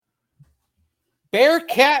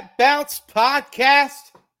Bearcat Bounce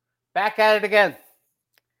Podcast. Back at it again.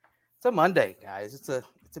 It's a Monday, guys. It's a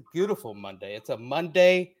beautiful Monday. It's a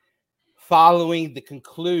Monday following the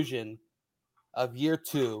conclusion of year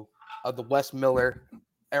 2 of the Wes Miller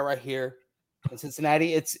era here in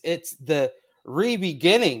Cincinnati. It's the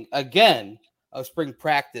re-beginning again of spring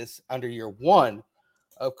practice under year 1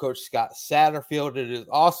 of Coach Scott Satterfield. It is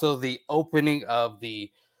also the opening of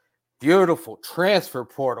the beautiful transfer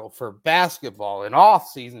portal for basketball and off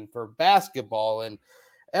season for basketball and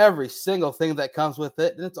every single thing that comes with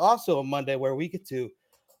it. And it's also a Monday where we get to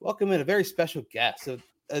welcome in a very special guest,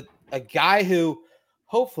 a guy who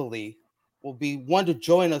hopefully will be one to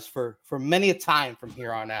join us for many a time from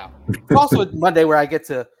here on out. It's also a Monday where I get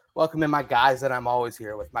to welcome in my guys that I'm always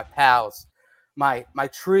here with, my pals, my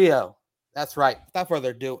trio. That's right. Without further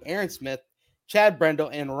ado, Aaron Smith, Chad Brendel,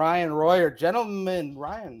 and Ryan Royer. Gentlemen,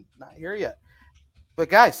 Ryan, not here yet. But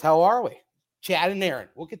guys, how are we? Chad and Aaron.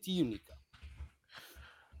 We'll get to you, Niko.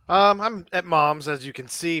 I'm at mom's, as you can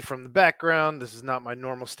see from the background. This is not my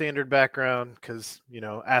normal standard background because,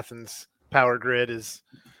 Athens power grid is,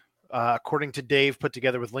 according to Dave, put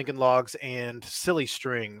together with Lincoln Logs and Silly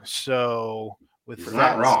String. So with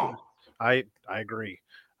not wrong. I agree.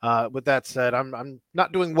 With that said, I'm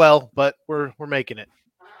not doing well, but we're making it.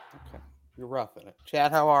 Okay. You're roughing it.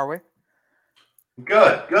 Chad, how are we?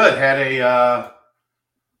 Good. Had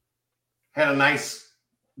a nice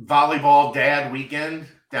volleyball dad weekend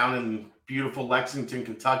down in beautiful Lexington,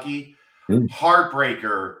 Kentucky.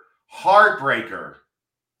 Heartbreaker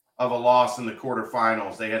of a loss in the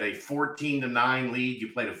quarterfinals. They had a 14-9 lead.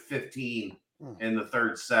 You played a 15 in the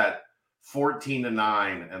third set,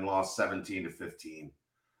 14-9, and lost 17-15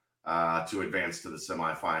 to advance to the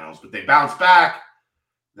semifinals. But they bounced back.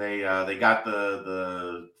 They got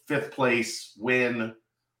the fifth place win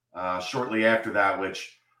shortly after that,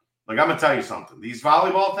 which, I'm going to tell you something. These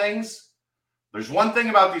volleyball things, there's one thing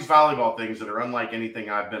about these volleyball things that are unlike anything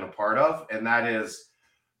I've been a part of, and that is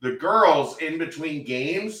the girls in between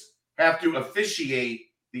games have to officiate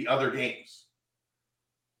the other games.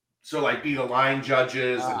 So, be the line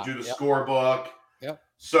judges and do the scorebook. Yep.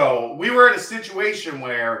 So, we were in a situation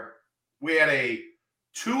where we had a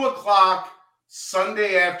 2:00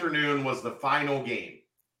 Sunday afternoon was the final game.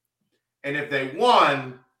 And if they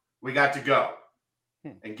won, we got to go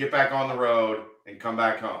and get back on the road and come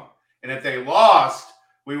back home. And if they lost,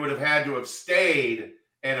 we would have had to have stayed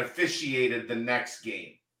and officiated the next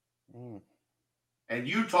game. And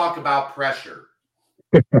you talk about pressure.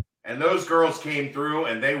 And those girls came through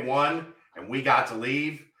and they won and we got to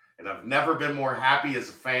leave. And I've never been more happy as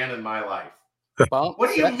a fan in my life.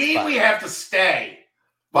 What do you mean we have to stay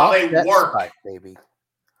while they work? Spike, baby.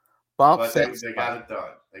 They got it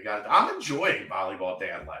done. I'm enjoying volleyball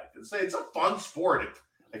dad life. It's a fun sport.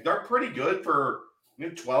 They're pretty good for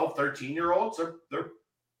 12, 13-year-olds. They're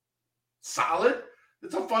solid.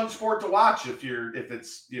 It's a fun sport to watch if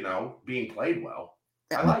it's being played well.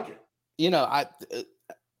 I like it.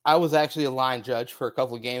 I was actually a line judge for a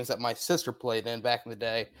couple of games that my sister played in back in the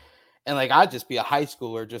day. And I'd just be a high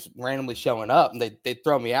schooler just randomly showing up and they'd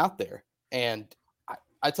throw me out there. And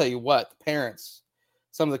I tell you what, the parents,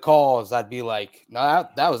 some of the calls, I'd be like, no,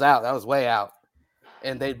 that was out. That was way out.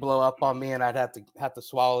 And they'd blow up on me and I'd have to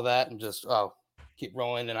swallow that and just, keep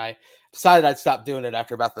rolling. And I decided I'd stop doing it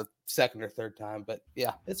after about the second or third time. But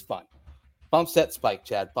yeah, it's fun. Bump, set, spike,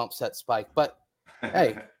 Chad. Bump, set, spike. But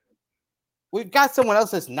hey, we've got someone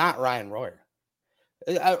else that's not Ryan Royer.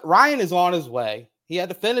 Ryan is on his way. He had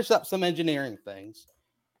to finish up some engineering things.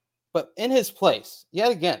 But in his place,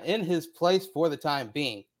 yet again, in his place for the time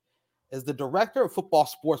being, is the director of football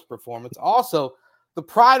sports performance, also the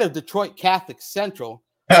pride of Detroit Catholic Central,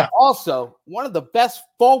 also one of the best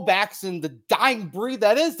fullbacks in the dying breed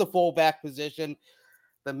that is the fullback position.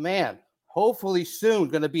 The man, hopefully soon,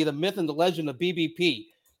 going to be the myth and the legend of BBP.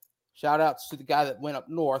 Shout outs to the guy that went up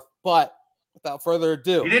north. But without further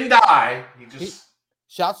ado, he didn't die. He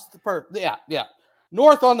shouts to the yeah.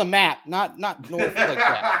 North on the map, not north like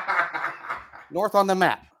that. North on the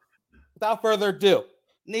map. Without further ado,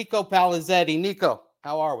 Niko Palazeti. Niko,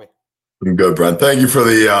 how are we? I'm good, Brent. Thank you for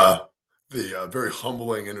the very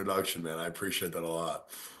humbling introduction, man. I appreciate that a lot.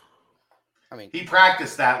 I mean, he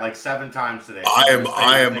practiced that 7 times today. I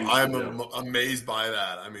am amazed by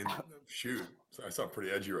that. I mean, shoot. I sound pretty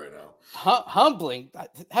edgy right now. Humbling.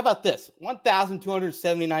 How about this?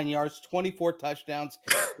 1,279 yards, 24 touchdowns,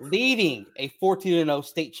 leading a 14-0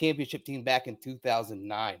 state championship team back in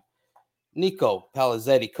 2009. Niko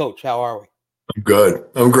Palazeti, coach, how are we? I'm good.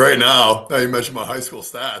 I'm great now. Now you mentioned my high school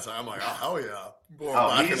stats. I'm like, oh, hell yeah.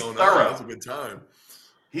 He's thorough. That's a good time.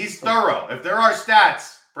 He's thorough. If there are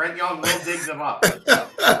stats Brent Young will dig them up.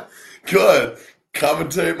 Good.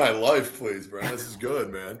 Commentate my life, please, Brent. This is good,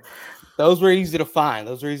 man. Those were easy to find.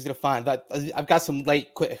 But I've got some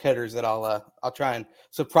late quick hitters that I'll try and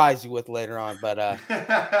surprise you with later on. But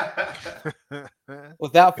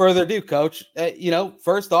without further ado, Coach,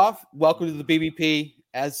 first off, welcome to the BBP.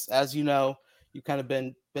 As you know, you've kind of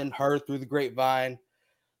been heard through the grapevine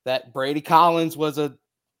that Brady Collins was a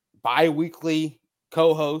bi-weekly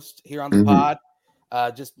co-host here on the pod.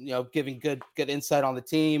 Just giving good insight on the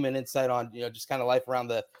team and insight on just kind of life around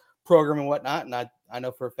the program and whatnot. And I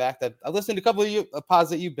know for a fact that I listened to a couple of pods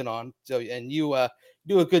that you've been on. So and you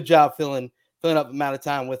do a good job filling up the amount of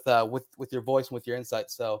time with your voice and with your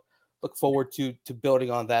insights. So look forward to building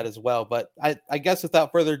on that as well. But I guess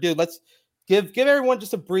without further ado, let's give everyone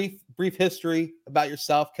just a brief history about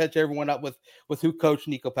yourself. Catch everyone up with who Coach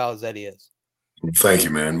Niko Palazeti is. Thank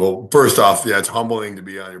you, man. Well, first off, yeah, it's humbling to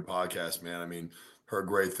be on your podcast, man. I mean, heard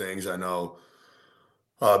great things. I know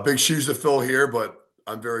big shoes to fill here, but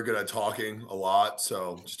I'm very good at talking a lot.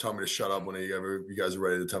 So just tell me to shut up whenever you guys are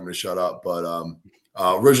ready to tell me to shut up. But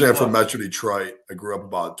originally I'm from Metro Detroit. I grew up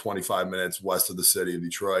about 25 minutes west of the city of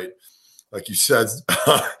Detroit. Like you said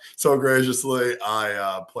so graciously,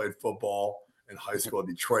 I played football in high school at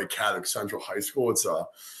Detroit Catholic Central High School. It's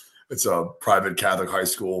a private Catholic high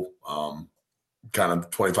school, kind of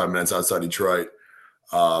 25 minutes outside Detroit.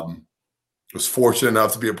 Was fortunate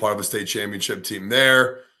enough to be a part of a state championship team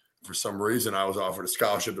there. For some reason, I was offered a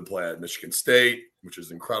scholarship to play at Michigan State, which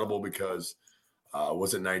is incredible because it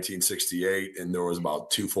was in 1968, and there was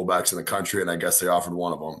about 2 fullbacks in the country, and I guess they offered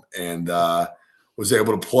one of them. And was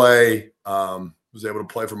able to play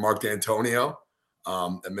for Mark D'Antonio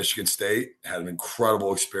at Michigan State. Had an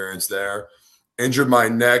incredible experience there. Injured my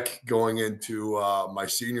neck going into my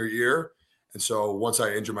senior year, and so once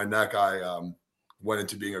I injured my neck, I went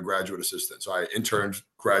into being a graduate assistant. So I interned,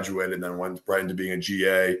 graduated, and then went right into being a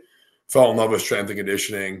GA. Fell in love with strength and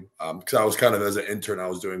conditioning because I was kind of, as an intern, I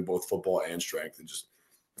was doing both football and strength, and just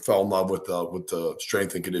fell in love with the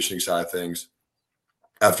strength and conditioning side of things.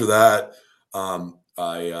 After that,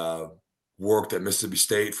 I worked at Mississippi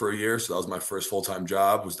State for a year. So that was my first full-time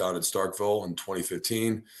job, was down at Starkville in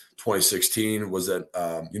 2015. 2016 was at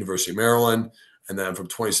University of Maryland. And then from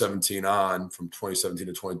 2017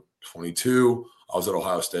 to 2022, I was at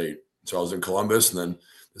Ohio State. So I was in Columbus, and then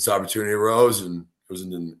this opportunity arose, and it was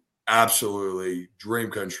an absolutely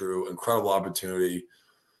dream come true, incredible opportunity.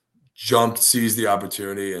 Seized the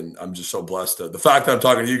opportunity, and I'm just so blessed. The fact that I'm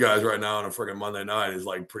talking to you guys right now on a freaking Monday night is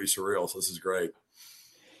like pretty surreal. So this is great.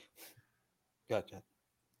 Gotcha.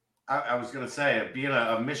 I was going to say, being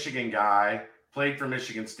a Michigan guy, played for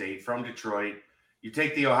Michigan State, from Detroit, you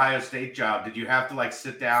take the Ohio State job. Did you have to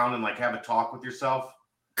sit down and have a talk with yourself?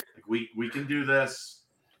 We can do this.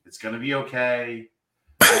 It's going to be okay.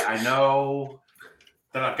 I know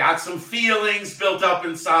that I've got some feelings built up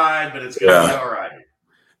inside, but it's going to be all right.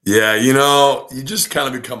 Yeah, you just kind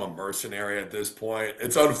of become a mercenary at this point.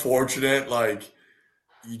 It's unfortunate.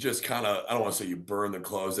 You just kind of, I don't want to say you burn the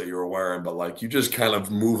clothes that you were wearing, but you just kind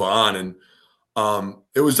of move on. And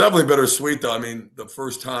it was definitely bittersweet, though. I mean, the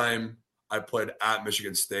first time I played at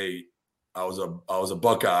Michigan State, I was a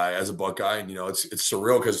Buckeye, and it's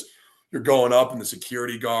surreal because you're going up and the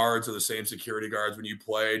security guards are the same security guards when you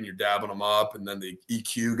played, and you're dabbing them up, and then the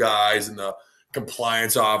EQ guys and the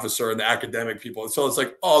compliance officer and the academic people. So it's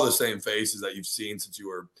all the same faces that you've seen since you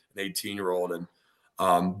were an 18-year-old, and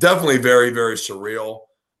definitely very, very surreal.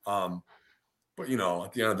 But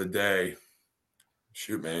at the end of the day,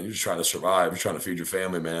 shoot, man, you're just trying to survive. You're trying to feed your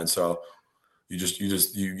family, man. So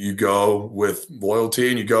you go with loyalty,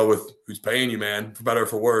 and you go with who's paying you, man, for better or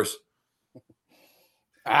for worse.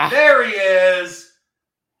 There he is.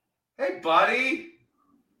 Hey, buddy.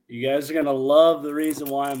 You guys are gonna love the reason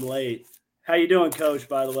why I'm late. How you doing, Coach?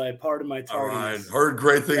 By the way, pardon my tardiness. All right, heard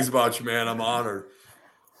great things about you, man. I'm honored.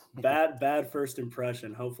 Bad first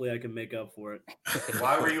impression. Hopefully, I can make up for it.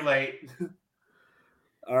 Why were you late?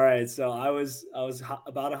 All right, so I was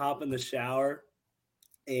about to hop in the shower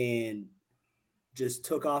and just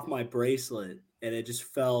took off my bracelet, and it just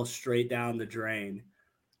fell straight down the drain.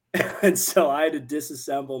 And so I had to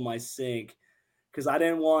disassemble my sink because I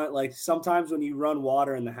didn't want, sometimes when you run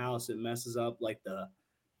water in the house, it messes up the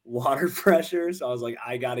water pressure. So I was like,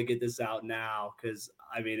 I got to get this out now because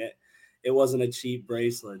it wasn't a cheap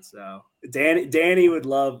bracelet. So Danny would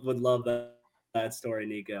love that story,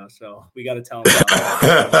 Niko. So we got to tell him about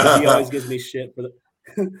that. He always gives me shit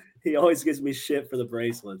for the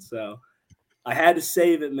bracelet. So I had to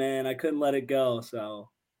save it, man. I couldn't let it go. So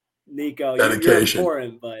Niko, you're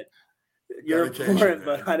important, but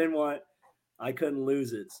I couldn't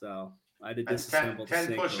lose it. So I had to That's disassemble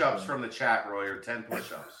 10 push-ups from the chat, Royer. 10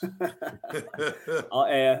 push-ups.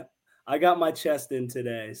 I got my chest in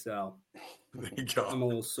today, so There you go. I'm a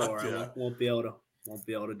little sore. Yeah. I won't be able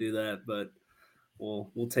to do that, but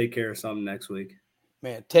we'll take care of something next week.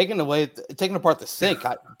 Man, taking apart the sink.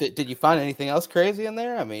 Did you find anything else crazy in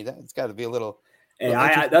there? I mean, it's got to be a little. Hey,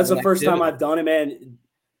 that's the first time I've done it, man.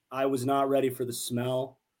 I was not ready for the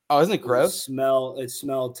smell. Oh, isn't it gross? It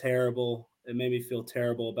smelled terrible. It made me feel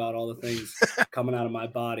terrible about all the things coming out of my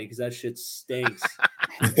body because that shit stinks.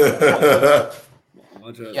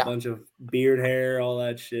 Bunch of beard hair, all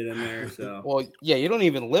that shit in there. So well, yeah, you don't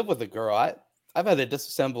even live with a girl. I've had to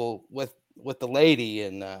disassemble with the lady,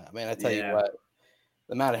 and man, I tell you what,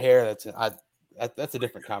 the amount of hair that's a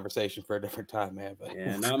different conversation for a different time, man. But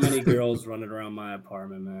yeah, not many girls running around my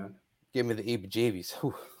apartment, man. Give me the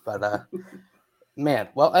heebie-jeebies. But man,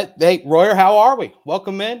 well, hey, Royer, how are we?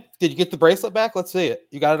 Welcome in. Did you get the bracelet back? Let's see it.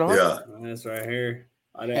 You got it on? Yeah. That's right here.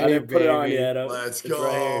 I didn't put it on yet. Let's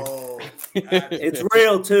go. Right it's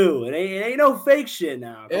real too. It ain't no fake shit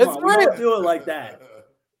now. Come on, we don't do it like that.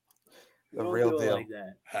 The real deal. Like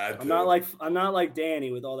that. I'm not like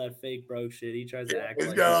Danny with all that fake bro shit. He tries to act.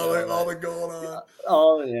 He's got all the going on.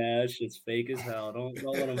 Oh yeah, that shit's fake as hell. Don't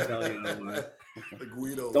let him tell you that, man. The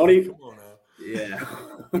Guido. Don't even. Come on now. Yeah.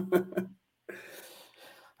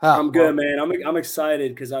 I'm good, man. I'm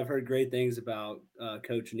excited because I've heard great things about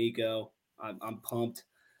Coach Niko. I'm pumped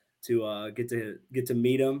to get to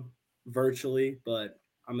meet him virtually, but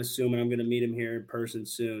I'm assuming I'm going to meet him here in person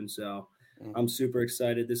soon. So I'm super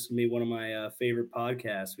excited. This will be one of my favorite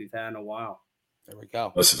podcasts we've had in a while. There we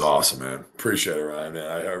go. This is awesome, man. Appreciate it, Ryan. Man,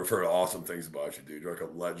 I've heard awesome things about you, dude. You're like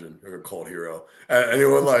a legend. You're a cult hero.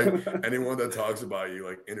 Anyone that talks about you,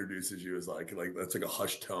 like introduces you as like that's like a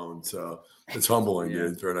hushed tone. So it's humbling,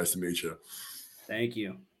 dude. It's very nice to meet you. Thank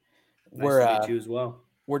you. Nice to meet you as well.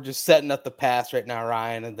 We're just setting up the past right now,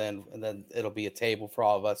 Ryan, and then it'll be a table for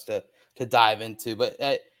all of us to dive into. But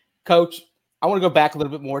Coach, I want to go back a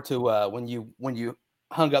little bit more to when you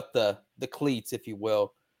hung up the cleats, if you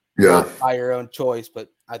will. Yeah. Not by your own choice, but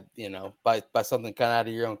by something kind of out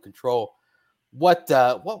of your own control. What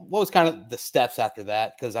was kind of the steps after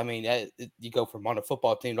that? Because I mean, you go from on a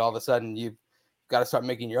football team to all of a sudden you've got to start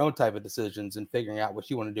making your own type of decisions and figuring out what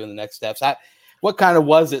you want to do in the next steps. What kind of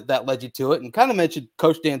was it that led you to it? And kind of mentioned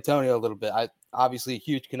Coach D'Antonio a little bit. Obviously a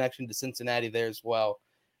huge connection to Cincinnati there as well,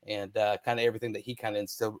 and kind of everything that he kind of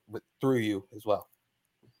instilled through you as well.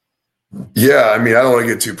 Yeah, I mean, I don't want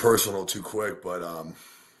to get too personal too quick, but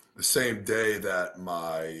the same day that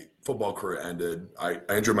my football career ended, I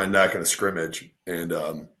injured my neck in a scrimmage, and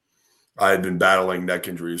I had been battling neck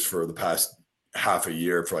injuries for the past half a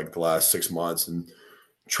year for like the last 6 months, and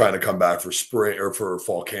trying to come back for spring or for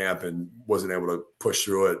fall camp, and wasn't able to push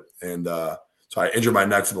through it. And so I injured my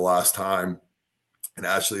neck for the last time. And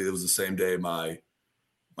actually, it was the same day my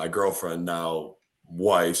girlfriend, now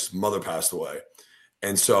wife's mother, passed away.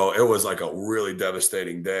 And so it was like a really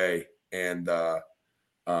devastating day. And I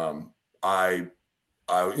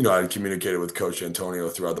had communicated with Coach Antonio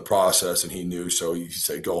throughout the process, and he knew. So he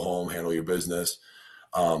said, "Go home, handle your business."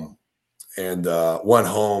 And went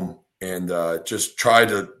home and just tried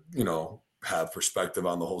to, have perspective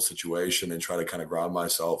on the whole situation and try to kind of ground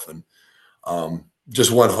myself. And just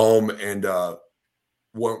went home and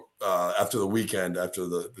went after the weekend, after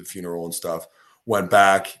the funeral and stuff, went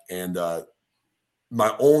back. And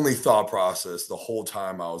my only thought process the whole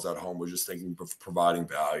time I was at home was just thinking of providing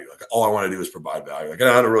value. Like, all I want to do is provide value. Like,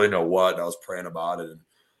 I didn't really know what, and I was praying about it, and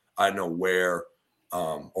I didn't know where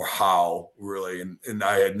or how, really. And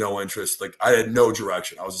I had no interest. Like, I had no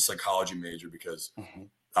direction. I was a psychology major because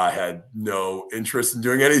I had no interest in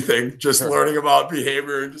doing anything, just learning about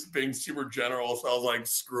behavior and just being super general. So I was like,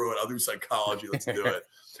 screw it, I'll do psychology. Let's do it.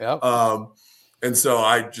 Yep. And so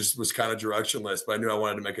I just was kind of directionless, but I knew I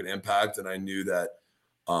wanted to make an impact. And I knew that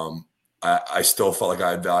I still felt like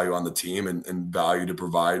I had value on the team and value to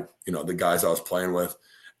provide, the guys I was playing with.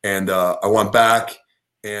 And I went back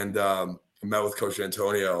and met with Coach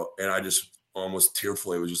Antonio, and I just almost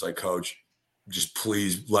tearfully was just like, "Coach, just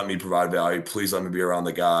please let me provide value. Please let me be around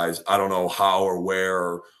the guys. I don't know how or where,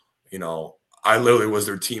 or, I literally was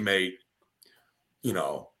their teammate,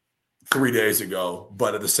 3 days ago,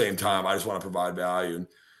 but at the same time, I just want to provide value." And,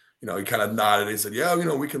 he kind of nodded. He said, "Yeah,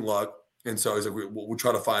 we can look." And so he's like, we'll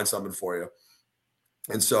try to find something for you.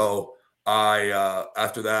 And so I,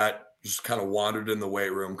 after that, just kind of wandered in the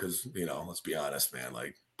weight room because, let's be honest, man,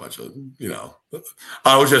 like, bunch of,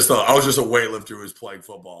 I was just a weightlifter who was playing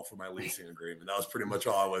football for my leasing agreement. That was pretty much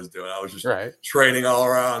all I was doing. I was just training all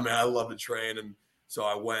around, man. I love to train. And so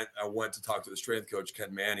I went to talk to the strength coach,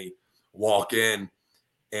 Ken Manny, walk in,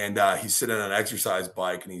 And he's sitting on an exercise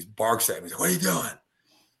bike, and he barks at me. He's like, "What are you doing?"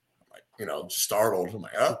 I'm like, just startled. I'm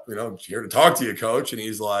like, "Oh, here to talk to you, coach." And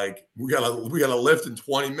he's like, we got a lift in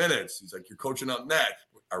 20 minutes. He's like, "You're coaching up next."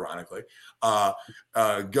 Ironically, go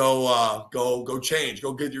change.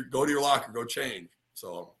 Go to your locker. Go change.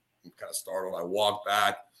 So I'm kind of startled. I walk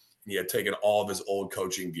back, and he had taken all of his old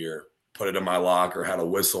coaching gear, put it in my locker, had a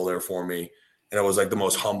whistle there for me, and it was like the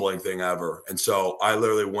most humbling thing ever. And so I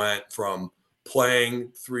literally went from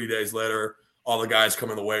playing 3 days later, all the guys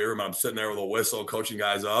come in the weight room, and I'm sitting there with a whistle, coaching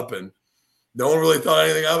guys up, and no one really thought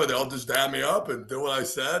anything of it. They all just dabbed me up and did what I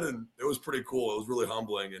said, and it was pretty cool. It was really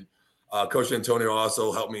humbling. And Coach Antonio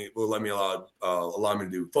also let me allow me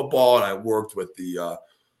to do football, and I worked with the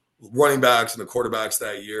running backs and the quarterbacks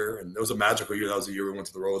that year. And it was a magical year. That was the year we went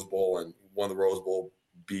to the Rose Bowl and won the Rose Bowl,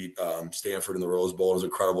 beat Stanford in the Rose Bowl. It was an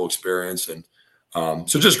incredible experience, and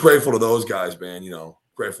so just grateful to those guys, man.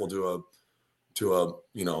 Grateful to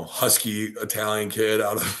a husky Italian kid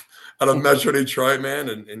out of Metro Detroit, man,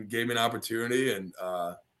 and gave me an opportunity, and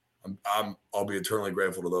I'll be eternally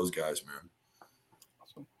grateful to those guys, man.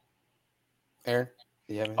 Awesome. Aaron,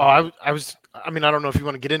 do you have anything? I don't know if you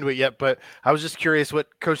want to get into it yet, but I was just curious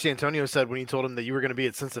what Coach Antonio said when he told him that you were going to be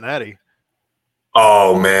at Cincinnati.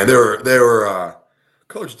 Oh man, they were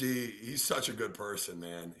Coach D. He's such a good person,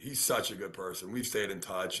 man. He's such a good person. We've stayed in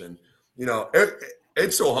touch, and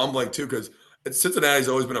it's so humbling too, because Cincinnati's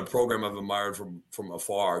always been a program I've admired from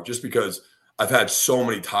afar, just because I've had so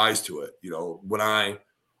many ties to it. When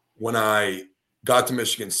I got to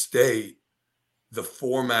Michigan State, the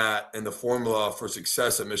format and the formula for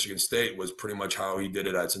success at Michigan State was pretty much how he did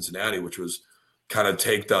it at Cincinnati, which was kind of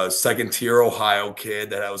take the second-tier Ohio kid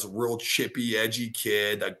that was a real chippy, edgy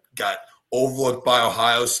kid that got overlooked by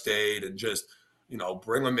Ohio State, and just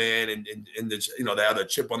bring them in, and they have a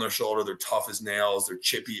chip on their shoulder. They're tough as nails. They're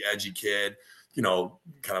chippy, edgy kid,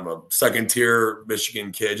 kind of a second-tier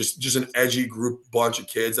Michigan kid, just an edgy bunch of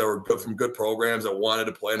kids that were good from good programs that wanted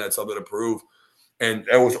to play and had something to prove. And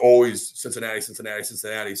it was always Cincinnati.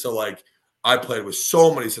 So, I played with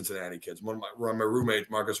so many Cincinnati kids. One of my roommates,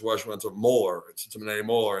 Marcus Rush, went to Cincinnati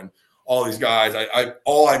Moeller, and all these guys.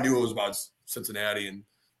 All I knew was about Cincinnati and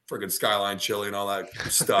freaking Skyline Chili and all that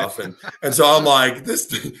stuff. And so I'm like, it's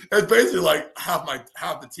basically like half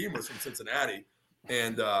the team was from Cincinnati.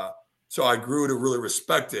 And so I grew to really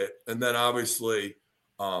respect it. And then obviously,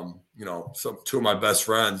 two of my best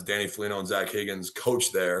friends, Danny Felino and Zach Higgins,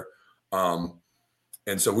 coached there.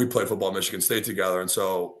 And so we played football at Michigan State together. And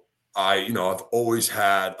so I've always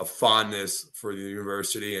had a fondness for the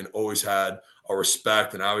university and always had a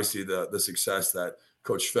respect, and obviously the success that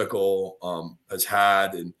Coach Fickle has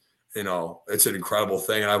had. And, it's an incredible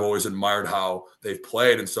thing. And I've always admired how they've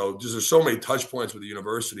played. And so there's so many touch points with the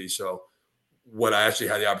university. So when I actually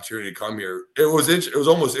had the opportunity to come here, it was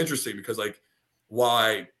almost interesting, because while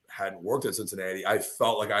I hadn't worked at Cincinnati, I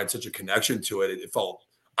felt like I had such a connection to it. It felt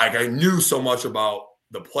like I knew so much about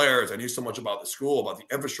the players. I knew so much about the school, about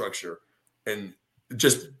the infrastructure, and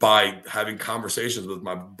just by having conversations with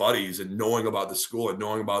my buddies and knowing about the school and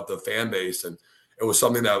knowing about the fan base. And it was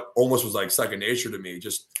something that almost was like second nature to me.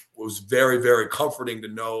 Just was very, very comforting to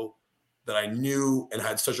know that I knew and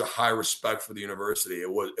had such a high respect for the university.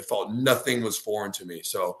 It felt nothing was foreign to me.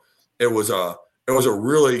 So it was a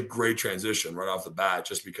really great transition right off the bat,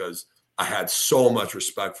 just because I had so much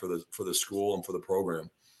respect for the school and for the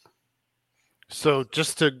program. So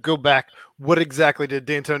just to go back, what exactly did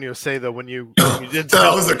D'Antonio say though when you did?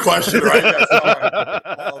 That was the question, right?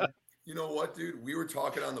 Yeah, you know what, dude? We were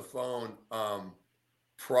talking on the phone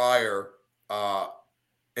prior,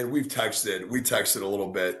 and we texted a little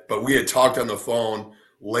bit, but we had talked on the phone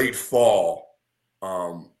late fall,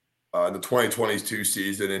 in the 2022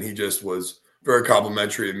 season, and he just was very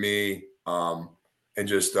complimentary of me, and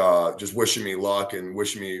just wishing me luck and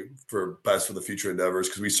wishing me for best for the future endeavors,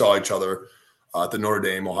 because we saw each other at the Notre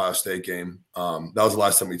Dame Ohio State game. That was the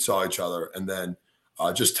last time we saw each other, and then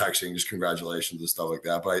just texting, just congratulations and stuff like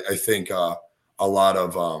that. But I think a lot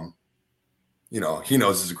of he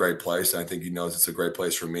knows it's a great place, and I think he knows it's a great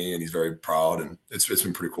place for me, and he's very proud, and it's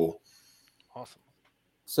been pretty cool. Awesome.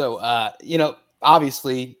 So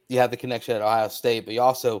obviously you have the connection at Ohio State, but you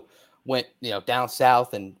also went down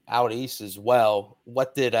south and out east as well.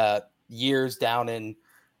 What did years down in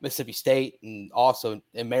Mississippi State and also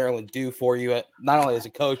in Maryland do for you, not only as a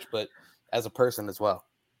coach but as a person as well?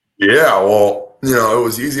 Yeah, well, it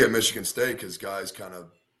was easy at Michigan State because guys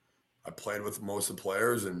I played with most of the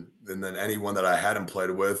players, and then anyone that I hadn't played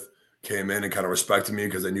with came in and kind of respected me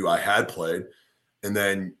because they knew I had played. And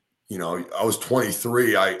then, I was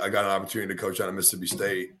 23. I got an opportunity to coach out of Mississippi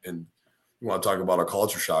State, and you want to talk about a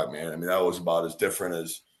culture shock, man. I mean, that was about as different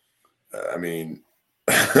as, I mean,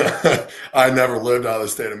 I never lived out of the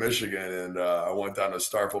state of Michigan, and I went down to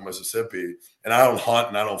Starkville, Mississippi, and I don't hunt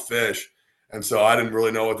and I don't fish. And so I didn't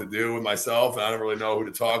really know what to do with myself, and I didn't really know who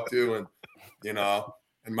to talk to. And, you know,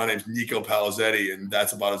 and my name's Niko Palazeti, and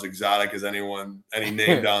that's about as exotic as any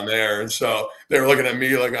name down there. And so they were looking at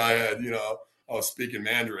me like I had, you know, I was speaking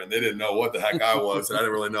Mandarin. They didn't know what the heck I was, and I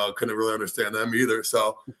didn't really know. Couldn't really understand them either.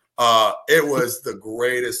 So it was the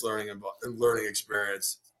greatest learning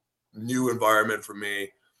experience, new environment for me.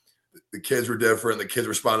 The kids were different. The kids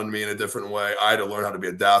responded to me in a different way. I had to learn how to be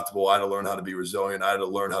adaptable. I had to learn how to be resilient. I had to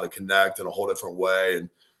learn how to connect in a whole different way and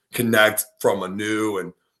connect from anew.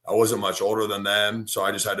 And I wasn't much older than them, so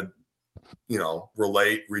I just had to, you know,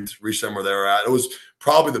 relate, reach them where they were at. It was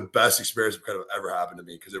probably the best experience that could have ever happened to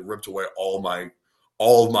me because it ripped away all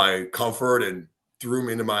of my comfort and threw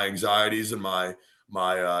me into my anxieties and my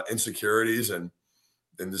insecurities and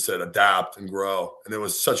just said adapt and grow. And it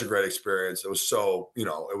was such a great experience. It was so, you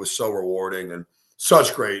know, it was so rewarding and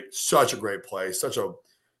such a great place, and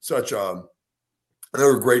they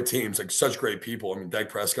were great teams, like such great people. I mean, Dak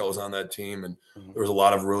Prescott was on that team, and there was a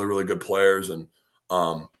lot of really, really good players. And,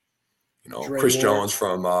 you know, Chris Jones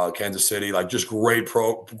from Kansas City, like just great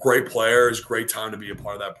players, great time to be a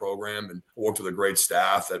part of that program. And I worked with a great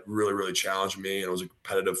staff that really, really challenged me. And it was a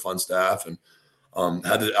competitive, fun staff. And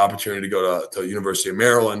had the opportunity to go to the University of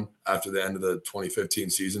Maryland after the end of the 2015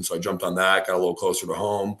 season. So I jumped on that, got a little closer to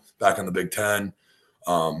home, back in the Big Ten.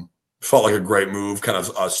 Felt like a great move, kind of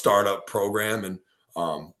a startup program. And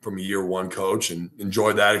from a year one coach, and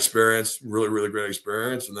enjoyed that experience. Really, really great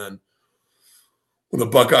experience. And then when the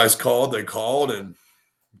Buckeyes called, they called, and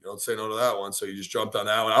you don't say no to that one. So you just jumped on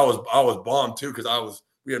that one. I was bummed too because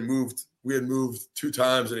we had moved 2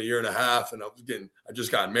 times in a year and a half, and I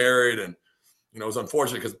just got married, and you know it was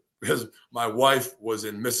unfortunate because my wife was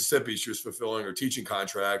in Mississippi. She was fulfilling her teaching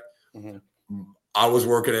contract. Mm-hmm. I was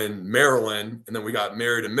working in Maryland, and then we got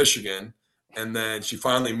married in Michigan. And then she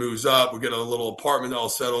finally moves up. We get a little apartment all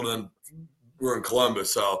settled, and we're in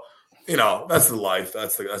Columbus. So, you know, that's the life.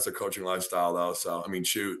 That's the coaching lifestyle, though. So, I mean,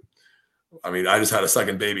 shoot. I mean, I just had a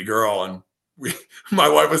second baby girl, and my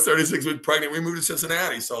wife was 36 weeks pregnant. We moved to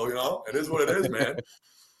Cincinnati. So, you know, it is what it is, man.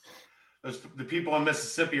 The people in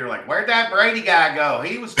Mississippi are like, where'd that Brady guy go?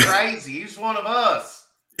 He was crazy. He was one of us.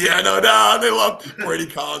 Yeah, no, they love Brady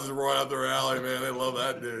Collins is right up their alley, man. They love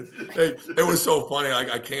that dude. It was so funny.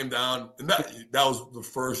 I came down, and that was the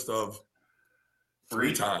first of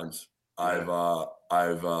 3 times I've.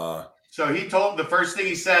 So he told the first thing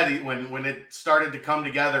he said when it started to come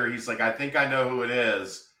together. He's like, I think I know who it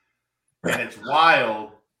is, and it's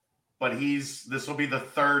wild. But this will be the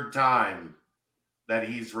 3rd time that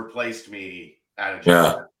he's replaced me at a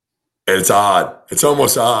job. Yeah, it's odd. It's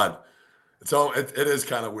almost odd. It is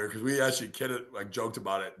kind of weird because we actually joked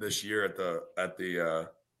about it this year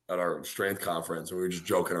at our strength conference, and we were just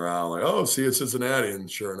joking around like, "Oh, see you at Cincinnati," and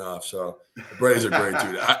sure enough, so Brady's a great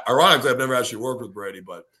dude. Ironically, I've never actually worked with Brady,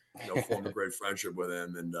 but you know, formed a great friendship with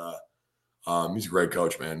him, and he's a great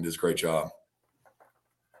coach, man. He does a great job.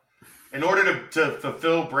 In order to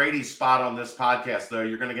fulfill Brady's spot on this podcast, though,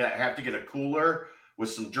 you're going to have to get a cooler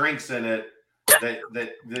with some drinks in it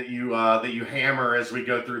that you hammer as we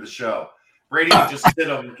go through the show. Brady would just sit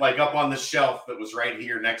him like up on the shelf that was right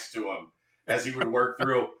here next to him as he would work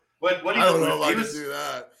through. What I don't know if I could do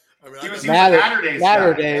that. I mean, he was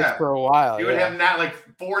Natterdays for a while. He would have like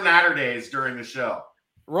 4 Natterdays during the show.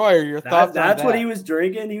 Roy, your thoughts? That's what he was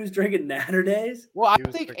drinking. He was drinking Natterdays. Well,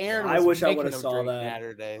 I think Aaron. I wish I would have saw that.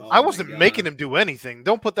 Natterdays. I wasn't making him do anything.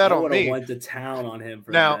 Don't put that on me. I went to town on him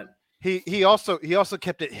for now, that. He also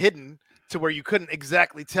kept it hidden to where you couldn't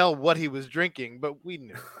exactly tell what he was drinking, but we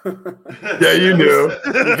knew. Yeah, you knew.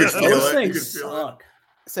 Those things suck.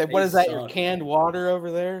 Say, what is that? Your canned water over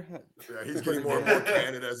there? Yeah, he's getting more and more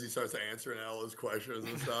candid as he starts answering all those questions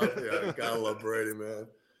and stuff. Yeah, gotta love Brady, man.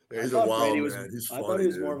 Yeah, he's a wild man. He's funny. I thought he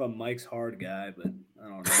was more of a Mike's Hard guy, but I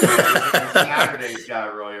don't know. Saturday's guy,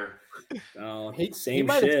 Royer. Oh, he same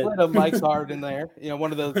might shit. have put a Mike's Hard in there. You know,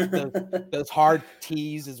 one of those hard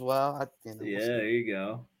teas as well. Yeah, there you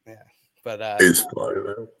go. Yeah, but it's funny,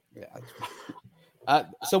 man. Yeah.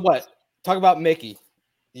 So what? Talk about Mickey.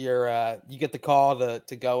 You get the call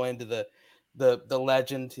to go into the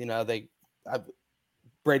legend. You know,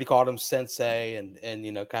 Brady called him sensei and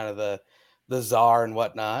you know, kind of the czar and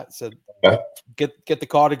whatnot. So get the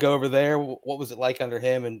call to go over there. What was it like under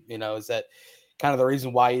him? And you know, is that kind of the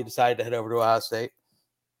reason why you decided to head over to Ohio State?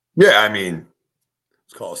 Yeah, I mean,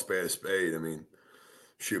 let's call a spade a spade. I mean,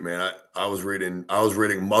 Shoot, man, I was reading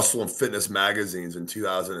Muscle and Fitness magazines in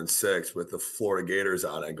 2006 with the Florida Gators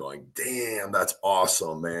on it, going, damn, that's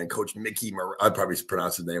awesome, man. Coach Mickey, I'd probably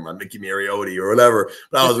pronounce his name wrong, Mickey Mariotti or whatever.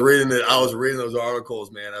 But I was reading those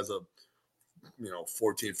articles, man, as a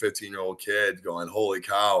 14, 15-year-old kid, going, holy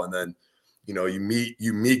cow. And then you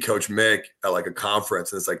meet Coach Mick at like a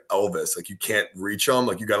conference, and it's like Elvis, like you can't reach him,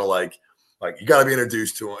 like you gotta you gotta be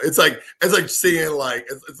introduced to him. It's like seeing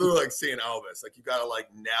it's literally like seeing Elvis. Like you gotta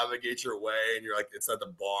navigate your way, and you're like, it's at the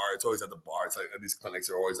bar. It's always at the bar. It's like these clinics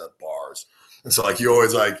are always at bars, and so you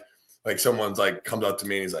always like someone's comes up to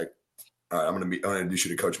me and he's like, all right, I'm gonna introduce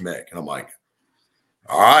you to Coach Mick, and I'm like,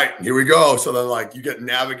 all right, here we go. So then you get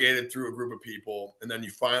navigated through a group of people, and then you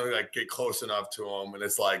finally get close enough to him, and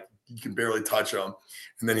it's like you can barely touch him,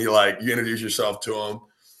 and then you introduce yourself to him.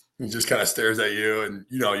 He just kind of stares at you, and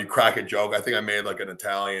you crack a joke. I think I made an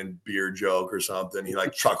Italian beer joke or something. He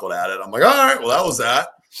chuckled at it. I'm like, all right, well, that was that.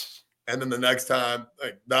 And then the next time,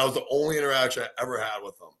 that was the only interaction I ever had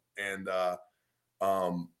with him. And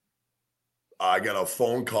I got a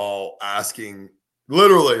phone call asking,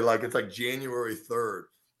 literally, it's January 3rd.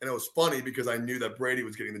 And it was funny because I knew that Brady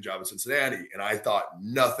was getting the job in Cincinnati, and I thought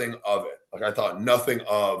nothing of it. I thought nothing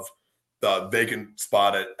of the vacant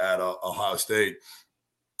spot at Ohio State.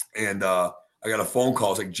 And I got a phone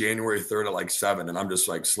call. It's January 3rd at 7, and I'm just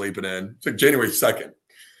sleeping in. It's January 2nd.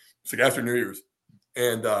 It's after New Year's.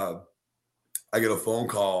 And I get a phone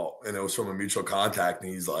call, and it was from a mutual contact,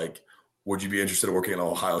 and he's like, would you be interested in working at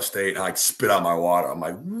Ohio State? And I spit out my water. I'm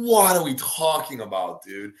like, what are we talking about,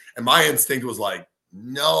 dude? And my instinct was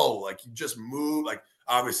no, you just moved.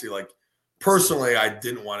 Obviously, personally, I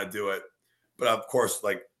didn't want to do it. But of course,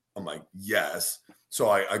 I'm like, yes. So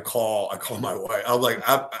I call my wife. I'm like,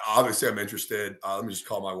 obviously I'm interested. Let me just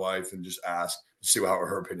call my wife and just ask, see what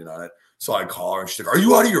her opinion on it. So I call her, and she's like, are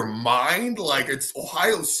you out of your mind? It's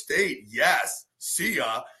Ohio State. Yes. See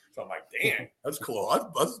ya. So I'm like, damn, that's cool.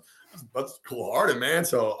 That's cool-hearted, man.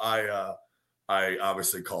 So I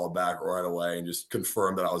obviously called back right away and just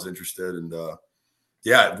confirmed that I was interested. And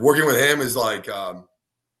working with him is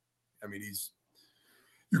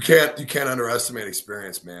you can't underestimate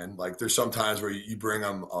experience, man. There's some times where you bring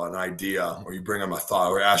them an idea, or you bring them a thought,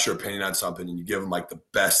 or ask your opinion on something, and you give them the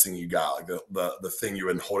best thing you got, the thing you've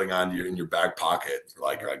been holding on to in your back pocket.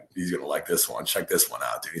 He's gonna like this one. Check this one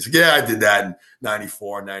out, dude. He's like, yeah, I did that in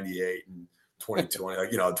 94, 98, and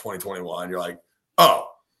 2020, 2021. You're like,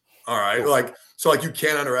 oh, all right. So you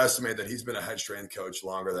can't underestimate that he's been a head strength coach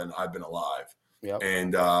longer than I've been alive. Yep.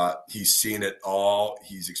 And he's seen it all.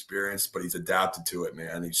 He's experienced, but he's adapted to it,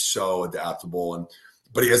 man. He's so adaptable,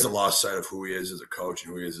 but he hasn't lost sight of who he is as a coach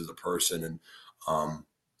and who he is as a person. And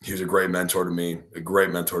he was a great mentor to me.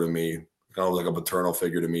 Kind of like a paternal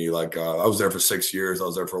figure to me. I was there for 6 years. I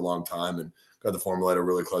was there for a long time, and got to formulate a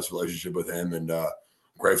really close relationship with him. And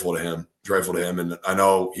grateful to him. And I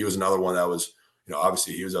know he was another one that was,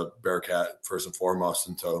 obviously he was a Bearcat first and foremost,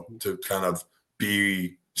 and to kind of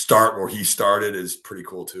start where he started is pretty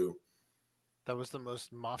cool too. That was the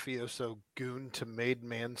most mafioso goon to made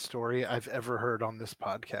man story I've ever heard on this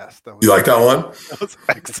podcast. You like that one? That was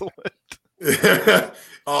excellent.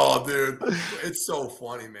 Oh, dude, it's so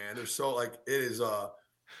funny, man. There's so it is.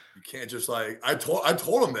 You can't just I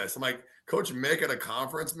told him this. I'm like, Coach Mick at a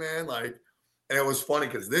conference, man. And it was funny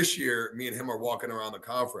because this year, me and him are walking around the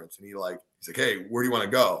conference, and he's like, hey, where do you want to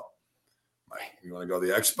go? You want to go to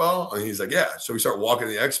the expo? And he's like, yeah. So we start walking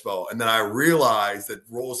to the expo. And then I realized that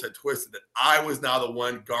roles had twisted, that I was now the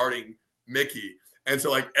one guarding Mickey. And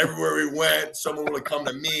so everywhere we went, someone would come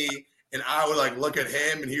to me, and I would look at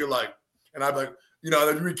him, and he would and I'd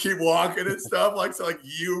then we keep walking and stuff.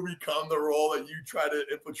 You become the role that you try to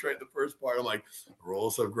infiltrate the first part. I'm like, the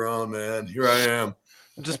roles have grown, man. Here I am.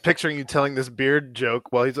 I'm just picturing you telling this beard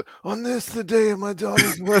joke while he's like, on this, the day of my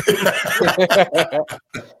daughter's wedding.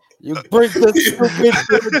 You bring the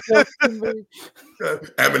stupid to me.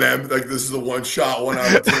 Eminem, this is the one shot, 1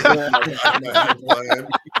 out of 10.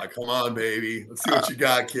 Come on, baby. Let's see what you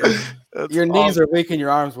got, kid. Your knees are weak and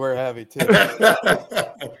your arms were heavy, too.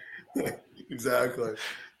 Exactly.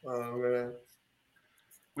 Oh, man.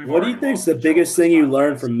 What do you think is the biggest thing you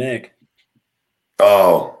learned from Mick?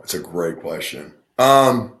 Oh, that's a great question.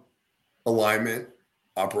 Alignment,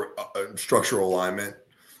 structural alignment.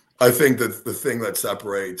 I think that the thing that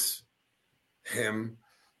separates him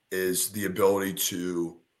is the ability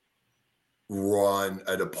to run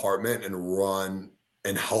a department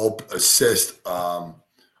and help assist a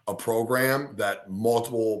program that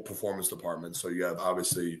multiple performance departments. So you have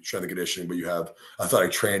obviously strength and conditioning, but you have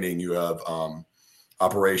athletic training, you have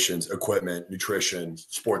operations, equipment, nutrition,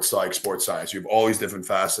 sports psych, sports science. You have all these different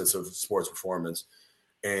facets of sports performance.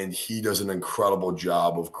 and he does an incredible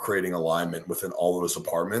job of creating alignment within all of those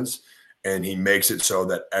departments. And he makes it so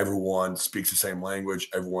that everyone speaks the same language.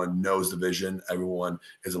 Everyone knows the vision. Everyone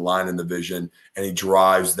is aligned in the vision, and he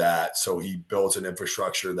drives that. So he builds an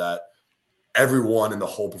infrastructure that everyone in the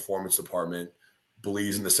whole performance department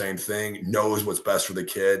believes in the same thing, knows what's best for the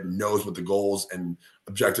kid, knows what the goals and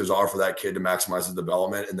objectives are for that kid to maximize his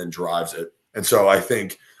development, and then drives it. And so I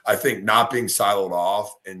think not being siloed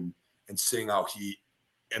off and seeing how he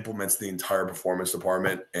implements the entire performance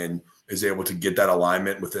department and is able to get that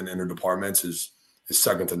alignment within inner departments is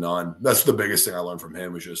second to none. That's the biggest thing I learned from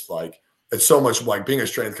him, was just like, it's so much like being a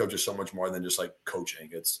strength coach is so much more than just like coaching.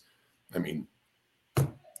 After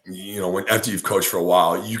you've coached for a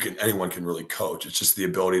while, anyone can really coach. It's just the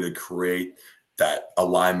ability to create that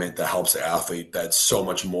alignment that helps the athlete. That's so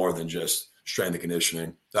much more than just strength and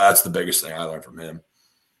conditioning. That's the biggest thing I learned from him.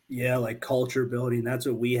 Yeah, like culture building. That's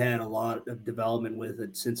what we had a lot of development with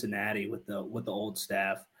at Cincinnati with the old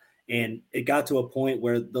staff. And it got to a point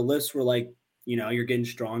where the lifts were like, you're getting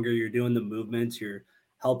stronger, you're doing the movements, you're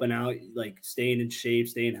helping out, like staying in shape,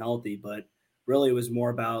 staying healthy. But really it was more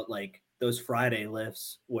about like those Friday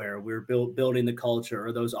lifts where we're building the culture,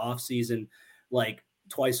 or those off season, like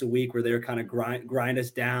twice a week where they're kind of grind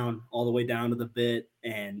us down all the way down to the bit.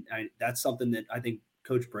 And that's something that I think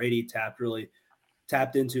Coach Brady tapped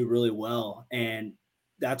into really well. And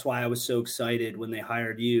that's why I was so excited when they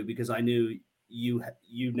hired you, because I knew you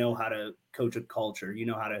know how to coach a culture, you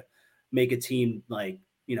know how to make a team, like,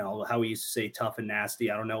 how we used to say tough and nasty.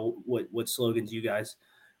 I don't know what slogans you guys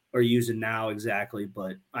are using now exactly,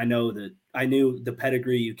 but I knew the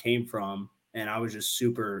pedigree you came from, and I was just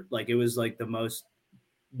super, like, it was like the most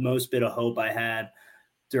bit of hope I had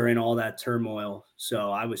during all that turmoil.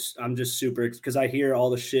 So I'm just super, because I hear all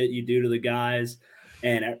the shit you do to the guys.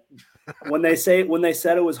 And when they said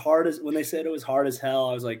it was hard as hell,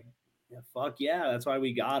 I was like, yeah, fuck yeah, that's why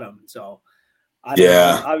we got him. So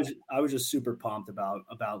I was just super pumped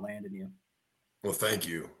about landing you. Well, thank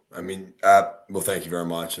you. Thank you very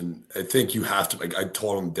much. And I think you have to, like, I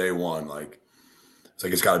told him day one, like,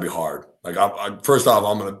 it's got to be hard. Like, first off,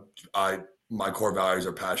 my core values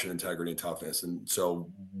are passion, integrity, and toughness. And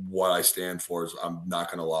so what I stand for is, I'm not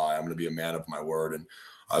going to lie. I'm going to be a man of my word. And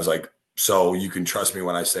I was like, so you can trust me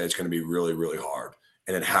when I say it's going to be really, really hard.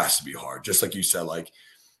 And it has to be hard. Just like you said, like,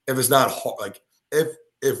 if it's not hard, like if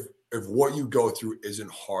what you go through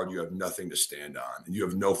isn't hard, you have nothing to stand on and you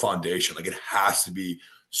have no foundation. Like, it has to be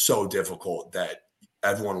so difficult that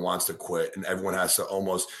everyone wants to quit, and everyone has to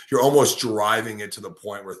you're almost driving it to the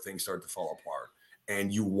point where things start to fall apart.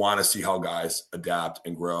 And you want to see how guys adapt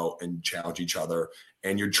and grow and challenge each other.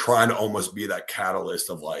 And you're trying to almost be that catalyst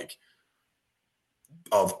of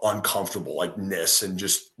uncomfortableness and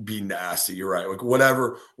just be nasty. You're right. Like,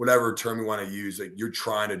 whatever term you want to use, like, you're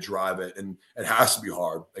trying to drive it, and it has to be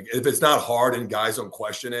hard. Like, if it's not hard and guys don't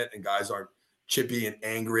question it and guys aren't chippy and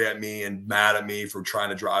angry at me and mad at me for trying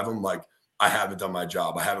to drive them, like, I haven't done my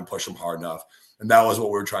job. I haven't pushed them hard enough. And that was what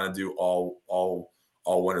we were trying to do all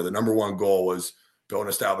winter. The number one goal was build and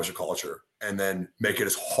establish a culture, and then make it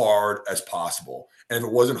as hard as possible. And if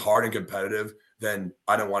it wasn't hard and competitive, then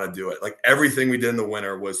I didn't want to do it. Like, everything we did in the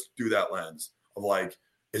winter was through that lens of, like,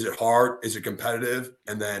 is it hard? Is it competitive?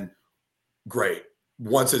 And then, great.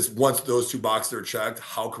 Once those two boxes are checked,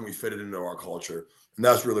 how can we fit it into our culture? And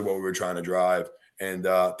that's really what we were trying to drive. And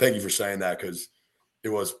thank you for saying that, because it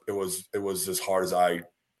was as hard as I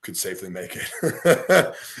could safely make it.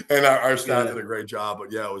 And our staff did a great job,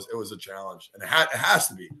 but yeah, it was a challenge, and it has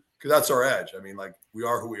to be, because that's our edge. I mean, like, we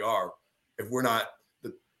are who we are. If we're not,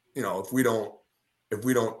 if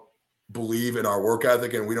we don't believe in our work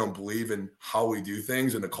ethic, and we don't believe in how we do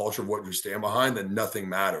things and the culture of what you stand behind, then nothing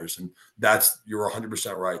matters. And you're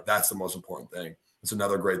 100% right. That's the most important thing. It's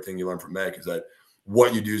another great thing you learn from Mick, is that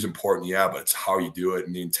what you do is important. Yeah, but it's how you do it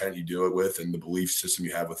and the intent you do it with and the belief system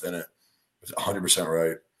you have within it. It's 100%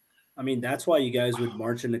 right. I mean, that's why you guys would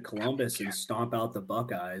march into Columbus and stomp out the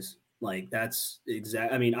Buckeyes. Like, that's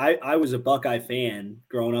exact. I mean, I was a Buckeye fan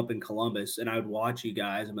growing up in Columbus, and I would watch you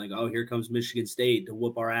guys. I'm like, oh, here comes Michigan State to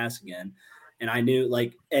whoop our ass again. And I knew,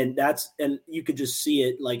 like, and you could just see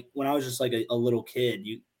it. Like, when I was just like a little kid,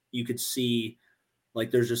 you could see, like,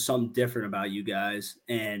 there's just something different about you guys.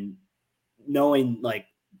 And knowing, like,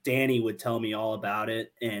 Danny would tell me all about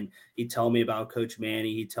it, and he'd tell me about Coach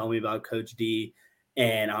Manny, he'd tell me about Coach D,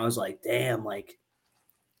 and I was like, damn, like,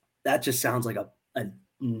 that just sounds like a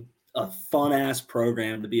fun ass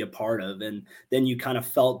program to be a part of. And then you kind of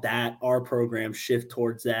felt that our program shift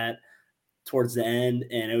towards the end,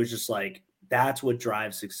 and it was just like, that's what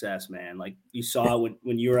drives success, man. Like, you saw it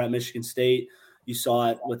when you were at Michigan State. you saw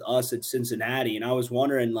it with us at Cincinnati. And I was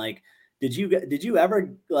wondering, like, did you ever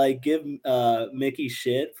like give Mickey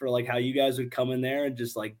shit for like how you guys would come in there and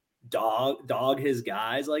just like dog his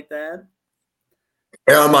guys like that?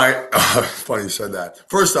 Yeah, funny you said that.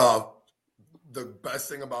 First off, the best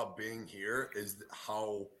thing about being here is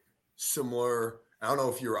how similar. I don't know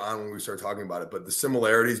if you were on when we started talking about it, but the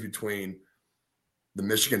similarities between the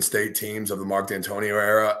Michigan State teams of the Mark D'Antonio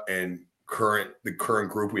era and the current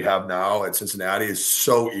group we have now at Cincinnati is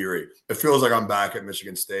so eerie. It feels like I'm back at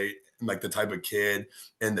Michigan State and like the type of kid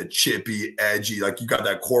and the chippy, edgy, like you got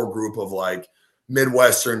that core group of like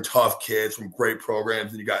Midwestern tough kids from great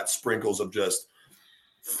programs, and you got sprinkles of just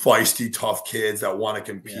feisty, tough kids that want to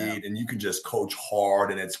compete, and you can just coach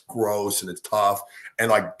hard, and it's gross and it's tough. And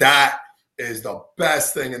like that is the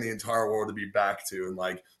best thing in the entire world to be back to. And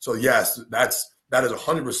like, so yes, that is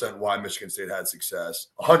 100% why Michigan State had success.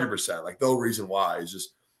 100%. Like the whole reason why is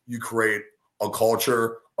just you create a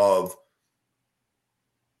culture of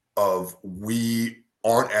we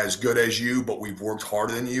aren't as good as you, but we've worked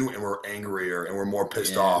harder than you, and we're angrier and we're more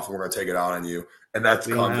pissed off, and we're going to take it out on you. And that's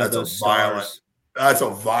a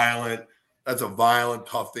violent,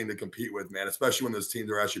 tough thing to compete with, man, especially when those teams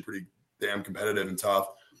are actually pretty damn competitive and tough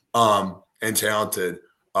and talented.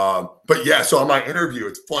 But yeah, so on my interview,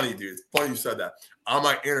 it's funny, dude. It's funny you said that. On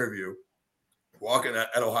my interview, walking at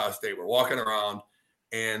Ohio State, we're walking around,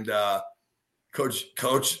 and Coach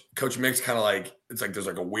Mick's kind of like, it's like there's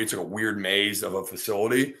like a weird maze of a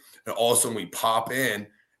facility, and all of a sudden we pop in,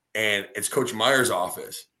 and it's Coach Meyer's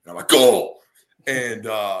office, and I'm like, go. And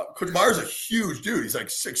Coach Meyer's a huge dude. He's like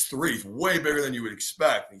 6'3". He's way bigger than you would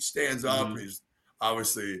expect. And he stands up, and he's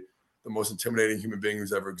obviously the most intimidating human being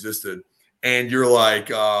who's ever existed. And you're like,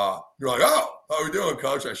 oh, how are we doing,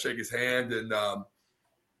 Coach? I shake his hand, and I'm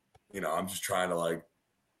just trying to like,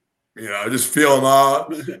 just feel him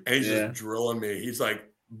out. And he's just drilling me. He's like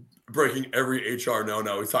breaking every HR no.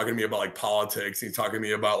 He's talking to me about like politics. He's talking to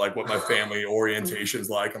me about like what my family orientation's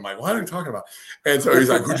like. I'm like, what are you talking about? And so he's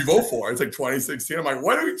like, who'd you vote for? It's like 2016. I'm like,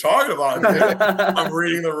 what are we talking about, dude? I'm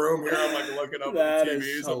reading the room here. I'm like looking up at the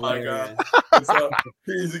TVs. I'm like, and so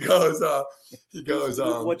he goes,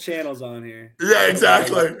 what channel's on here? Yeah,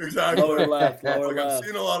 exactly. Lower left. Like, I'm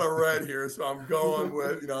seeing a lot of red here, so I'm going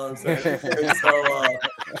with, what I'm saying? And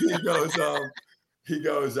so he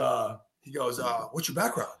goes, what's your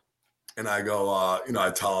background? And I go,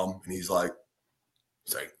 I tell him, and he's like,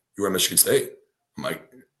 you were at Michigan State? I'm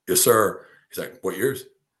like, yes, sir. He's like, what years?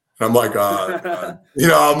 And I'm like,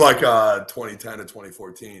 2010 to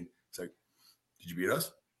 2014. He's like, did you beat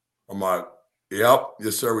us? I'm like, yep,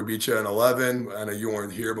 yes, sir. We beat you in 11. I know you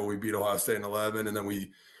weren't here, but we beat Ohio State in 11. And then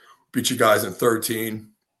we beat you guys in 13.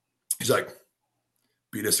 He's like,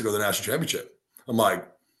 beat us to go to the national championship. I'm like,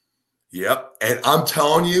 yep. And I'm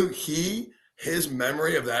telling you, his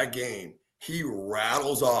memory of that game, he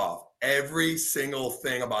rattles off every single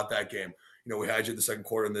thing about that game. We had you in the second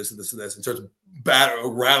quarter and this and this and this, and starts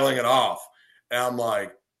rattling it off. And I'm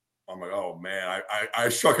like, oh man, I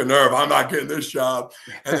struck a nerve. I'm not getting this job.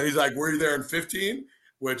 And then he's like, were you there in 15?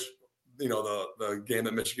 Which, the game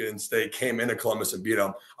that Michigan State came into Columbus and beat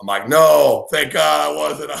them. I'm like, no, thank God I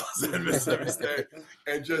wasn't. I was in Mississippi State.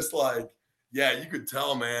 And just like, yeah, you could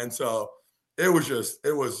tell, man. So it was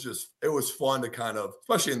fun to kind of,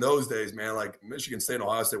 especially in those days, man, like Michigan State and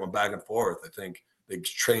Ohio State went back and forth. I think they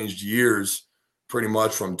changed years pretty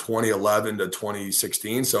much from 2011 to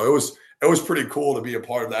 2016. So it was pretty cool to be a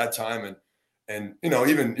part of that time. And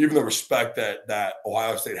even the respect that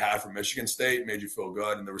Ohio State had for Michigan State made you feel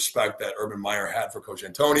good. And the respect that Urban Meyer had for Coach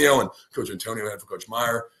Antonio and Coach Antonio had for Coach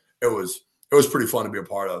Meyer, it was pretty fun to be a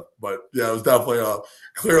part of. But yeah, it was definitely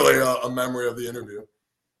clearly a memory of the interview.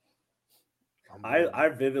 I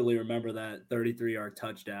vividly remember that 33-yard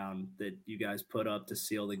touchdown that you guys put up to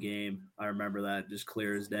seal the game. I remember that just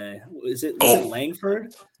clear as day. Was it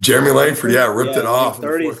Langford? Jeremy Langford, ripped it off.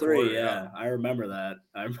 33, I remember that.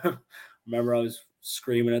 I remember I was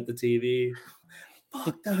screaming at the TV.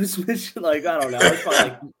 Fuck those Michigan. Like, I don't know. I was probably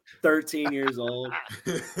like 13 years old.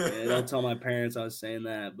 Don't tell my parents I was saying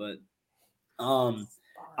that. But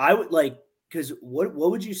I would like, because what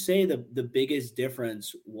would you say the biggest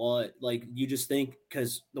difference was? Like, you just think,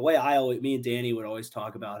 because the way me and Danny would always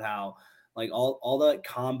talk about how like all that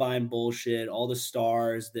combine bullshit, all the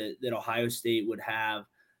stars that Ohio State would have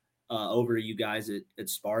over you guys at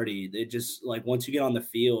Sparty, it just like once you get on the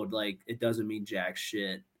field, like it doesn't mean jack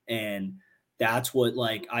shit. And that's what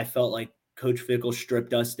like I felt like Coach Fickle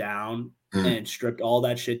stripped us down and stripped all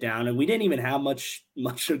that shit down. And we didn't even have much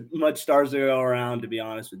stars to go around, to be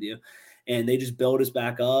honest with you. And they just built us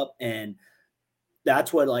back up. And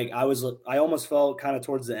that's what, like, I almost felt kind of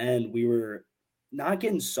towards the end, we were not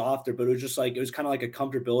getting softer, but it was just like, it was kind of like a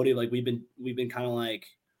comfortability. Like we've been kind of like,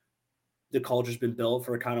 the culture's been built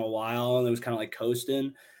for kind of a while, and it was kind of like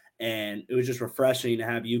coasting. And it was just refreshing to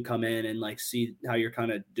have you come in and like see how you're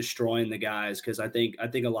kind of destroying the guys. Cause I think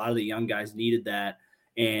a lot of the young guys needed that.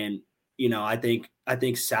 And, you know, I think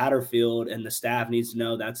Satterfield and the staff needs to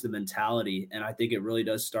know that's the mentality. And I think it really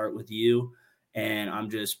does start with you. And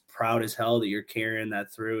I'm just proud as hell that you're carrying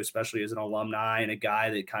that through, especially as an alumni and a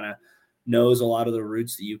guy that kind of knows a lot of the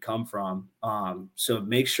roots that you come from. So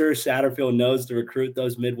make sure Satterfield knows to recruit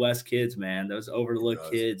those Midwest kids, man, those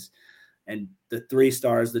overlooked kids, and the 3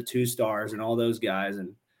 stars, the 2 stars, and all those guys.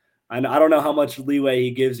 And I don't know how much leeway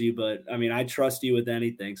he gives you, but I mean, I trust you with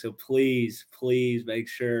anything. So please make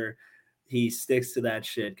sure he sticks to that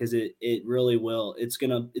shit, because it really will. It's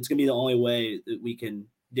gonna be the only way that we can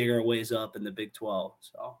dig our ways up in the Big 12.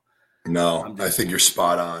 So no, I think you're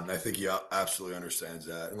spot on. I think he absolutely understands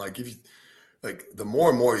that. And like, if you like, the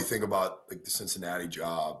more and more you think about like the Cincinnati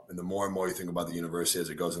job, and the more and more you think about the university as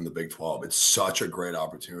it goes in the Big 12, it's such a great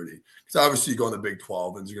opportunity. Because obviously you go in the Big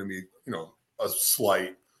 12 and there's going to be, you know, there's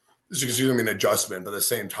going to be an adjustment, but at the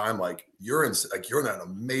same time, like you're in an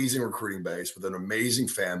amazing recruiting base with an amazing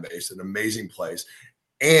fan base, an amazing place,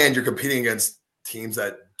 and you're competing against teams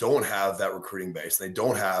that don't have that recruiting base. They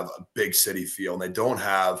don't have a big city feel, and they don't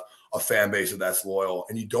have a fan base that's loyal,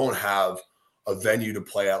 and you don't have a venue to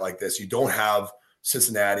play at like this. You don't have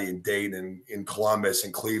Cincinnati and Dayton and Columbus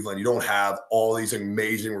and Cleveland. You don't have all these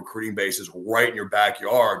amazing recruiting bases right in your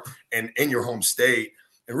backyard and in your home state.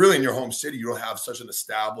 And really in your home city, you don't have such an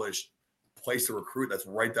established place to recruit that's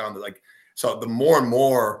right down to like, so the more and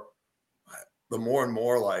more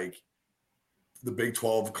like the Big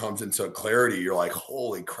 12 comes into clarity, you're like,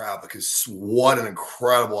 holy crap, because what an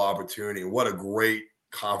incredible opportunity. What a great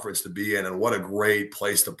conference to be in, and what a great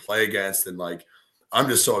place to play against. And like, I'm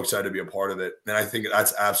just so excited to be a part of it. And I think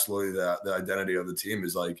that's absolutely the identity of the team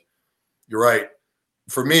is like, you're right.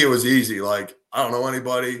 For me, it was easy. Like, I don't know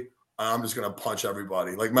anybody. I'm just going to punch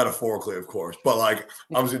everybody, like metaphorically, of course, but like,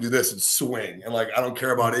 I'm just going to do this and swing. And like, I don't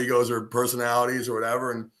care about egos or personalities or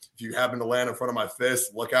whatever. And if you happen to land in front of my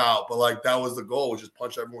fist, look out. But like, that was the goal, was just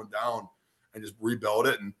punch everyone down and just rebuild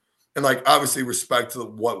it. And like, obviously respect to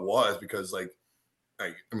what was, because like,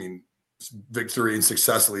 I mean, victory and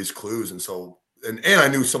success leaves clues. And so, and I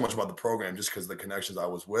knew so much about the program just because of the connections I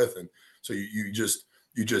was with. And so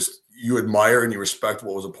you admire and you respect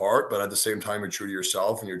what was a part, but at the same time, you're true to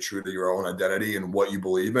yourself and you're true to your own identity and what you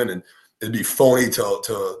believe in. And it'd be phony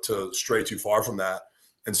to stray too far from that.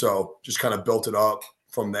 And so just kind of built it up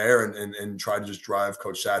from there and tried to just drive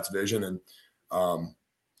Coach Satt's vision. And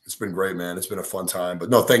it's been great, man. It's been a fun time. But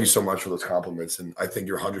no, thank you so much for those compliments. And I think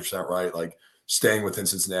you're 100% right. Like, staying within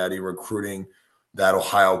Cincinnati, recruiting that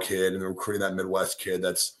Ohio kid and recruiting that Midwest kid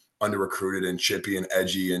that's under-recruited and chippy and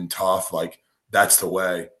edgy and tough, like, that's the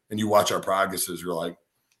way. And you watch our practices, you're like,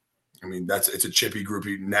 I mean, it's a chippy,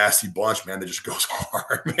 groupy, nasty bunch, man, that just goes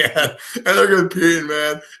hard, man. And they're competing,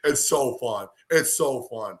 man. It's so fun. It's so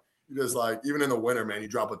fun. You just like, even in the winter, man, you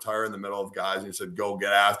drop a tire in the middle of guys and you said, go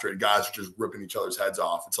get after it. Guys are just ripping each other's heads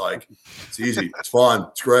off. It's like, it's easy. It's fun.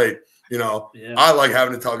 It's great. You know, yeah. I like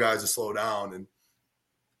having to tell guys to slow down, and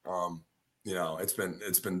you know, it's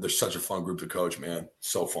been there's such a fun group to coach, man.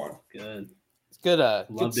 So fun. Good. It's good. Love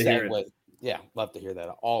good to hear it. Yeah, love to hear that.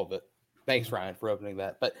 All of it. Thanks, Ryan, for opening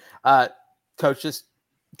that. But Coach, just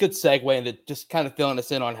good segue into just kind of filling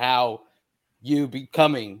us in on how you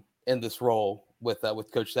becoming in this role with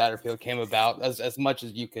Coach Satterfield came about, as much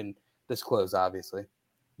as you can disclose, obviously.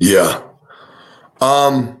 Yeah.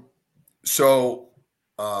 So.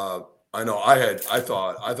 I know I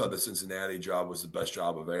thought the Cincinnati job was the best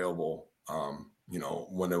job available. You know,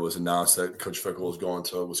 when it was announced that Coach Fickle was going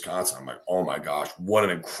to Wisconsin, I'm like, oh my gosh, what an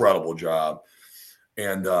incredible job.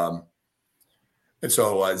 And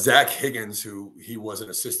so Zach Higgins, who he was an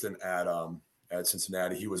assistant at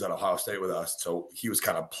Cincinnati, he was at Ohio State with us. So he was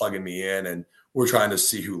kind of plugging me in, and we're trying to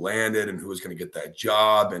see who landed and who was going to get that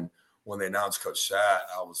job. And when they announced Coach Satt,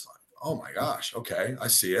 I was like, oh my gosh, okay, I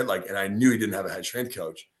see it. Like, and I knew he didn't have a head strength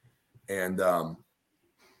coach. And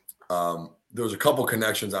there was a couple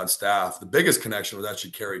connections on staff. The biggest connection was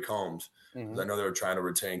actually Kerry Combs. Mm-hmm. I know they were trying to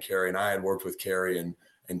retain Kerry, and I had worked with Kerry in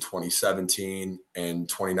 2017 and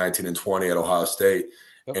 2019 and 20 at Ohio State.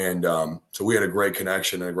 Yep. And so we had a great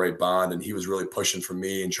connection and a great bond, and he was really pushing for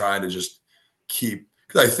me and trying to just keep,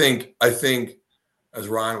 because I think as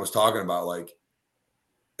Ryan was talking about, like,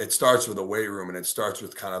 it starts with a weight room, and it starts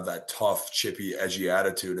with kind of that tough, chippy, edgy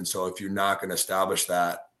attitude. And so if you're not going to establish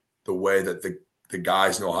that the way that the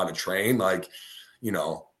guys know how to train, like, you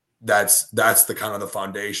know, that's the kind of the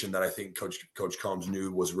foundation that I think Coach Combs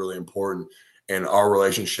knew was really important. and our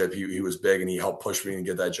relationship, he was big, and he helped push me and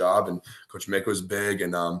get that job. And Coach Mick was big,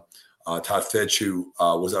 and Todd Fitch, who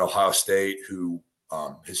was at Ohio State, who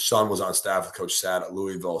his son was on staff with Coach Sad at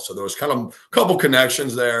Louisville. So there was kind of a couple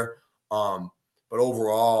connections there. But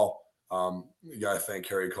overall, you got to thank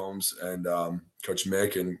Harry Combs and Coach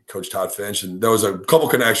Mick and Coach Todd Finch. And there was a couple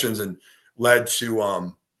connections, and led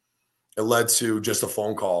to just a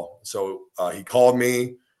phone call. So he called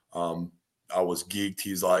me. I was geeked.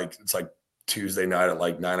 He's like, it's like Tuesday night at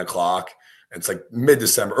like 9:00. It's like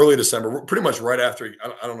mid-December, early December, pretty much right after.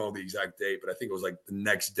 I don't know the exact date, but I think it was like the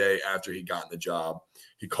next day after he got in the job.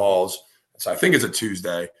 He calls. So I think it's a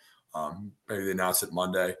Tuesday. Maybe they announced it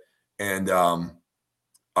Monday. And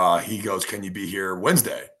he goes, "Can you be here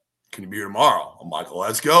Wednesday? Can you be here tomorrow?" I'm like,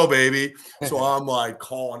 "Let's go, baby." So I'm like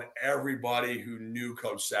calling everybody who knew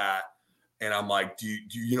Coach Sat. And I'm like, do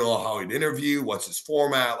you know how he'd interview? What's his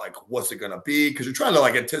format? Like, what's it going to be? Because you're trying to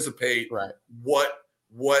like anticipate what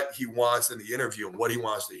he wants in the interview and what he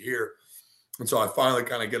wants to hear. And so I finally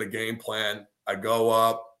kind of get a game plan. I go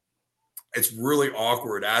up. It's really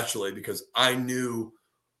awkward, actually, because I knew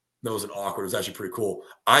 – no, it wasn't awkward. It was actually pretty cool.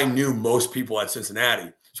 I knew most people at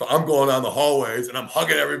Cincinnati. So I'm going down the hallways, and I'm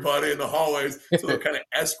hugging everybody in the hallways. So they're kind of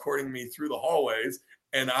escorting me through the hallways.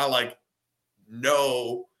 And I, like,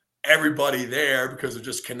 know everybody there because of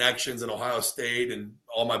just connections in Ohio State and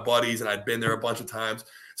all my buddies, and I'd been there a bunch of times.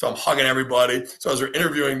 So I'm hugging everybody. So as they're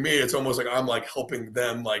interviewing me, it's almost like I'm like helping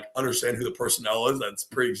them like understand who the personnel is that's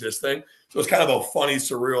pre-existing. So it's kind of a funny,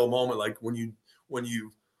 surreal moment, like when you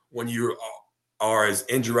are as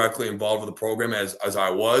indirectly involved with the program as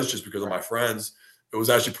I was, just because of my friends. It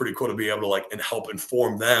was actually pretty cool to be able to like and help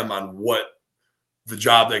inform them on what the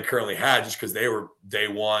job they currently had, just because they were day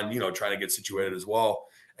one, trying to get situated as well.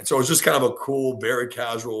 And so it was just kind of a cool, very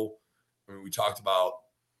casual. I mean, we talked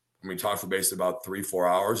for basically about 3-4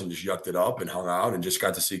 hours and just yucked it up and hung out and just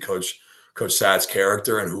got to see Coach Sat's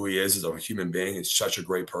character and who he is as a human being. He's such a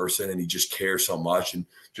great person, and he just cares so much and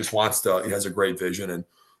just he has a great vision and,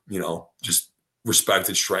 just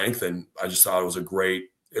respected strength. And I just thought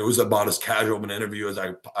it was about as casual of an interview as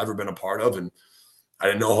I've ever been a part of. And I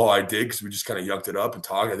didn't know how I did because we just kind of yucked it up and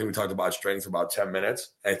talked. I think we talked about strength for about 10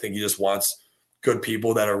 minutes. I think he just wants good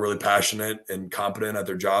people that are really passionate and competent at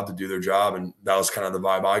their job to do their job. And that was kind of the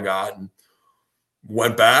vibe I got. And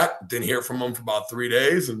went back, didn't hear from him for about 3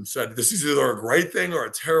 days, and said, this is either a great thing or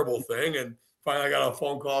a terrible thing. And finally I got a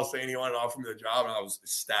phone call saying he wanted to offer me the job, and I was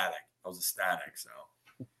ecstatic. So.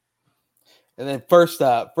 And then first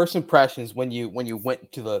impressions when you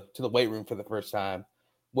went to the weight room for the first time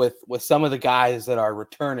with some of the guys that are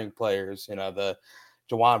returning players, the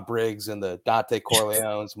Jawan Briggs and the Dante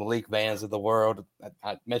Corleones, Malik Vans of the world.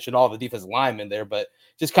 I mentioned all the defensive linemen there, but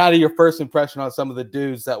just kind of your first impression on some of the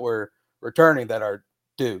dudes that were returning that are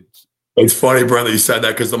dudes. It's funny, Brent, that you said that,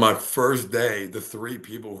 because on my first day, the 3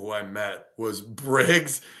 people who I met was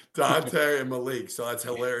Briggs, Dante, and Malik. So that's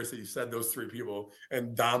hilarious that you said those 3 people,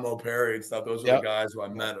 and Damo Perry and stuff. Those were the guys who I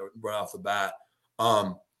met right off the bat.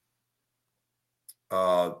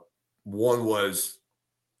 One was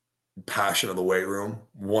passion of the weight room.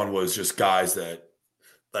 One was just guys that,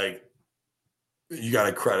 like, you got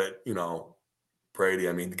to credit, Brady.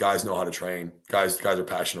 I mean, the guys know how to train. Guys are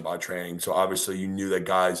passionate about training. So obviously you knew that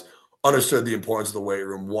guys understood the importance of the weight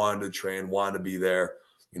room, wanted to train, wanted to be there.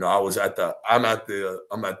 I'm at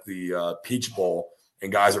the Peach Bowl,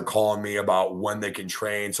 and guys are calling me about when they can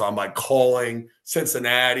train. So I'm like calling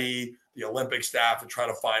Cincinnati, the Olympic staff, to try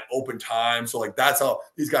to find open time. So like that's how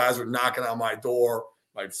these guys are knocking on my door,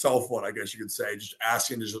 my cell phone, I guess you could say, just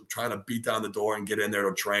asking, just trying to beat down the door and get in there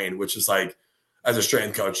to train, which is like, as a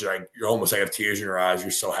strength coach, you're almost like have tears in your eyes. You're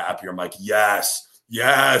so happy. I'm like, yes,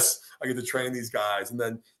 I get to train these guys. And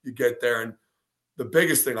then you get there, and the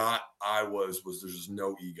biggest thing I was there's just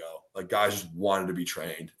no ego. Like, guys just wanted to be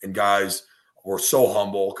trained, and guys were so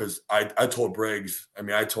humble, because I told Briggs,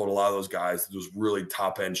 I told a lot of those guys, those really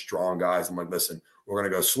top end strong guys, I'm like, listen, we're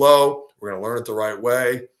going to go slow. We're going to learn it the right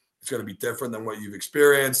way. It's going to be different than what you've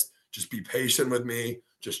experienced. Just be patient with me.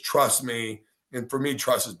 Just trust me. And for me,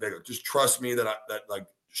 trust is bigger. Just trust me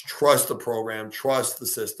just trust the program, trust the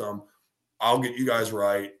system. I'll get you guys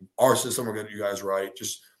right. Our system will get you guys right.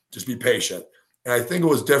 Just be patient. And I think it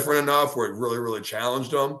was different enough where it really, really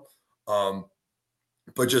challenged them.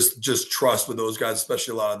 But just trust with those guys,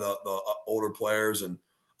 especially a lot of the older players. And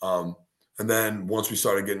then once we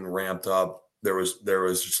started getting ramped up, there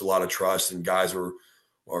was just a lot of trust, and guys it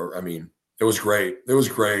was great. It was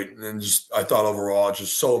great. And I thought overall,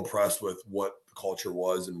 just so impressed with what the culture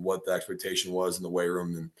was and what the expectation was in the weight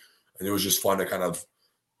room. And it was just fun to kind of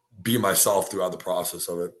be myself throughout the process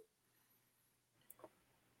of it.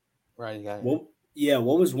 Right. Yeah.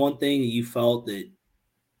 What was one thing that you felt that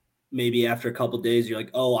maybe after a couple of days you're like,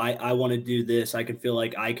 oh, I want to do this. I can feel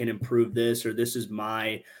like I can improve this, or this is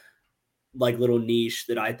my like little niche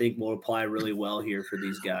that I think will apply really well here for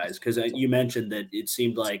these guys. Because you mentioned that it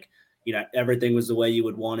seemed like, everything was the way you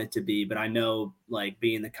would want it to be. But I know, like,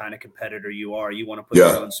 being the kind of competitor you are, you want to put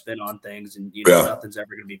your own spin on things, and nothing's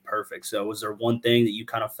ever going to be perfect. So was there one thing that you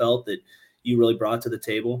kind of felt that you really brought to the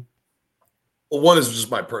table? Well, one is just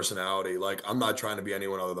my personality. Like, I'm not trying to be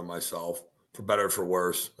anyone other than myself, for better or for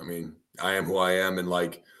worse. I mean, I am who I am.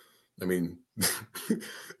 And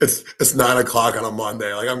it's 9 o'clock on a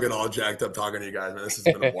Monday. Like, I'm getting all jacked up talking to you guys, man. This has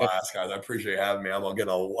been a blast, guys. I appreciate having me. I'm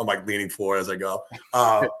like leaning forward as I go.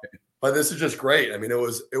 But this is just great. I mean, it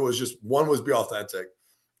was just, one was be authentic.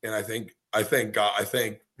 And I think Coach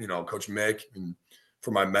Mick, and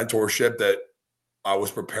for my mentorship, that I was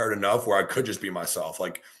prepared enough where I could just be myself.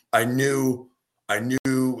 Like, I knew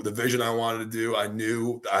the vision I wanted to do. I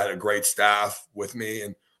knew I had a great staff with me.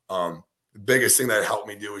 And the biggest thing that helped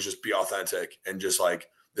me do is just be authentic and just like,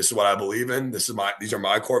 this is what I believe in. These are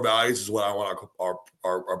my core values. This is what I want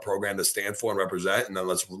our program to stand for and represent. And then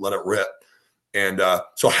let's let it rip. And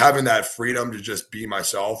so having that freedom to just be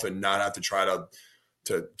myself and not have to try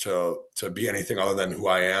to be anything other than who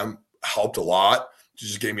I am helped a lot. It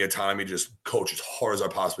just gave me autonomy to just coach as hard as I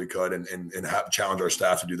possibly could and challenge our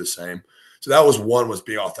staff to do the same. So that was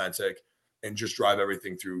be authentic and just drive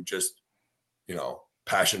everything through just,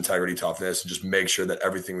 passion, integrity, toughness, and just make sure that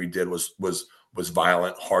everything we did was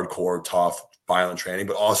violent, hardcore, tough, violent training,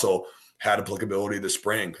 but also had applicability this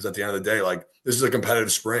spring. Because at the end of the day, like, this is a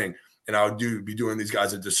competitive spring, and I would be doing these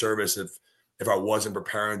guys a disservice if I wasn't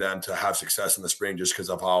preparing them to have success in the spring, just because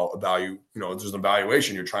of how there's an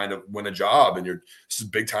evaluation. You're trying to win a job, and this is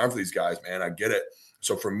big time for these guys, man. I get it.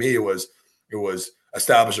 So for me, it was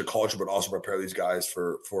establish a culture, but also prepare these guys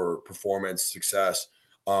for performance, success.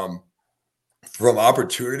 From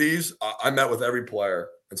opportunities, I met with every player.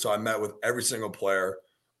 And so I met with every single player,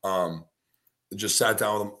 just sat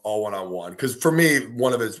down with them all one-on-one. Because for me,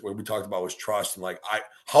 one of it, what we talked about was trust. And like,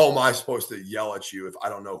 how am I supposed to yell at you if I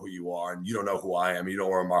don't know who you are and you don't know who I am? You don't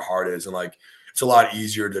know where my heart is. And like, it's a lot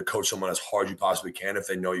easier to coach someone as hard as you possibly can if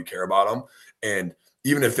they know you care about them. And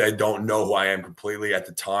even if they don't know who I am completely at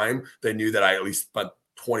the time, they knew that I at least spent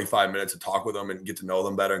 25 minutes to talk with them and get to know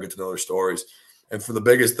them better and get to know their stories. And for the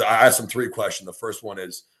biggest, I asked them 3 questions. The first one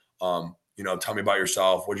is, tell me about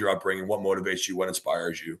yourself. What's your upbringing? What motivates you? What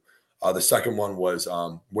inspires you? The second one was,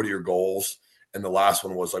 what are your goals? And the last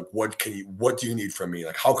one was like, what do you need from me?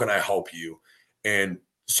 Like, how can I help you? And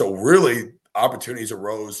so really opportunities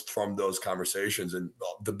arose from those conversations. And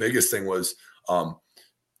the biggest thing was,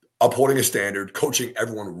 upholding a standard, coaching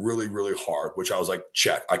everyone really, really hard, which I was like,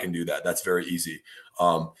 check, I can do that. That's very easy.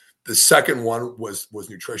 The second one was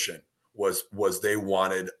nutrition. Was they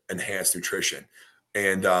wanted enhanced nutrition.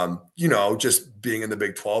 And, just being in the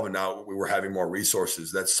Big 12 and now we were having more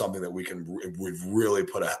resources, that's something that we've really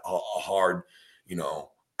put a hard,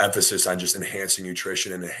 emphasis on just enhancing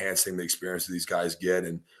nutrition and enhancing the experience that these guys get.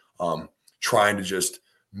 And trying to just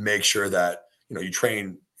make sure that, you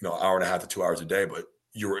train, hour and a half to 2 hours a day, but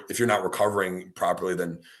if you're not recovering properly,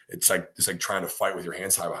 then it's like trying to fight with your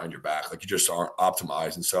hands tied behind your back. Like, you just aren't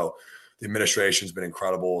optimized. And so the administration's been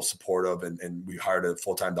incredible, supportive, and we hired a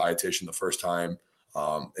full-time dietitian the first time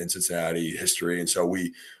in Cincinnati history. And so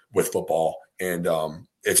with football, and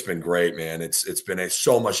it's been great, man. It's been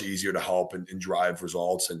so much easier to help and drive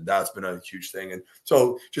results. And that's been a huge thing. And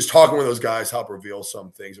so just talking with those guys help reveal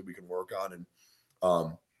some things that we can work on. And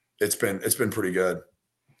it's been pretty good.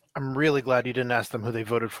 I'm really glad you didn't ask them who they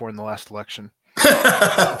voted for in the last election.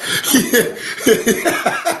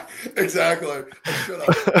 Exactly.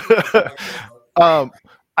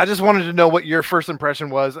 I just wanted to know what your first impression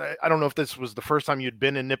was. I don't know if this was the first time you'd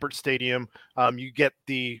been in Nippert Stadium. You get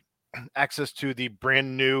the access to the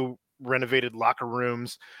brand new renovated locker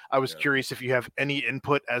rooms. I was curious if you have any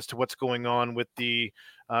input as to what's going on with the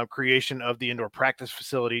creation of the indoor practice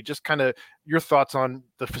facility. Just kind of your thoughts on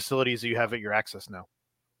the facilities that you have at your access now.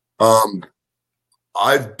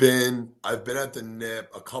 I've been at the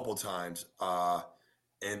NIP a couple times.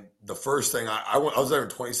 And the first thing I was there in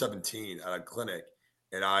 2017 at a clinic,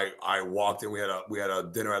 and I walked in. We had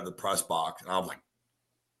a dinner at the press box, and I was like,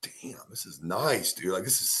 "Damn, this is nice, dude! Like,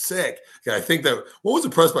 this is sick." And I think that what was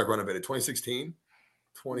the press box renovated? 2016,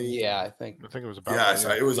 20. Yeah, I think it was about. Yeah,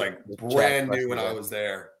 so it was like brand new when I was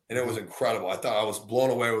there, and it was incredible. I thought I was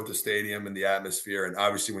blown away with the stadium and the atmosphere, and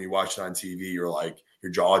obviously when you watch it on TV, you're like,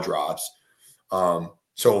 your jaw drops.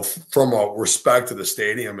 So from a respect to the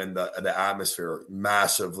stadium and the atmosphere,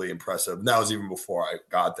 massively impressive. And that was even before I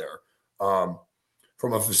got there.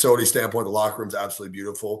 from a facility standpoint, the locker room is absolutely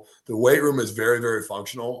beautiful. The weight room is very, very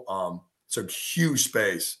functional. It's a huge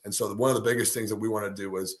space. And so one of the biggest things that we want to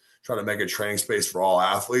do is try to make a training space for all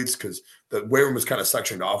athletes, because the weight room is kind of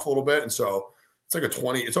sectioned off a little bit. And so it's like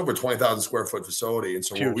it's over 20,000 square foot facility. And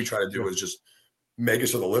so what we try to do is just make it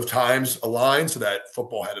so the lift times align so that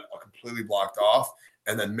football had it completely blocked off,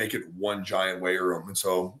 and then make it one giant weight room. And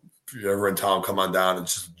so if you're ever in town, come on down.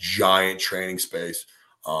 It's just a giant training space.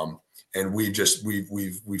 And we've tried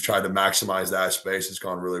to maximize that space. It's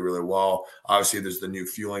gone really, really well. Obviously, there's the new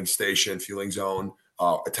fueling zone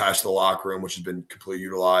attached to the locker room, which has been completely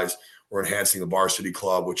utilized. We're enhancing the Varsity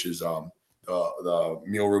Club, which is the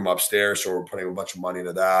meal room upstairs. So we're putting a bunch of money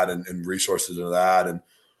into that and resources into that.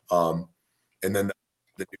 And then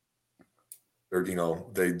they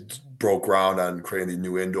broke ground on creating the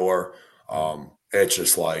new indoor. It's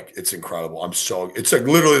just like, it's incredible. It's like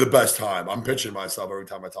literally the best time. I'm pinching myself every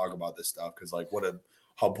time I talk about this stuff, because like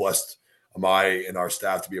how blessed am I and our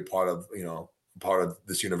staff to be a part of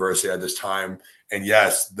this university at this time. And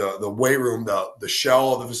yes, the weight room, the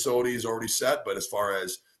shell of the facility is already set, but as far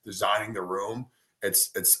as designing the room,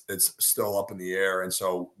 it's still up in the air. And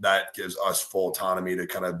so that gives us full autonomy to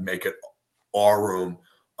kind of make it our room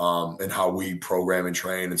and how we program and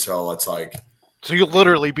train. And so it's like, so you'll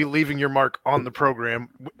literally be leaving your mark on the program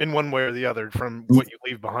in one way or the other from what you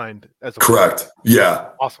leave behind as a correct. Player. Yeah.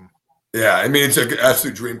 Awesome. Yeah. I mean, it's an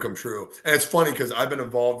absolute dream come true. And it's funny because I've been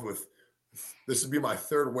involved with, this would be my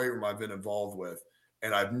third weight room I've been involved with,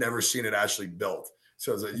 and I've never seen it actually built.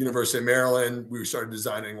 So at the University of Maryland, we started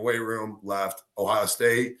designing a weight room, left. Ohio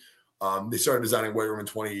State, they started designing a weight room in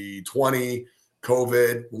 2020,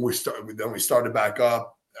 COVID. Then we started back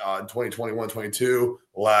up in 2021, 22,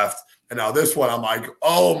 left. And now this one, I'm like,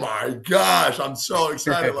 oh my gosh, I'm so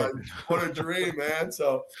excited. Like, what a dream, man.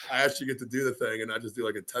 So I actually get to do the thing, and I just do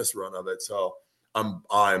like a test run of it. So I'm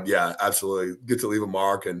absolutely get to leave a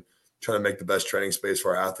mark and try to make the best training space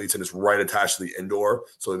for our athletes. And it's right attached to the indoor.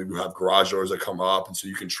 So you have garage doors that come up. And so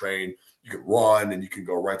you can train, you can run, and you can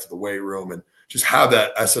go right to the weight room and just have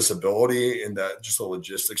that accessibility and that just a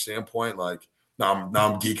logistics standpoint. Like, now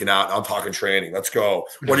I'm geeking out. I'm talking training. Let's go.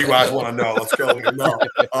 What do you guys want to know? Let's go. No,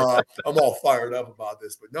 I'm all fired up about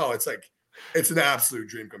this. But no, it's like, it's an absolute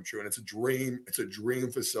dream come true. And it's a dream. It's a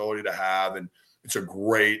dream facility to have. And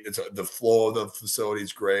the flow of the facility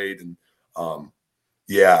is great. And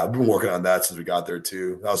yeah, I've been working on that since we got there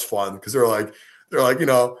too. That was fun because they're like,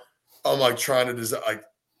 I'm like trying to design, like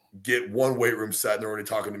get one weight room set, and they're already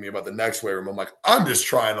talking to me about the next weight room. I'm like, I'm just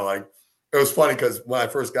trying to like. It was funny because when I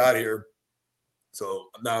first got here, so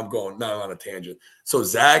now I'm on a tangent. So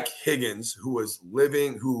Zach Higgins,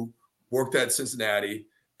 who worked at Cincinnati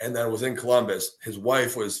and then was in Columbus, his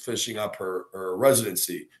wife was finishing up her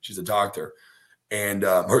residency. She's a doctor, and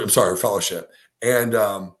her fellowship, and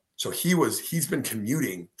so he's been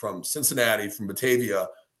commuting from Cincinnati, from Batavia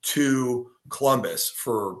to Columbus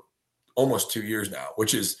for almost 2 years now,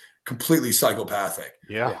 which is completely psychopathic.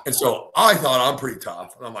 Yeah. And so I thought I'm pretty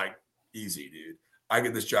tough. And I'm like, easy, dude. I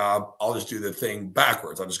get this job. I'll just do the thing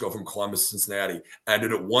backwards. I'll just go from Columbus to Cincinnati. And I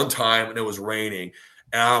did it one time and it was raining.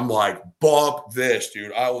 And I'm like, bump this,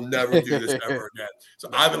 dude. I will never do this ever again.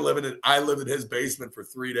 So I lived in his basement for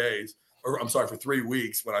 3 days. For 3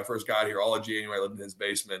 weeks when I first got here. All of January, I lived in his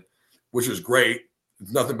basement, which was great.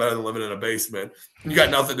 It's nothing better than living in a basement. You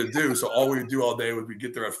got nothing to do. So all we would do all day would be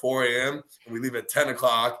get there at 4 a.m. and we leave at 10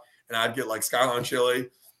 o'clock. And I'd get like Skyline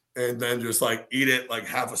chili and then just like eat it like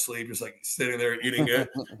half asleep, just like sitting there eating it.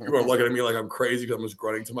 People are looking at me like I'm crazy because I'm just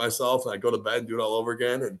grunting to myself. And I go to bed and do it all over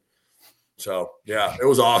again. And so, yeah, it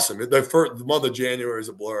was awesome. The month of January is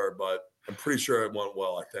a blur, but I'm pretty sure it went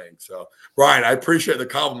well, I think. So, Brian, I appreciate the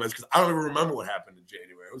compliments because I don't even remember what happened in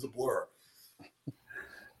January. It was a blur.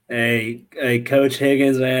 Hey, Coach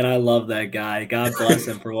Higgins, man, I love that guy. God bless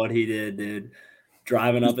him for what he did, dude.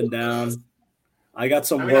 Driving up and down. I got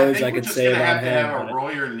some words I could say about him. Have a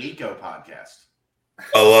Roy or Niko podcast.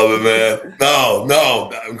 I love it, man.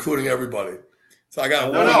 No, including everybody. So I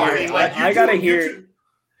got I gotta hear.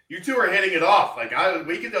 You two are hitting it off. Like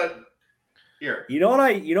we could here. You know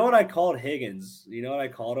what I called Higgins? You know what I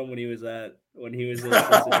called him when he was in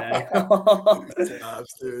Cincinnati?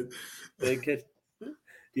 Dude.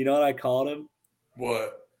 Do you know what I called him?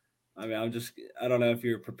 What? I mean, I don't know if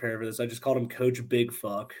you're prepared for this. I just called him Coach Big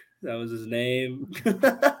Fuck. That was his name.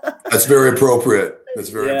 That's very appropriate. That's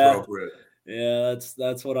very appropriate. Yeah,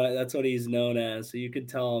 that's what he's known as. So you could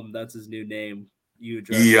tell him that's his new name. You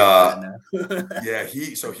address yeah,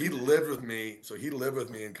 he lived with me. So he lived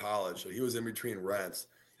with me in college. So he was in between rents.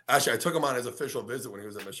 Actually, I took him on his official visit when he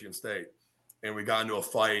was at Michigan State. and we got into a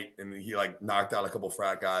fight, and he like knocked out a couple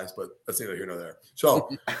frat guys, but that's neither here nor there. So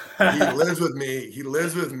he lives with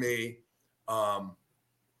me.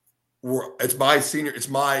 It's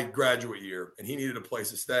my graduate year, and he needed a place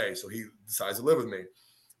to stay, so he decides to live with me.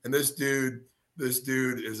 And this dude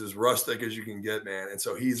is as rustic as you can get, man. And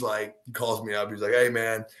so he calls me up. He's like, "Hey,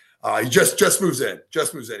 man, he just moves in.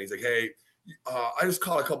 He's like, "Hey, I just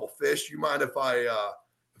caught a couple fish. You mind if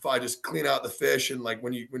I just clean out the fish and like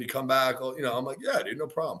when you come back, I'm like, yeah, dude, no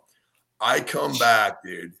problem." I come back,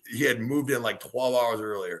 dude. He had moved in like 12 hours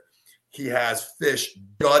earlier. He has fish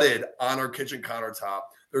gutted on our kitchen countertop.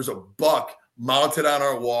 There's a buck mounted on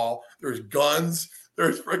our wall. There's guns.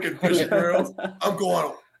 There's freaking fishing reels. I'm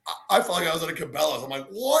going. I felt like I was at a Cabela's. I'm like,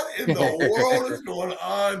 what in the world is going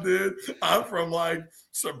on, dude? I'm from like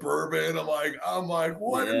suburban. I'm like,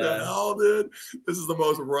 what in the hell, dude? This is the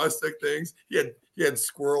most rustic things. He had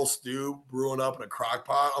squirrel stew brewing up in a crock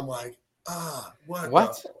pot. I'm like,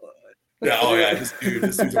 what? Yeah, this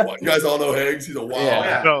dude's a wild. You guys all know Higgs. He's a wild.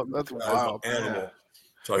 Yeah, no, that's wild animal. Yeah.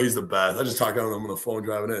 So he's the best. I just talked to him on the phone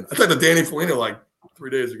driving in. I talked to Danny Felino like 3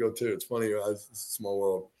 days ago too. It's funny, guys. It's a small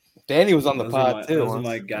world. Danny was on the pod too. Those are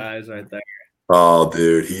my guys right there. Oh,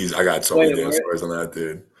 dude, I got so many damn stories on that,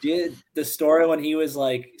 dude. Did the story when he was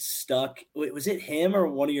like stuck? Was it him or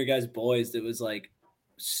one of your guys' boys that was like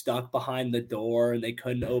stuck behind the door and they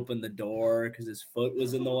couldn't open the door because his foot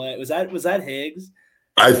was in the way? Was that Higgs?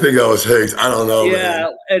 I think that was Higgs. I don't know. Yeah,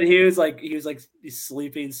 man. and he was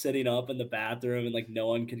sleeping, sitting up in the bathroom, and like no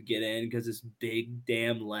one could get in because his big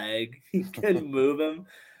damn leg couldn't move him.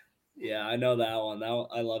 Yeah, I know that one.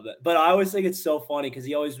 I love that. But I always think it's so funny because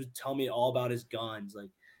he always would tell me all about his guns. Like,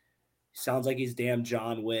 sounds like he's damn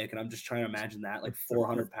John Wick, and I'm just trying to imagine that, like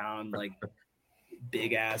 400-pound, like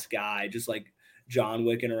big ass guy, just like John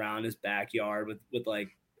Wicking around his backyard with like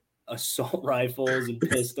assault rifles and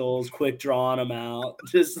pistols, quick drawing them out.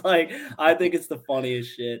 Just like, I think it's the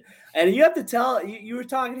funniest shit. And you have to tell, you were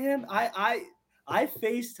talking to him. I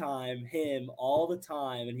FaceTime him all the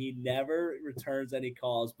time, and he never returns any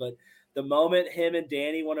calls. But the moment him and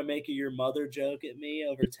Danny want to make a "your mother" joke at me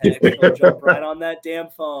over text, he'll jump right on that damn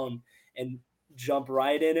phone and jump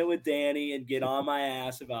right in it with Danny and get on my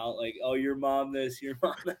ass about like, "Oh, your mom this, your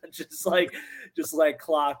mom that," just like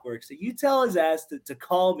clockwork. So you tell his ass to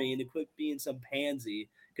call me and to quit being some pansy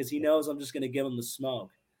because he knows I'm just going to give him the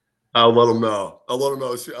smoke. I'll let him know.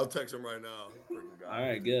 I'll text him right now. All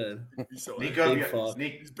right, good. He's so Niko,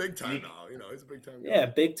 he's big time now. You know, he's a big time guy. Yeah,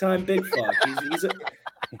 big time, big fuck.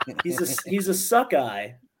 He's a suck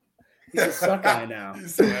eye. He's a suck eye now.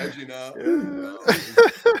 He's so edgy now. He's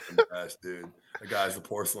the best, dude. The guy's the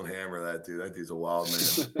porcelain hammer. That dude's a wild man.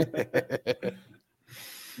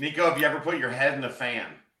 Niko, have you ever put your head in a fan?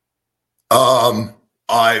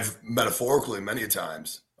 I've metaphorically many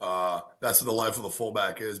times. That's what the life of the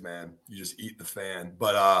fullback is, man. You just eat the fan.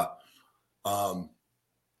 But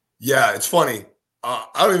yeah, it's funny. I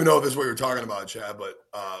don't even know if this is what you're talking about, Chad. But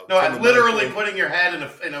no, I'm literally putting your head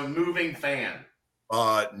in a moving fan.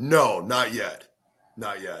 No, not yet.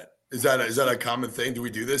 Not yet. Is that a common thing? Do we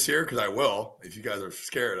do this here? Because I will. If you guys are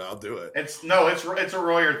scared, I'll do it. It's a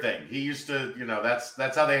Royer thing. He used to,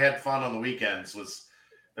 that's how they had fun on the weekends. Was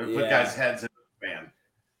they would put guys' heads in the fan.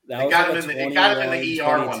 They got him in the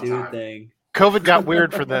ER one time. Thing. COVID got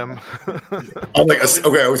weird for them. I'm like,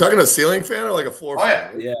 okay, are we talking a ceiling fan or like a floor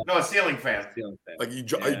fan? Yeah. No, a ceiling fan. Like are you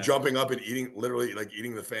jumping up and eating, literally like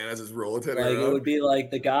eating the fan as it's rotating? Like it would be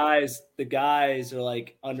like the guys are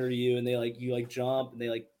like under you and they like you like jump and they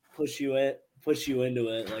like push you into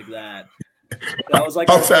it like that. That was like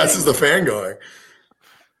how fast is the fan going?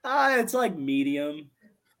 It's like medium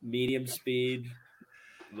speed,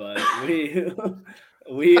 but we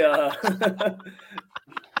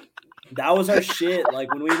that was our shit.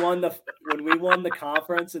 Like when we won the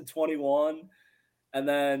conference in 21 and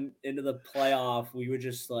then into the playoff, we would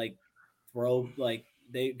just like throw like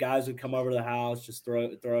guys would come over to the house, just throw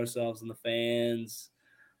ourselves in the fans.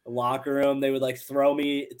 The locker room, they would like throw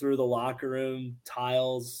me through the locker room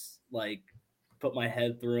tiles, like put my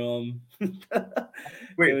head through them.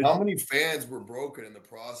 Wait, how many fans were broken in the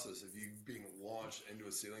process of you being launched into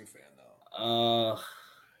a ceiling fan though?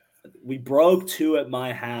 We broke 2 at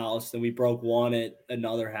my house, and we broke 1 at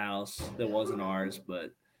another house that wasn't ours,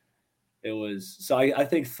 but it was so I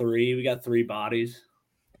think 3. We got 3 bodies.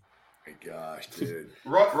 My gosh, dude.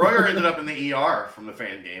 Royer ended up in the ER from the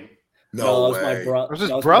fan game. No way. It was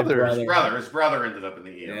his brother. His brother ended up in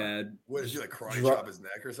the ER. Yeah. What, did he like karate chop his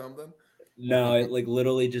neck or something? No, it like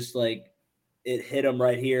literally just like it hit him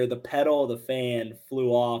right here. The pedal of the fan flew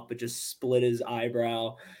off, but just split his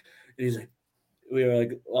eyebrow. And he's like, we were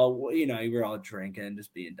like, well, you know, we were all drinking,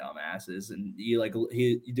 just being dumbasses, and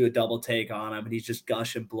you do a double take on him, and he's just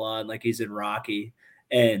gushing blood like he's in Rocky,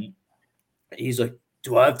 and he's like,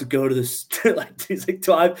 do I have to go to this? Like, he's like,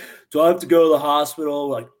 do I have to go to the hospital?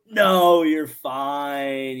 Like, no, you're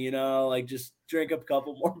fine. You know, like just drink a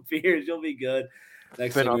couple more beers, you'll be good.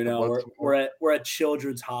 Next thing we know, we're at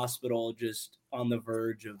Children's Hospital, just on the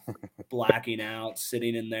verge of blacking out,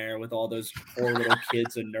 sitting in there with all those poor little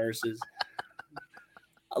kids and nurses.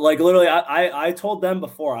 Like literally, I told them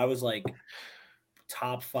before, I was like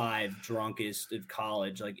top 5 drunkest of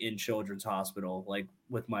college, like in Children's Hospital, like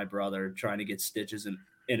with my brother trying to get stitches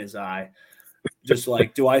in his eye. Just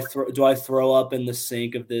like, do I throw up in the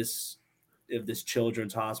sink of this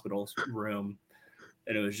Children's Hospital room?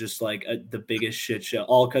 And it was just like the biggest shit show,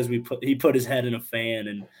 all because he put his head in a fan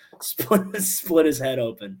and split his head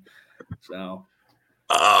open. So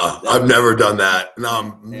I've never done that. No,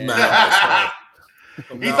 I'm mad.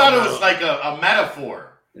 He thought it was like a metaphor.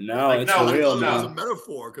 No, like, it's no, real. It was a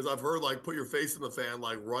metaphor because I've heard like put your face in the fan,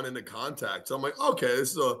 like run into contact. So I'm like, okay,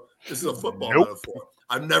 this is a football metaphor.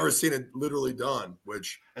 I've never seen it literally done.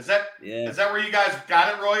 Which is that where you guys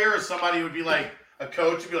got it, Royer, or somebody would be like, a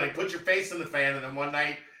coach would be like, put your face in the fan, and then one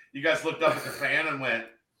night you guys looked up at the fan and went,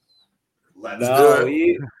 let's do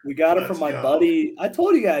it. We got it from my buddy. I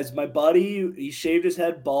told you guys, my buddy, he shaved his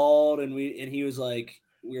head bald, and he was like,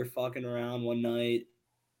 we were fucking around one night,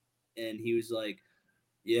 and he was like,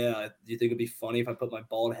 yeah, do you think it'd be funny if I put my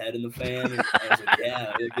bald head in the fan? And I was like,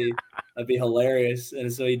 yeah, that'd be hilarious.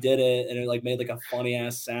 And so he did it, and it like made like a funny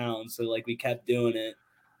ass sound. So like we kept doing it.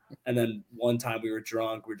 And then one time we were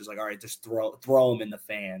drunk, we were just like, all right, just throw him in the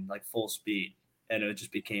fan, like full speed. And it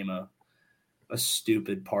just became a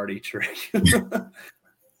stupid party trick.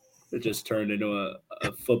 It just turned into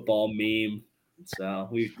a football meme. So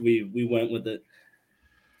we went with it.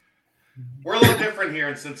 We're a little different here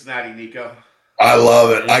in Cincinnati, Niko. I love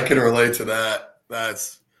it. I can relate to that.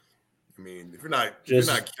 If you're not curious,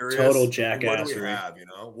 total jackassery. What do we have? You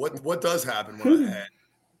know, what does happen when a head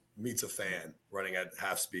meets a fan running at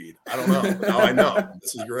half speed? I don't know. Now I know.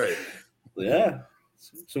 This is great. Yeah,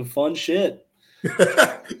 some fun shit.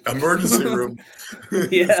 Emergency room.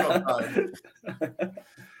 Yeah.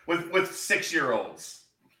 with 6-year-olds.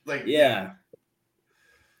 Like yeah.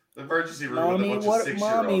 The emergency room with a bunch of 6-year-olds.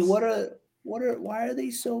 Mommy, why are they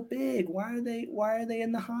so big? Why are they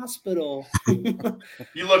in the hospital?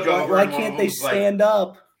 You look over. Why can't they stand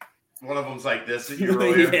up? One of them's like this, and you're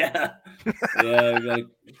really yeah. Like,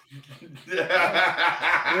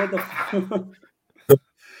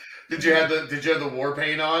 Did you have the war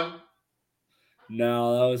paint on?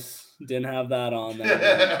 No, didn't have that on.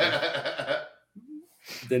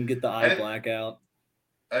 Didn't get the eye blackout.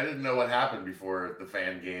 I didn't know what happened before the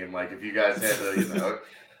fan game. Like if you guys had to,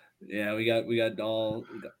 Yeah, we got all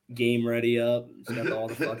game ready up. Just got all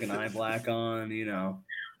the fucking eye black on. You know.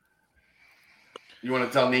 You want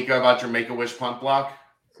to tell Niko about your Make-A-Wish pump block?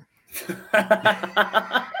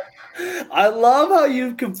 I love how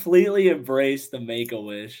you've completely embraced the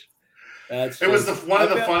Make-A-Wish. It was one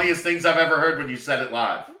of the funniest things I've ever heard when you said it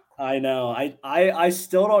live. I know. I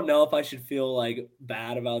still don't know if I should feel like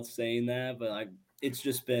bad about saying that, but it's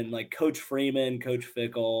just been like Coach Freeman, Coach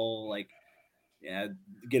Fickle, like, yeah,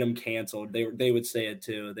 get them canceled. They would say it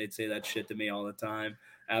too. They'd say that shit to me all the time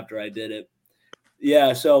after I did it.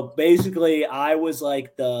 Yeah, so basically I was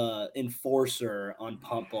like the enforcer on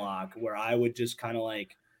pump block where I would just kind of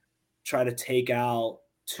like try to take out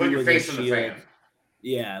put your face in the fan.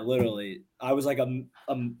 Yeah, literally. I was like a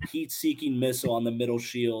heat-seeking missile on the middle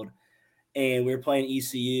shield, and we were playing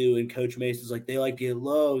ECU, and Coach Mason's like, they like to get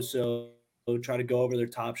low, so try to go over their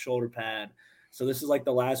top shoulder pad. So this is like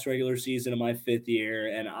the last regular season of my 5th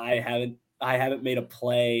year, and I haven't made a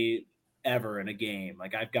play ever in a game.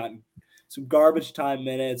 Like I've gotten some garbage time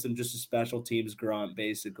minutes and just a special teams grunt,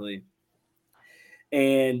 basically.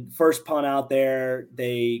 And first punt out there,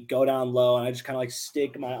 they go down low, and I just kind of like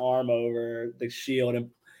stick my arm over the shield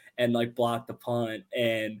and like block the punt.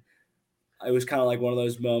 And it was kind of like one of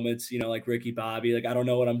those moments, you know, like Ricky Bobby, like I don't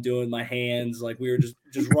know what I'm doing with my hands. Like we were just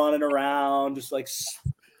running around, just like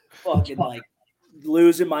fucking like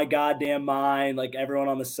losing my goddamn mind. Like everyone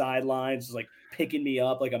on the sidelines is like picking me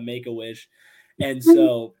up like a Make-A-Wish. And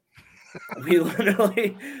so we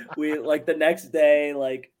like the next day,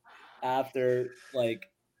 like after, like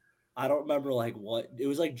I don't remember like what it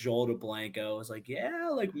was, like Joel DeBlanco was like, yeah,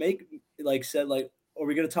 like said like, are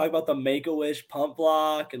we gonna talk about the Make-A-Wish pump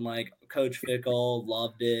block? And like Coach Fickle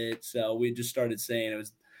loved it, so we just started saying it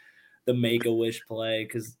was the Make-A-Wish play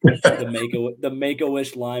because the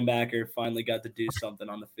Make-A-Wish linebacker finally got to do something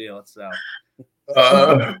on the field. So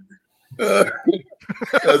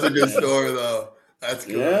That's a good story, though. That's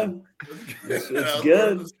good. Yeah, it's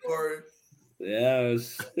good. Story. Yeah,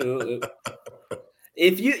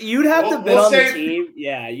 if you'd have to be on the team,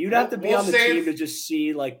 you'd have to be on the team to just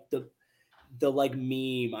see like the like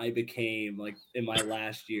meme I became like in my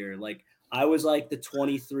last year. Like I was like the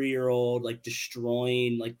 23-year-old like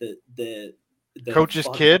destroying like the coach's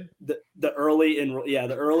kid, the early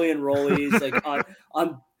enrollees like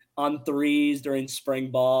on threes during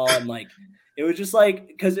spring ball, and like it was just like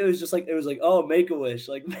because it was like oh, Make-A-Wish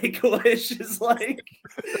is like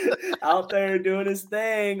out there doing his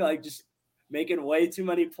thing, like just making way too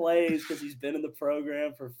many plays because he's been in the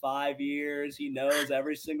program for 5 years. He knows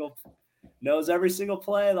every single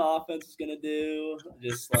play the offense is gonna do.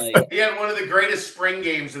 Just like he had one of the greatest spring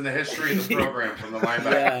games in the history of the program from the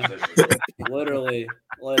linebacker position. Literally,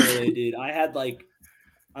 dude. I had like,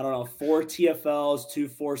 I don't know, 4 TFLs, 2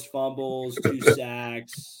 forced fumbles, 2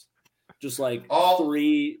 sacks, just like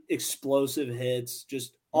 3 explosive hits,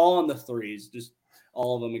 just all on the threes, just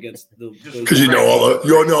all of them against the. Because you know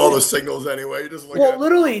all the signals anyway. You just look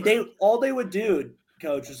literally, all they would do,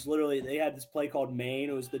 Coach, is literally they had this play called Maine.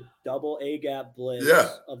 It was the double A gap blitz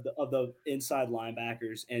of the inside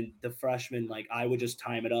linebackers, and the freshmen, like I would just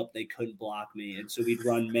time it up. They couldn't block me, and so we'd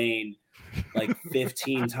run Maine like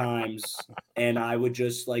 15 times, and I would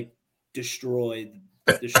just like destroy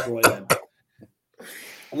them.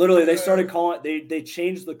 Literally, they started calling. They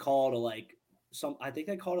changed the call to like I think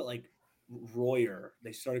they called it like Royer.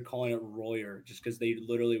 They started calling it Royer just because they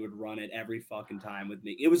literally would run it every fucking time with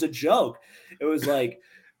me. It was a joke. It was like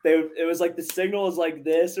it was like the signal was like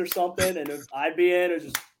this or something, and I'd be in. It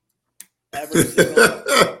was just every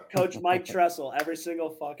single Coach Mike Tressel, every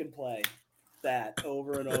single fucking play, that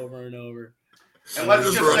over and over and over. And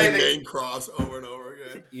let's just say main cross over and over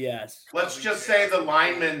again. Yes. Let's just say the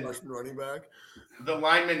lineman, running back, the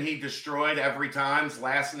lineman he destroyed every time's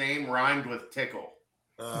last name rhymed with Tickle.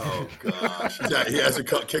 Oh gosh! Yeah, he has to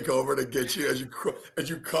kick over to get you as you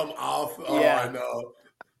come off. Oh, yeah, I know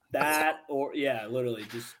that, or literally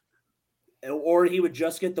just, or he would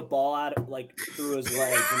just get the ball out like through his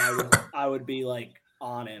legs, and I would be like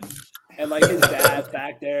on him, and like his dad's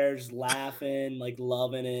back there just laughing, like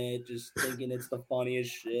loving it, just thinking it's the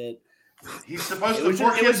funniest shit. He's supposed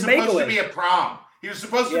to be a prom. He was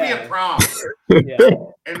supposed to be a prom. Yeah.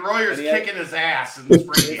 And Royer's kicking his ass in the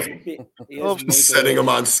spring game. Setting him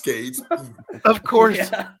on skates. Of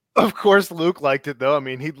course, Luke liked it though. I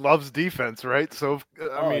mean, he loves defense, right? So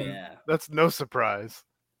I mean, that's no surprise.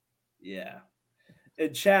 Yeah.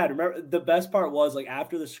 And Chad, remember the best part was like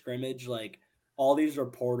after the scrimmage, like all these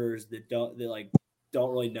reporters that don't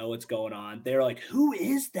really know what's going on. They're like, "Who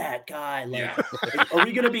is that guy? Like, are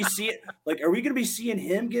we gonna be seeing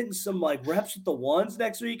him getting some like reps with the ones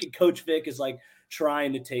next week?" And Coach Vic is like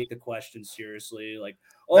trying to take the question seriously. Like,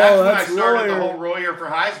 that's when I started the whole Royer for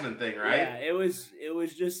Heisman thing, right? Yeah, it was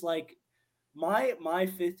just like my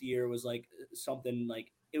 5th year was like something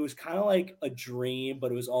like it was kind of like a dream,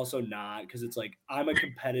 but it was also not, because it's like I'm a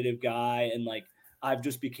competitive guy and like I've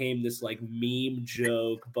just became this like meme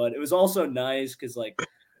joke, but it was also nice because like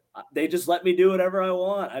they just let me do whatever I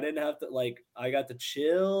want. I didn't have to I got to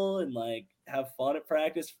chill and like have fun at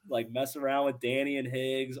practice, like mess around with Danny and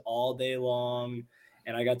Higgs all day long.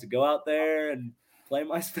 And I got to go out there and play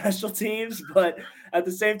my special teams. But at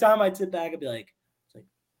the same time, I'd sit back and be like,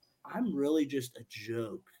 I'm really just a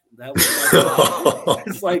joke. That was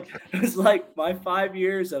it was like my 5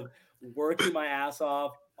 years of working my ass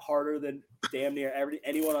off, harder than damn near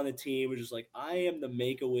anyone on the team, was just like, I am the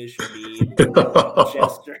Make-A-Wish meme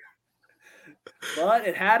gesture. But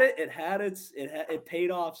it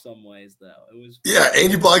paid off some ways though. It was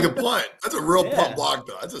and you blocked a punt. That's a real punt block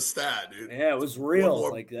though. That's a stat, dude. Yeah, it was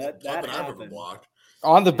real. Like that happened. I've ever blocked.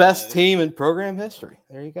 On the best team in program history.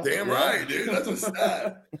 There you go. Damn right, dude. That's a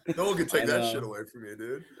stat. No one can take that shit away from you,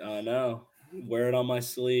 dude. I know. Wear it on my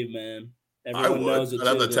sleeve, man. Everyone knows it. I'd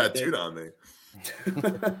have that tattooed on me.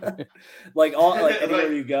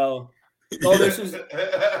 Anywhere you go. Oh, this is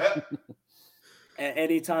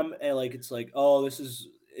anytime it's like, oh,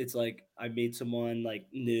 it's like I meet someone like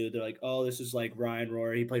new. They're like, oh, this is like Ryan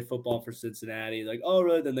Royer. He played football for Cincinnati. Like, oh,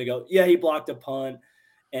 really? Then they go, yeah, he blocked a punt.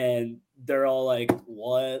 And they're all like,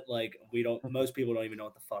 what? Like, most people don't even know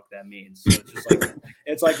what the fuck that means. So it's just like,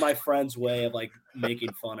 it's like my friend's way of like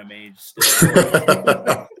making fun of me. Still.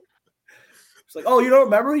 It's like, oh, you don't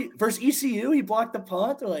remember versus ECU? He blocked the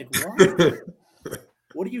punt. They're like, what?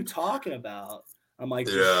 What are you talking about? I'm like,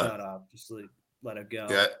 just shut up. Just like, let it go.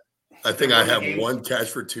 Yeah. I think I have one catch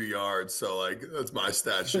for 2 yards. So like, that's my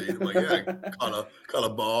stat sheet. I'm like, I caught a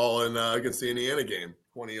ball in against the Indiana game.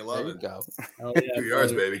 There you 2011. go. Hell yeah, 2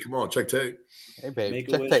 yards, brother. baby. Come on, check tape. Hey, baby. Make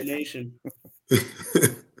a Check wish tape. nation.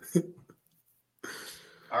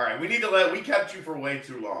 All right, we kept you for way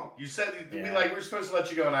too long. You said we were supposed to let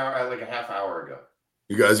you go an hour, like a half hour ago.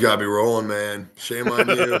 You guys got to be rolling, man. Shame on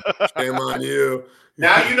you. Shame on you.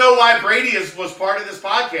 Now you know why Brady was part of this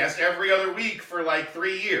podcast every other week for like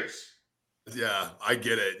 3 years. Yeah, I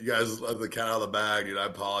get it. You guys let the cat out of the bag, dude. I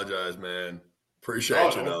apologize, man.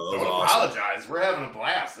 Appreciate you, though. That was Don't awesome. apologize. We're having a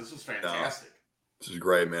blast. This was fantastic. No, this is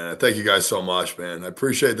great, man. Thank you guys so much, man. I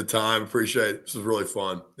appreciate the time. This was really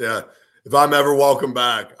fun. Yeah. If I'm ever welcome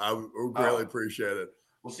back, I would greatly appreciate it.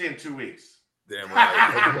 We'll see you in 2 weeks. Damn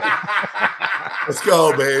right. Let's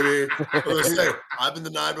go, baby. I was gonna say, I've been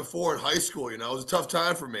denied before in high school. You know, it was a tough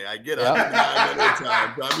time for me. I get it. I've been denied many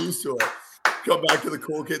times. I'm used to it. Come back to the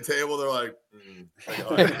cool kid table. They're like, I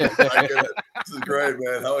get it. This is great,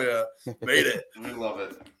 man. Hell yeah. Made it. We love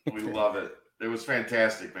it. We love it. It was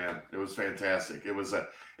fantastic, man. It was fantastic. It was a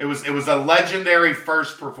legendary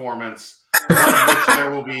first performance,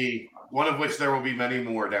 one of which there will be many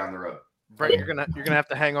more down the road. Brett, you're gonna have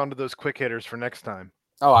to hang on to those quick hitters for next time.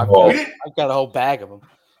 Oh, I've got a whole bag of them.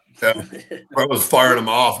 Yeah. I was firing them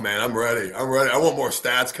off, man. I'm ready. I want more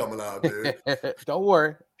stats coming out, dude. Don't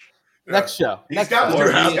worry. Yeah. Next show. Did you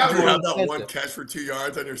have that one catch for 2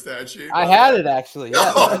 yards on your stat sheet? I had it actually.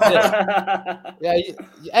 Yeah.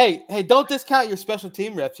 Hey, don't discount your special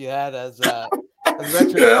team reps you had as retro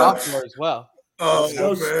sophomore as well.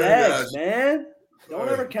 Oh, specs, man. Don't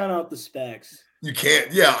ever count out the specs. You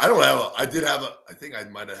can't. Yeah, I think I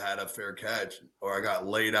might have had a fair catch, or I got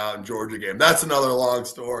laid out in Georgia game. That's another long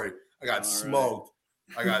story. I got smoked.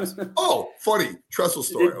 Right. Funny Tressel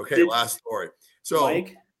story. Last story. So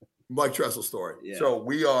Mike Tressel story. Yeah. So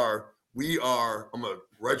we are. I'm a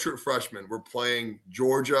redshirt freshman. We're playing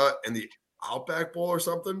Georgia in the Outback Bowl or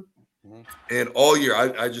something. Mm-hmm. And all year,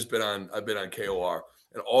 I've been on KOR,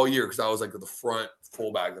 and all year because I was like the front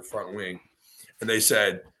fullback, the front wing, and they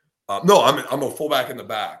said. No, I'm a fullback in the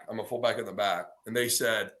back. And they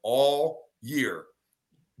said all year,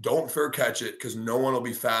 don't fair catch it because no one will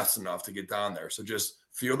be fast enough to get down there. So just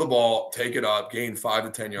field the ball, take it up, gain 5 to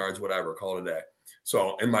 10 yards, whatever, call it a day.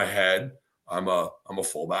 So in my head, I'm a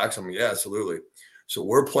fullback. So I'm yeah, absolutely. So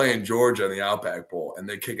we're playing Georgia in the Outback Bowl, and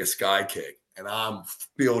they kick a sky kick, and I'm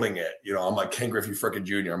fielding it. You know, I'm like Ken Griffey freaking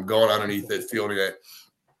Jr. I'm going underneath it, fielding it,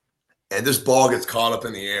 and this ball gets caught up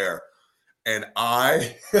in the air. And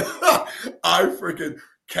I freaking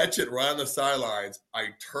catch it right on the sidelines. I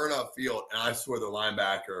turn up field, and I swear the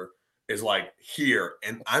linebacker is like here.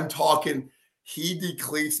 And I'm talking, he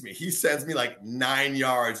decleats me. He sends me like 9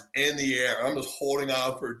 yards in the air. I'm just holding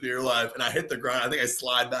on for dear life. And I hit the ground. I think I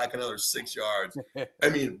slide back another 6 yards. I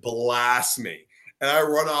mean, blast me. And I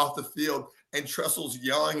run off the field, and Tressel's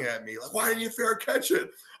yelling at me, like, why didn't you fair catch it?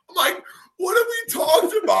 I'm like, what have we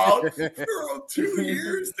talked about for 2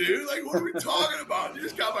 years, dude? Like, what are we talking about? You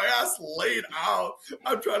just got my ass laid out.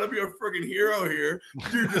 I'm trying to be a freaking hero here.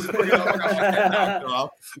 Dude, just freaking off.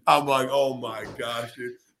 I'm like, oh my gosh,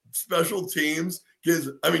 dude. Special teams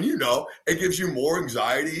it gives you more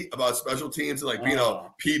anxiety about special teams and like being a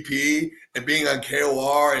PP and being on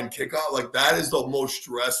KOR and kickoff. Like, that is the most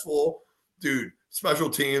stressful, dude. Special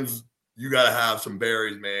teams, you got to have some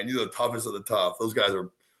berries, man. You're the toughest of the tough. Those guys are.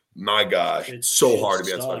 My gosh, it's so hard to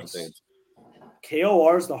be on special teams.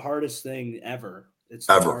 KOR is the hardest thing ever. It's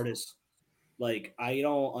the hardest. Like, I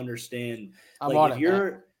don't understand. Like, if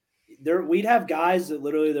you're there, we'd have guys that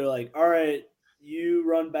literally they're like, all right, you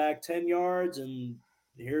run back 10 yards, and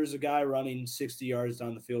here's a guy running 60 yards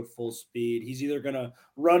down the field full speed. He's either gonna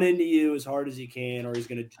run into you as hard as he can, or he's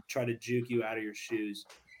gonna try to juke you out of your shoes.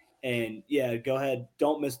 And yeah, go ahead.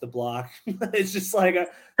 Don't miss the block. It's just like,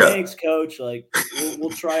 thanks, coach. Like,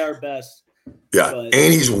 we'll try our best. Yeah, and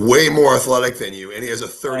he's way more athletic than you, and he has a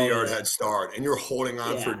 30-yard head start, and you're holding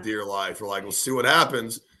on for dear life. We're like, we'll see what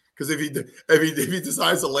happens, because if he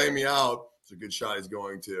decides to lay me out, it's a good shot he's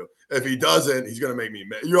going to. If he doesn't, he's going to make me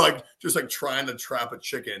mad. You're like just like trying to trap a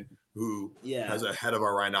chicken who has a head of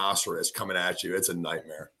a rhinoceros coming at you. It's a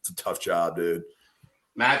nightmare. It's a tough job, dude.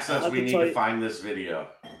 Matt says we need to find this video.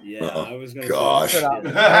 Yeah, I was going to gosh.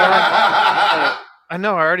 I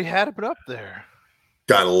know. I already had it put up there.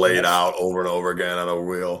 Got laid out over and over again on a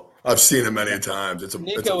reel. I've seen it many times.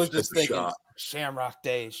 Niko was just thinking, shot. Shamrock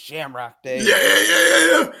Days. Yeah.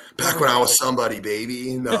 Back when I was somebody,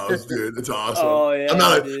 baby. No, dude, it's awesome. Oh yeah.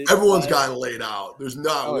 Everyone's gotten laid out. There's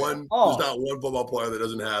not one. There's not one football player that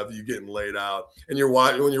doesn't have you getting laid out. And you're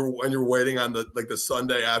watching when you're waiting on the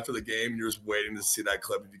Sunday after the game. You're just waiting to see that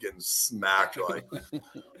clip of you getting smacked. You're like,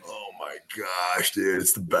 oh my gosh, dude,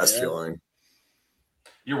 it's the best feeling.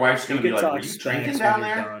 Your wife's going to be like, were you drinking down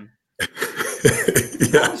there?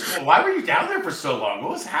 Yeah. Why were you down there for so long?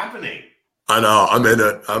 What was happening? I know. I'm in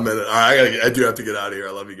it. I do have to get out of here.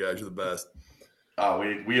 I love you guys. You're the best. Oh,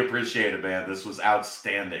 we appreciate it, man. This was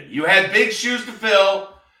outstanding. You had big shoes to fill,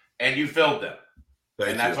 and you filled them.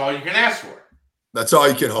 Thank you. That's all you can ask for. That's all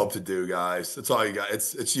you can hope to do, guys. That's all you got.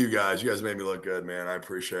 It's you guys. You guys made me look good, man. I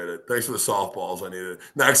appreciate it. Thanks for the softballs. I need it.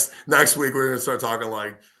 Next week we're gonna start talking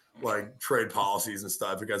like trade policies and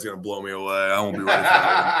stuff. You guys are gonna blow me away. I won't be ready for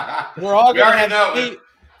that. We're all gonna have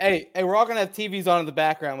Hey, we're all gonna have TVs on in the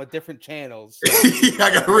background with different channels. So. Yeah,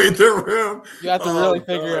 I gotta read the room. You have to really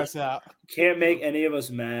figure us out. Can't make any of us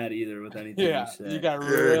mad either with anything you say. You got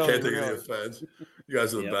really, can't take any offense. You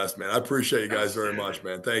guys are the best, man. I appreciate you guys very much,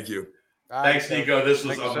 man. Thank you. Thanks, Niko. This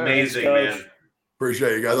was amazing, man.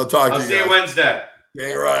 Appreciate you guys. I'll talk to you. I'll see you Wednesday.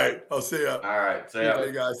 Yeah, right. I'll see you. All right. See ya.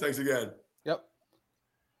 Hey, guys. Thanks again. Yep.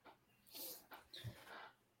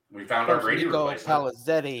 We found our radio replacement.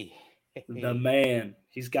 Palazeti. The man.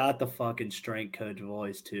 He's got the fucking strength coach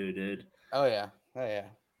voice too, dude. Oh yeah.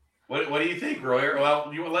 What do you think, Royer?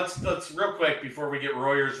 Well, let's real quick before we get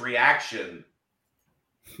Royer's reaction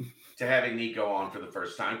to having Niko on for the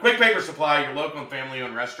first time. Quick Paper Supply, your local and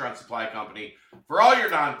family-owned restaurant supply company for all your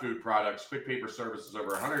non-food products. Quick Paper services over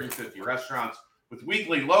 150 restaurants with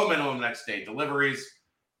weekly low minimum next day deliveries,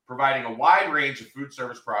 providing a wide range of food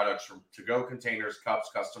service products from to-go containers, cups,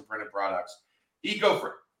 custom printed products,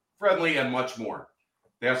 eco-friendly, and much more.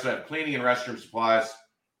 They also have cleaning and restroom supplies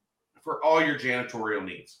for all your janitorial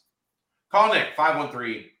needs. Call Nick,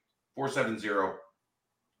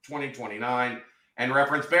 513-470-2029, and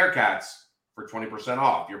reference Bearcats for 20%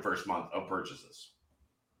 off your first month of purchases.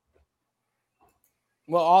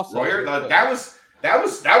 Well, also, Royer, that was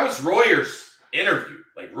Royer's interview.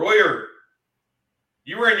 Like, Royer,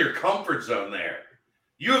 you were in your comfort zone there.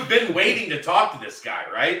 You have been waiting to talk to this guy,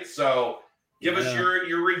 right? So give us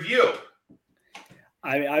your review.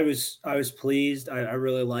 I was pleased. I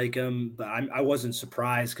really like him, but I wasn't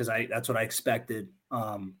surprised because that's what I expected.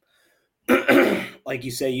 Like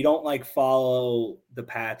you say, you don't like follow the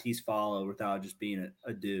path he's followed without just being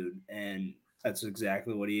a dude, and that's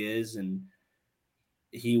exactly what he is. And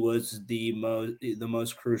he was the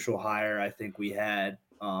most crucial hire I think we had.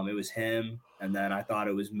 It was him, and then I thought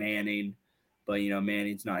it was Manning, but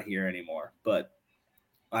Manning's not here anymore. But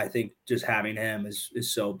I think just having him is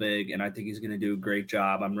so big, and I think he's going to do a great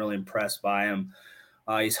job. I'm really impressed by him.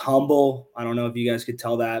 He's humble. I don't know if you guys could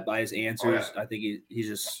tell that by his answers. Oh, yeah. I think he's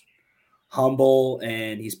just humble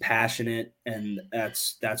and he's passionate, and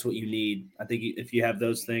that's what you need. I think if you have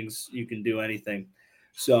those things, you can do anything.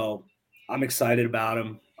 So I'm excited about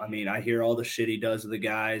him. I mean, I hear all the shit he does with the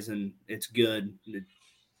guys, and it's good.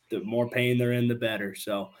 The more pain they're in, the better.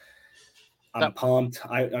 So I'm pumped.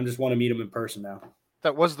 I just want to meet him in person now.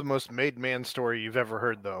 That was the most made man story you've ever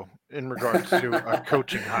heard, though, in regards to a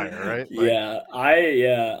coaching hire, right?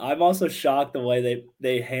 I'm also shocked the way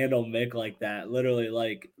they handle Mick like that. Literally,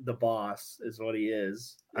 like the boss is what he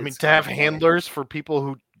is. I mean, to have handlers for people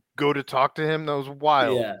who go to talk to him, that was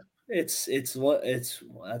wild. Yeah, that's what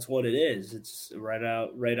it is. It's right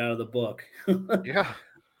out of the book. Yeah.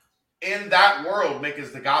 In that world, Mick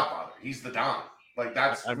is the godfather. He's the Don. Like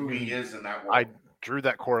that's who he is in that world. I drew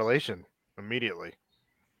that correlation immediately.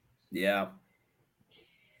 Yeah.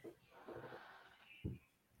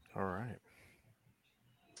 All right.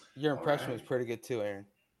 Your impression was pretty good too, Aaron.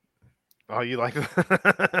 Oh, you like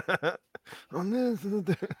that? On this, the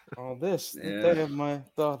day of my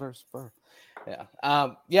daughter's birth. Yeah.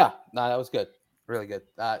 No, that was good. Really good.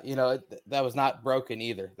 That was not broken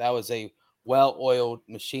either. That was a well-oiled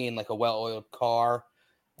machine, like a well-oiled car.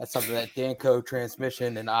 That's something that Danco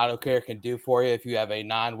transmission and auto care can do for you if you have a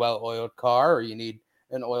non-well-oiled car or you need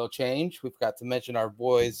an oil change. We forgot to mention our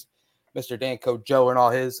boys, Mr. Danco, Joe, and all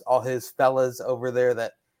his fellas over there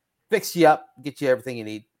that fix you up, get you everything you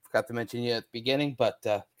need. Forgot to mention you at the beginning, but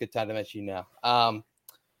good time to mention you now.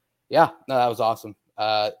 That was awesome.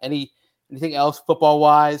 Anything else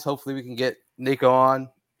football-wise? Hopefully we can get Niko on.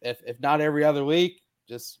 If not every other week,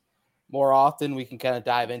 just more often, we can kind of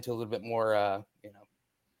dive into a little bit more,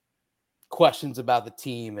 questions about the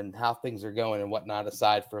team and how things are going and whatnot,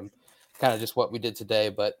 aside from kind of just what we did today.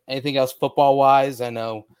 But anything else football-wise? I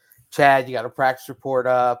know, Chad, you got a practice report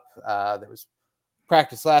up. There was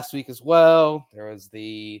practice last week as well. There was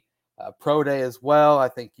the pro day as well. I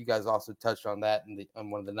think you guys also touched on that on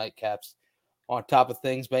one of the nightcaps on top of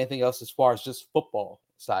things. But anything else as far as just football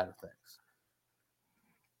side of things?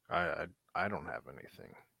 I don't have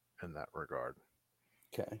anything in that regard.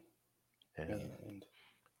 Okay. And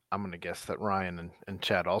I'm going to guess that Ryan and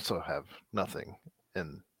Chad also have nothing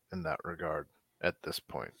in that regard. at this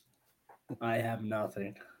point? I have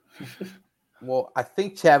nothing. Well, I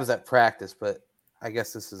think Chad was at practice, but I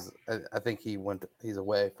guess this is. I think he's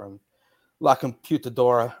away from La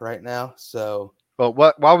Computadora right now. So,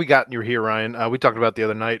 Well, while we got you here, Ryan, we talked about the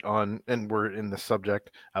other night and we're in the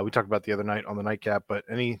subject. We talked about the other night on the nightcap, but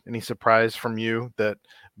any surprise from you that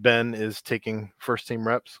Ben is taking first team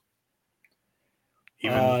reps,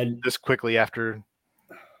 even this quickly after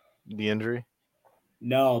the injury?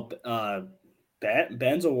 No,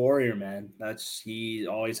 Ben's a warrior, man. He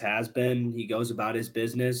always has been. He goes about his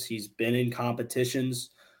business. He's been in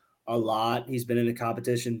competitions a lot. He's been in a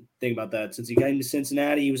competition. Think about that. Since he came to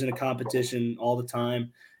Cincinnati, he was in a competition all the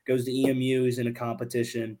time. Goes to EMU, he's in a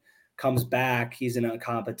competition. Comes back, he's in a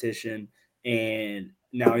competition, and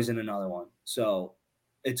now he's in another one. So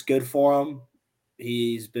it's good for him.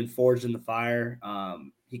 He's been forged in the fire.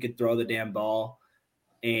 He could throw the damn ball,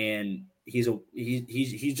 and he's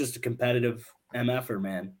just a competitive MFer,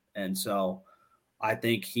 man. And so I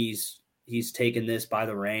think he's taken this by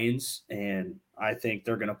the reins, and I think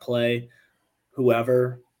they're going to play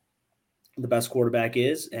whoever the best quarterback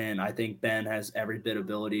is, and I think Ben has every bit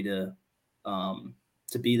ability to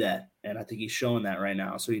be that, and I think he's showing that right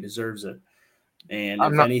now, so he deserves it. And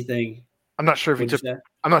I'm not sure if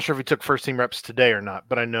he took first team reps today or not,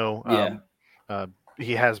 but I know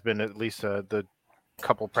he has been at least the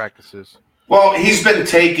couple practices. Well, he's been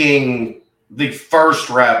taking the first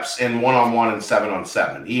reps in 1-on-1 and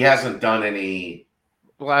 7-on-7. He hasn't done any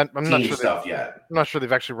I'm not sure stuff yet. I'm not sure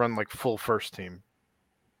they've actually run like full first team,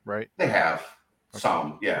 right? They have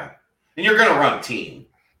some, yeah. And you're going to run team.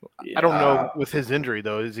 I don't know with his injury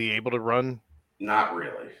though. Is he able to run? Not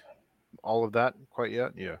really. All of that quite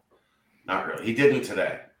yet? Yeah. Not really. He didn't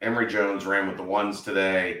today. Emory Jones ran with the ones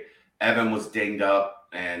today. Evan was dinged up,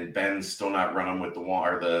 and Ben's still not running with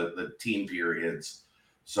the team periods.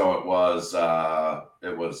 So it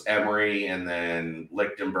was Emory and then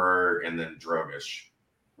Lichtenberg and then Drogish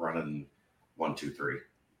running 1, 2, 3.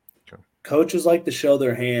 Okay. Coaches like to show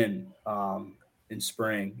their hand in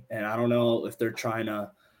spring, and I don't know if they're trying to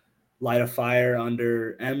light a fire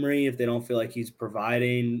under Emory if they don't feel like he's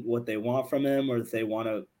providing what they want from him, or if they want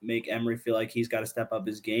to make Emory feel like he's got to step up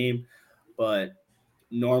his game. But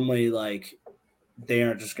normally, like, they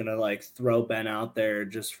aren't just gonna like throw Ben out there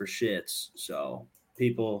just for shits. So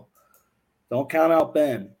people don't count out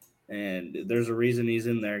Ben, and there's a reason he's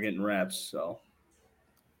in there getting reps. So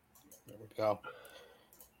there we go.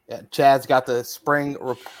 Yeah, Chad's got the spring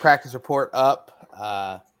practice report up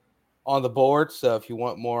on the board. So if you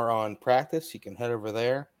want more on practice, you can head over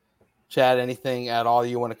there. Chad, anything at all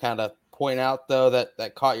you want to kind of point out though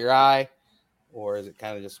that caught your eye, or is it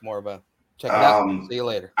kind of just more of a check it out? See you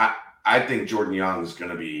later. I think Jordan Young is going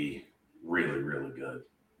to be really, really good.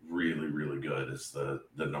 Really, really good as the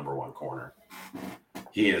number one corner.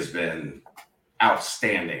 He has been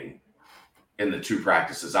outstanding in the 2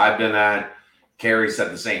 practices I've been at. Carey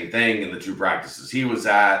said the same thing in the 2 practices he was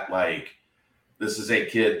at. Like, this is a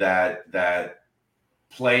kid that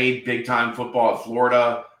played big-time football at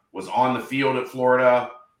Florida, was on the field at Florida,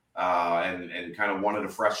 and kind of wanted a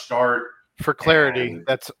fresh start. For clarity,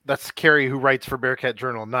 that's Carey who writes for Bearcat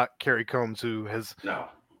Journal, not Carey Combs, who has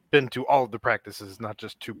been to all of the practices, not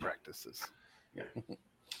just 2 practices. Yeah.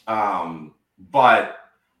 But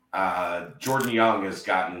Jordan Young has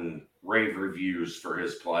gotten rave reviews for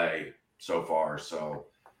his play so far. So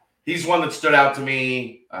he's one that stood out to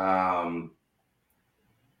me. The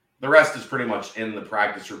rest is pretty much in the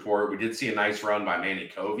practice report. We did see a nice run by Manny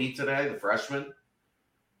Covey today, the freshman,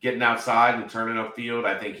 getting outside and turning upfield.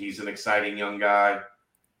 I think he's an exciting young guy.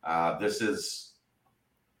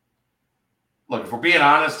 Look, if we're being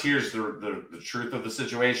honest, here's the truth of the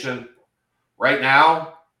situation. Right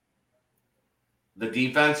now, the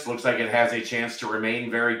defense looks like it has a chance to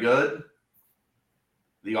remain very good.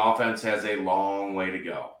 The offense has a long way to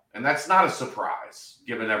go. And that's not a surprise,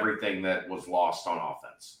 given everything that was lost on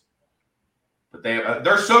offense. But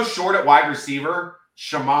they're so short at wide receiver.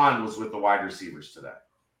 Shaman was with the wide receivers today.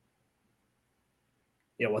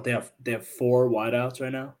 Yeah, they have 4 wideouts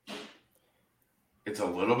right now. It's a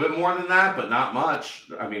little bit more than that, but not much.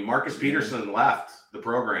 I mean, Marcus Peterson left the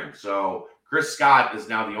program, so Chris Scott is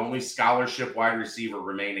now the only scholarship wide receiver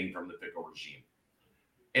remaining from the Pickle regime.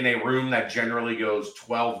 In a room that generally goes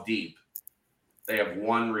 12 deep, they have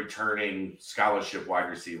 1 returning scholarship wide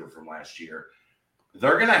receiver from last year.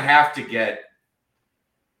 They're going to have to get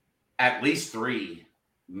at least 3,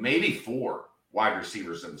 maybe 4 wide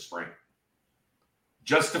receivers in the spring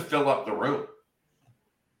just to fill up the room.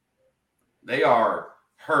 They are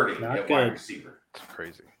hurting at wide receiver. It's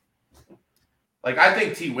crazy. Like, I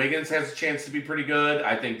think T. Wiggins has a chance to be pretty good.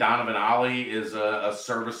 I think Donovan Ollie is a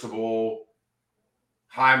serviceable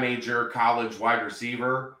high major college wide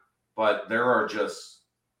receiver, but there are just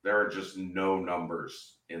no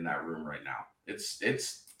numbers in that room right now.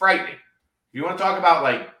 It's frightening. If you want to talk about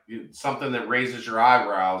like something that raises your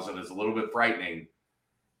eyebrows and is a little bit frightening,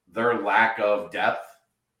 their lack of depth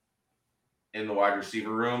in the wide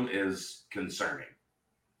receiver room is concerning.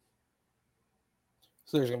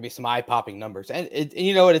 So there's going to be some eye-popping numbers, and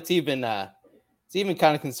you know what? It's even kind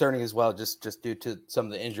of concerning as well, just due to some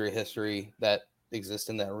of the injury history that exists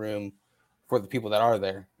in that room for the people that are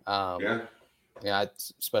there. Yeah,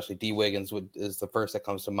 especially D. Wiggins is the first that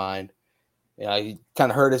comes to mind. He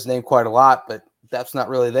kind of heard his name quite a lot, but that's not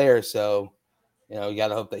really there. So, you got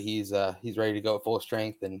to hope that he's ready to go at full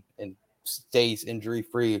strength and stays injury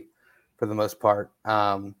free for the most part.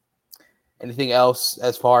 Anything else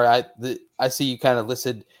as far? I see you kind of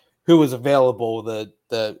listed who was available,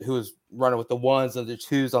 who was running with the ones and the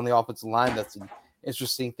twos on the offensive line. That's an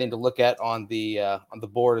interesting thing to look at on the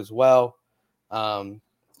board as well.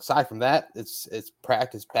 Aside from that, it's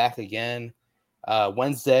practice back again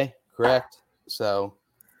Wednesday, correct? So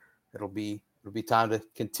it'll be time to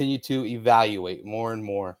continue to evaluate more and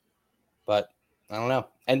more. But I don't know.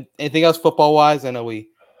 And anything else football wise? I know we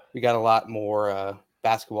got a lot more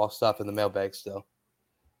basketball stuff in the mailbag still.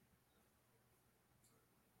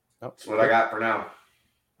 That's what I got for now.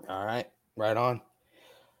 All right, right on.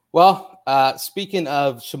 Well, speaking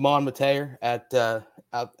of Shimon Mateer at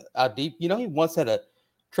out deep, he once had a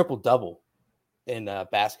triple-double in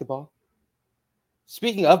basketball.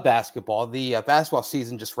 Speaking of basketball, the basketball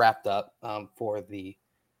season just wrapped up for the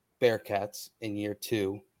Bearcats in year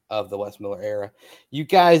 2 of the Wes Miller era. You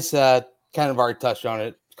guys kind of already touched on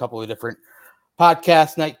it, a couple of different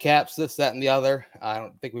podcasts, nightcaps, this, that, and the other. I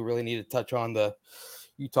don't think we really need to touch on the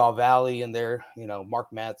Utah Valley and their, Mark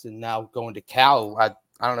Madsen now going to Cal. I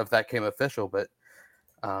don't know if that came official, but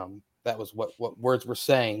that was what words were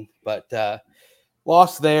saying. But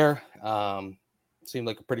lost there. Seemed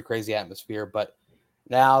like a pretty crazy atmosphere. But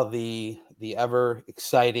now the ever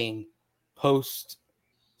exciting post-season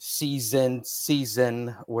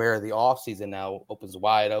where the off season now opens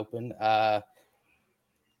wide open.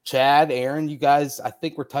 Chad, Aaron, you guys, I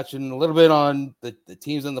think we're touching a little bit on the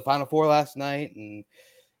teams in the Final Four last night and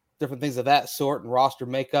different things of that sort and roster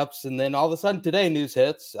makeups. And then all of a sudden today news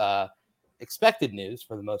hits, expected news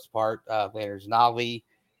for the most part. Landers Nolly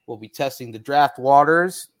will be testing the draft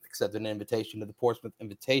waters, accepted an invitation to the Portsmouth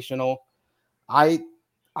Invitational. I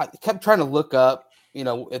kept trying to look up,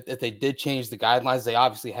 if they did change the guidelines. They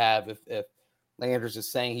obviously have. If Landers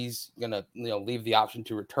is saying he's going to, leave the option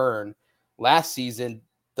to return. Last season,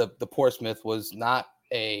 the Portsmouth was not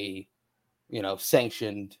a,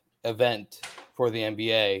 sanctioned event for the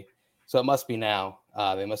NBA. So it must be now.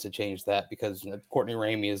 They must have changed that because Courtney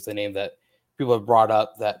Ramey is the name that people have brought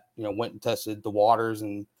up that, went and tested the waters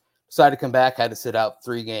and decided to come back, had to sit out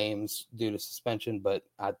 3 games due to suspension. But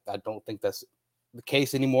I don't think that's the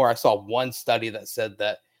case anymore. I saw one study that said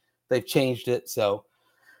that they've changed it. So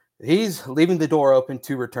he's leaving the door open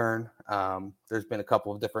to return. There's been a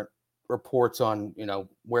couple of different reports on,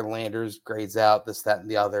 where Landers grades out, this, that,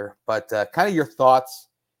 and the other. But kind of your thoughts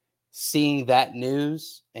seeing that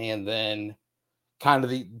news and then kind of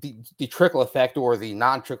the trickle effect or the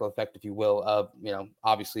non-trickle effect, if you will, of,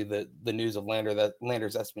 obviously the news of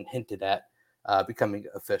Landers that's been hinted at becoming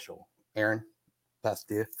official. Aaron, pass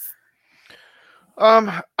to you.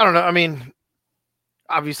 I don't know. I mean,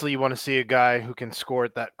 obviously you want to see a guy who can score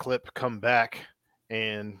at that clip come back.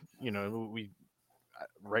 And,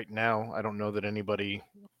 right now, I don't know that anybody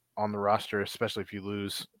on the roster, especially if you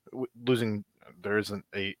losing, there isn't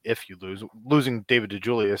a if you losing David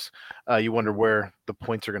DeJulius, you wonder where the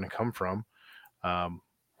points are going to come from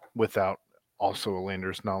without also a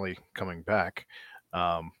Landers Nolly coming back.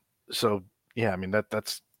 So, yeah, I mean,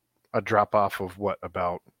 that's a drop off of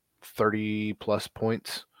about 30 plus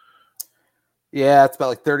points. Yeah, it's about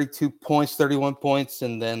like 32 points, 31 points,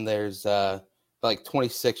 and then there's like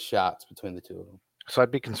 26 shots between the two of them. So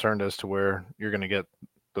I'd be concerned as to where you're going to get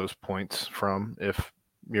those points from if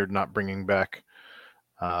you're not bringing back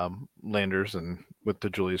Landers and with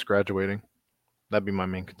DeJulius graduating. That'd be my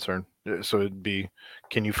main concern. So it'd be,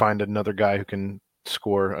 can you find another guy who can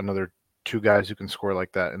score, another 2 guys who can score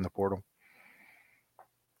like that in the portal?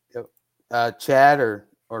 Yep. Chad or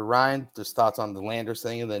Ryan, just thoughts on the Landers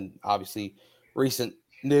thing, and then obviously recent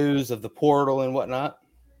news of the portal and whatnot.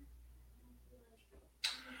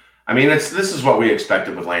 I mean, this is what we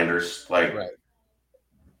expected with Landers, like, right.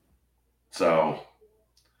 So,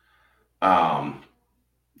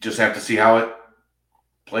 just have to see how it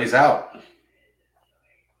plays out.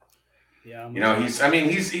 Yeah. He's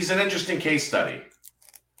an interesting case study.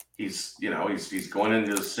 He's going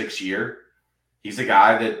into his 6th year. He's a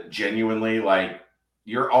guy that genuinely, like,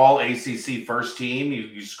 you're all ACC first team.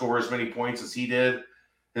 You score as many points as he did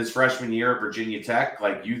his freshman year at Virginia Tech.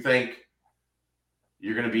 Like, you think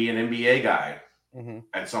you're going to be an NBA guy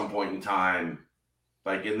at some point in time,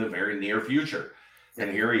 like in the very near future. And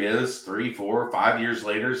here he is 3, 4, 5 years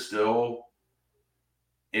later, still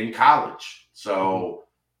in college. So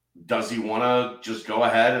does he want to just go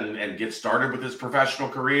ahead and get started with his professional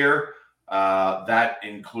career? That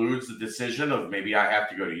includes the decision of maybe I have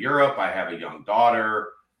to go to Europe. I have a young daughter.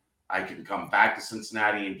 I can come back to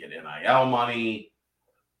Cincinnati and get NIL money.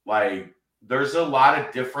 Like, there's a lot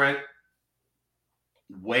of different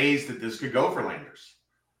ways that this could go for Landers.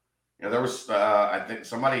 There was, I think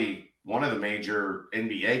one of the major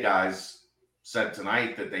NBA guys said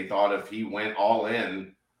tonight that they thought if he went all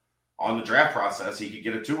in on the draft process, he could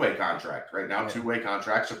get a 2-way contract. Right now, 2-way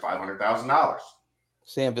contracts are $500,000.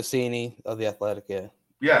 Sam Vecini of The Athletic, yeah.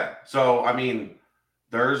 Yeah. So, I mean,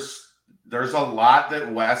 there's a lot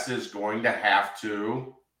that Wes is going to have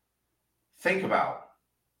to think about.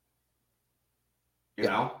 You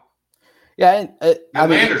know? Yeah. And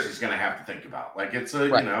Landers is going to have to think about. Like, it's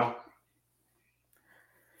a,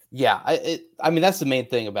 Yeah. I mean, that's the main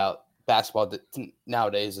thing about basketball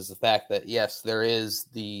nowadays is the fact that, yes, there is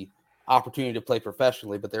the opportunity to play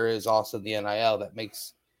professionally, but there is also the NIL that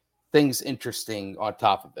makes things interesting on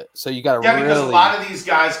top of it. So you got to because a lot of these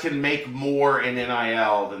guys can make more in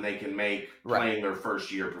NIL than they can make playing their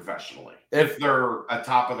first year professionally if they're a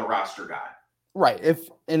top of the roster guy. Right.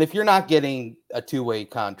 If you're not getting a 2-way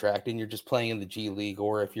contract and you're just playing in the G League,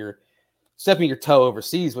 or if you're stepping your toe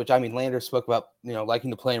overseas, which, I mean, Landers spoke about, liking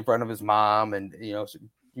to play in front of his mom, and you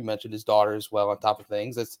mentioned his daughter as well on top of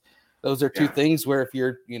things. Those are two things where if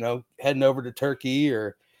you're, heading over to Turkey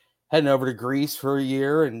or heading over to Greece for a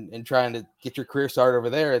year and trying to get your career started over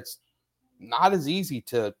there, it's not as easy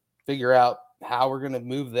to figure out how we're going to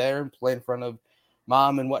move there and play in front of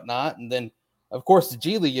mom and whatnot. And then, of course, the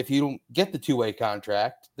G League, if you don't get the 2-way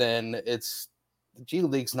contract, then the G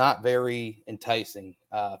League's not very enticing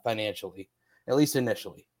financially, at least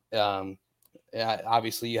initially.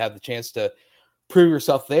 Obviously, you have the chance to prove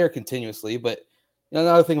yourself there continuously, but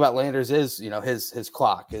another thing about Landers is, his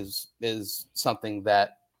clock is something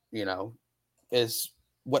that, is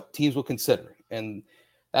what teams will consider. And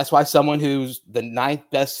that's why someone who's the 9th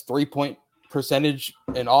best 3-point percentage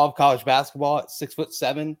in all of college basketball at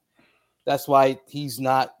 6'7", that's why he's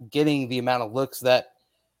not getting the amount of looks that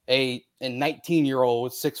a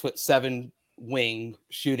 19-year-old 6'7" wing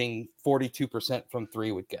shooting 42% from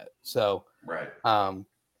 3 would get. So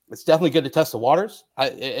it's definitely good to test the waters.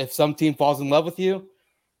 If some team falls in love with you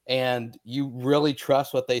and you really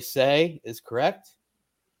trust what they say is correct,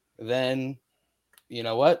 then you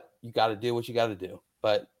know what? You got to do what you got to do.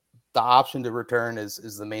 But the option to return is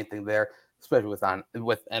the main thing there, especially with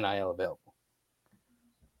NIL available.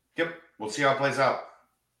 Yep. We'll see how it plays out.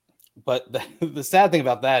 But the sad thing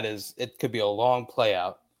about that is it could be a long play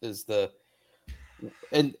out. Which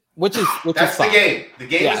is That's the game. The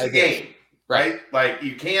game is the game, right? Like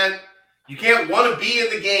you can't want to be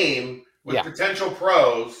in the game with potential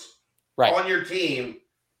pros on your team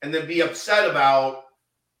and then be upset about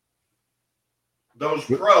those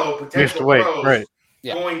potential pros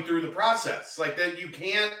going through the process. Like that, you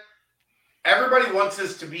can't. Everybody wants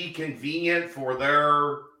this to be convenient for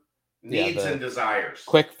their needs and desires.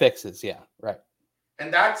 Quick fixes,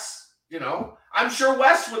 And that's, I'm sure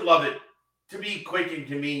Wes would love it to be quick and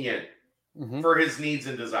convenient for his needs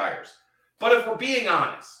and desires. But if we're being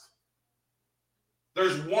honest,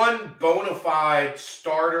 there's one bona fide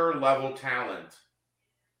starter level talent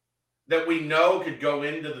that we know could go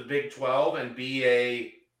into the Big 12 and be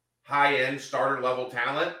a high-end starter level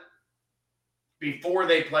talent before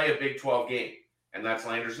they play a Big 12 game, and that's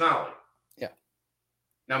Landers Nolly. Yeah.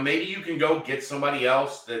 Now, maybe you can go get somebody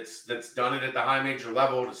else that's done it at the high major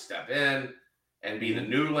level to step in and be the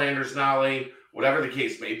new Landers Nolly, whatever the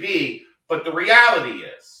case may be. But the reality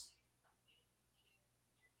is,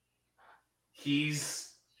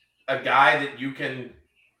 he's a guy that you can,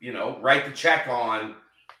 write the check on.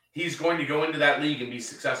 He's going to go into that league and be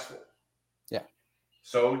successful. Yeah.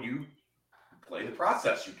 So you play the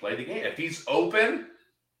process. You play the game. If he's open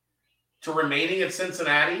to remaining at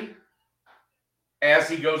Cincinnati as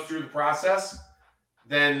he goes through the process,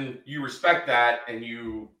 then you respect that and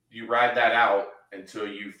you ride that out until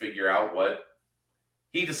you figure out what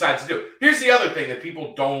he decides to do. Here's the other thing that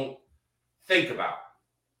people don't think about.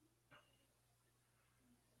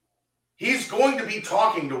 He's going to be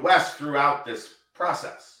talking to Wes throughout this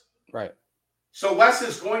process. Right. So Wes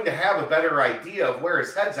is going to have a better idea of where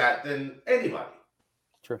his head's at than anybody.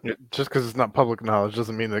 True. Yeah, just because it's not public knowledge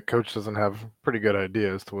doesn't mean that coach doesn't have pretty good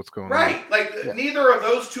idea as to what's going on. Right. Like, neither of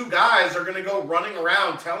those two guys are going to go running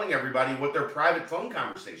around telling everybody what their private phone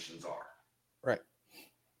conversations are. Right.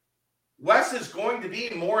 Wes is going to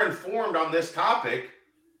be more informed on this topic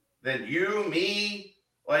than you, me,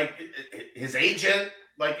 like his agent,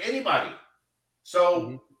 like anybody.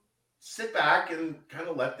 So sit back and kind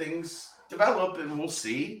of let things develop, and we'll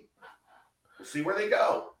see. We'll see where they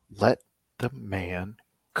go. Let the man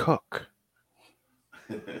cook.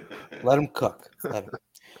 Let him cook.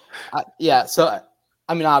 Yeah. So,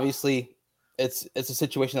 I mean, obviously, it's a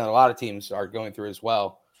situation that a lot of teams are going through as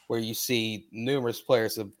well, where you see numerous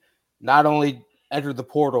players have not only entered the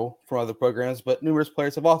portal from other programs, but numerous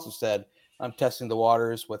players have also said, I'm testing the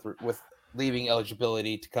waters with leaving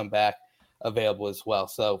eligibility to come back available as well.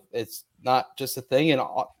 So it's not just a thing, and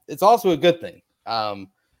it's also a good thing.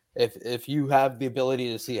 If you have the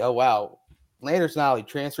ability to see, oh, wow, Landers Nolly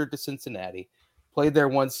transferred to Cincinnati, played there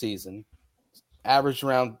one season, averaged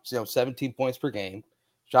around 17 points per game,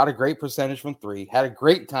 shot a great percentage from three, had a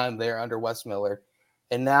great time there under Wes Miller,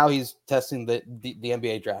 and now he's testing the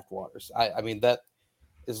NBA draft waters. I mean, that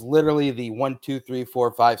is literally the 1, 2, 3,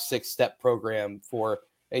 4, 5, 6 step program for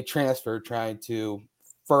a transfer trying to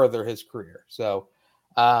further his career. So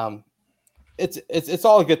it's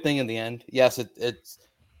all a good thing in the end. Yes, it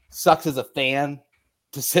sucks as a fan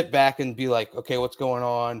to sit back and be like, okay, what's going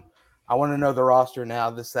on? I want to know the roster now,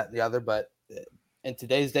 this, that, and the other. But in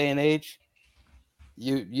today's day and age,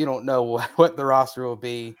 you don't know what the roster will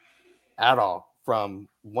be at all from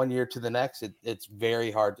one year to the next. It's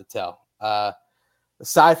very hard to tell.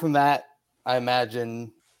 Aside from that, I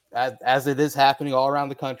imagine as it is happening all around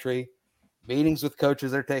the country, meetings with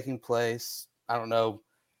coaches are taking place. I don't know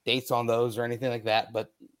dates on those or anything like that,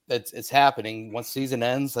 but it's happening. Once season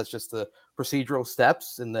ends, that's just the procedural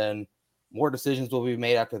steps, and then more decisions will be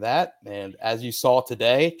made after that. And as you saw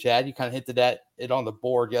today, Chad, you kind of hinted at it on the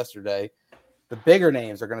board yesterday. The bigger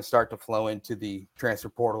names are going to start to flow into the transfer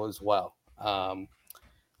portal as well.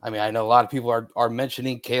 I mean, I know a lot of people are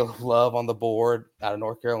mentioning Caleb Love on the board out of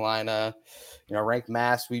North Carolina. Ranked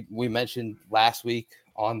Mass we mentioned last week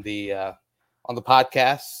on the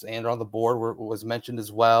podcast and on the board was mentioned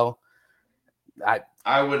as well.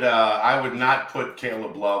 I would not put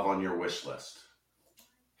Caleb Love on your wish list.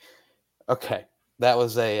 Okay, that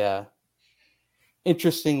was a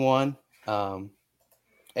interesting one.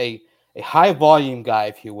 A high volume guy,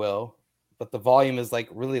 if you will, but the volume is like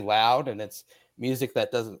really loud, and it's music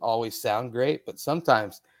that doesn't always sound great. But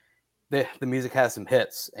sometimes the music has some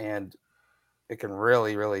hits, and it can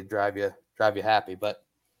really, really drive you happy. But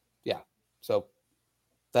yeah, so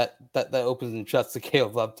that opens and shuts the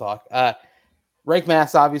Caleb Love talk. Rank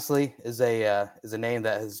Mass obviously is a name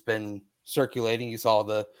that has been circulating. You saw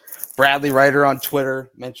the Bradley writer on Twitter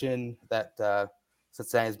mention that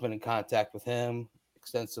Cincinnati has been in contact with him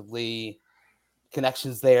extensively.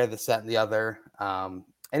 Connections there, this, that, and the other.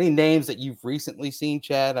 Any names that you've recently seen,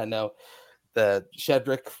 Chad? I know the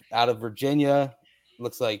Shedrick out of Virginia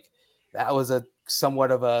looks like that was a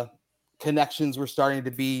somewhat of a connections were starting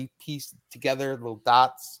to be pieced together, little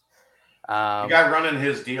dots. The guy running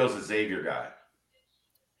his deals is Xavier guy.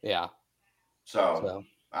 Yeah. So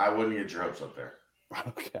I wouldn't get your hopes up there.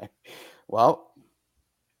 Okay. Well,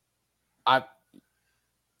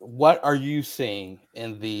 what are you seeing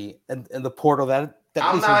in the portal that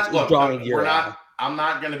I'm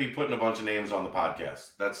not going to be putting a bunch of names on the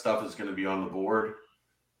podcast. That stuff is going to be on the board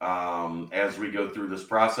as we go through this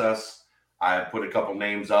process. I have put a couple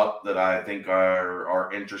names up that I think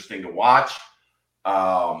are interesting to watch.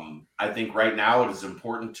 I think right now it is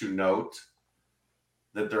important to note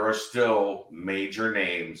that there are still major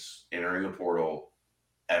names entering the portal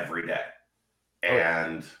every day.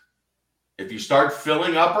 And if you start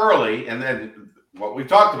filling up early, and then what we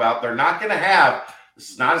talked about, they're not going to have – this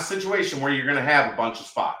is not a situation where you're going to have a bunch of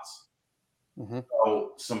spots. Mm-hmm.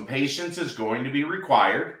 So some patience is going to be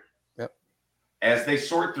required as they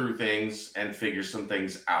sort through things and figure some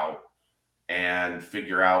things out and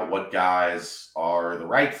figure out what guys are the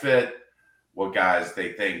right fit, what guys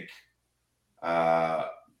they think are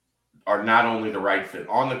not only the right fit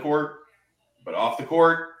on the court, but off the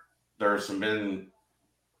court. There have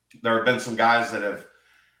been some guys that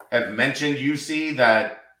have mentioned UC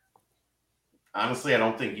that honestly I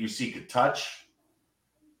don't think UC could touch,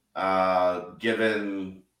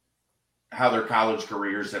 given how their college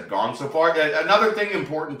careers have gone so far. Another thing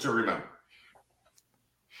important to remember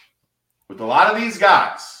with a lot of these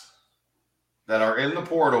guys that are in the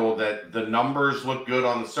portal, that the numbers look good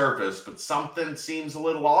on the surface, but something seems a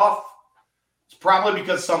little off. it's probably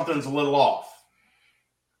because something's a little off.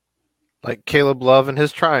 Like Caleb Love and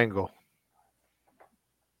his triangle.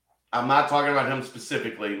 I'm not talking about him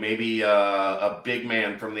specifically. Maybe a big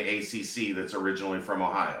man from the ACC that's originally from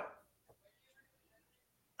Ohio,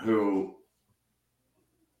 who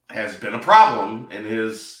has been a problem in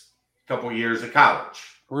his couple years at college.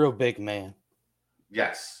 Real big man.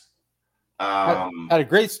 Yes. Had a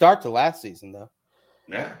great start to last season, though.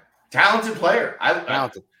 Yeah. Talented player.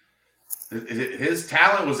 Talented. His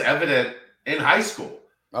talent was evident in high school.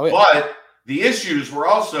 Oh, yeah. But the issues were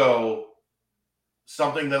also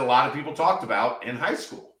something that a lot of people talked about in high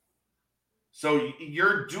school. So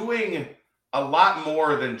you're doing a lot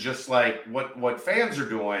more than just like what fans are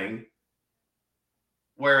doing,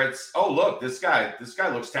 where it's, oh, look, this guy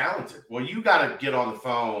looks talented. Well, you got to get on the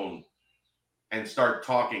phone and start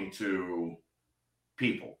talking to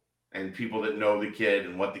people and people that know the kid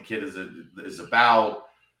and what the kid is about.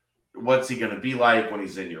 What's he going to be like when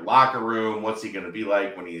he's in your locker room? What's he going to be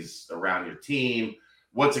like when he's around your team?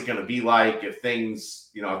 What's it going to be like if things,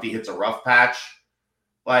 if he hits a rough patch?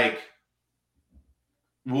 Like,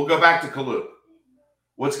 we'll go back to Kalu.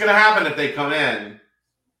 What's going to happen if they come in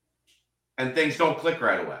and things don't click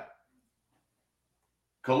right away?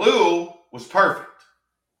 Kalu was perfect.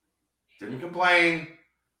 Didn't complain.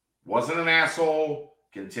 Wasn't an asshole.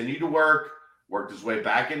 Continued to worked his way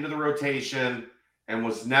back into the rotation, and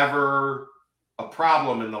was never a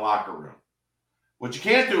problem in the locker room. What you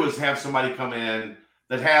can't do is have somebody come in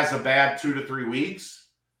that has a bad 2 to 3 weeks,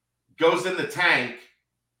 goes in the tank,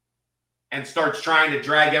 and starts trying to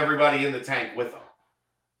drag everybody in the tank with them.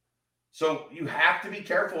 So you have to be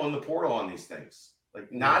careful in the portal on these things.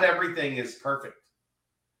 Like, not everything is perfect.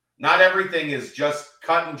 Not everything is just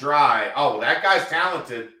cut and dry. Oh, that guy's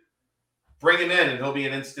talented. Bring him in and he'll be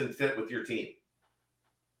an instant fit with your team.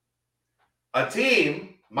 A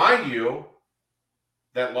team, mind you,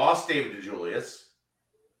 that lost David DeJulius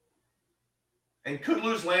and could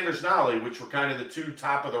lose Landers Nolly, which were kind of the two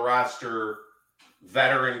top of the roster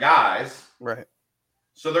veteran guys. Right.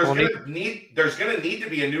 So there's going to need to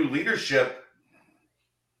be a new leadership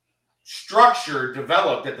structure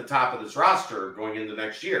developed at the top of this roster going into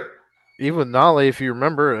next year. Even with Nolly, if you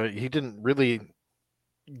remember, he didn't really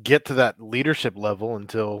get to that leadership level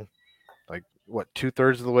until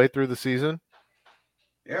 2/3 of the way through the season.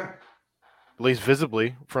 Yeah. At least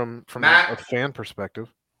visibly from Matt, a fan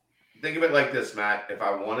perspective. Think of it like this, Matt. If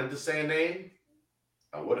I wanted to say a name,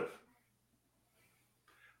 I would have.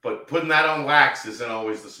 But putting that on wax isn't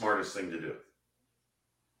always the smartest thing to do.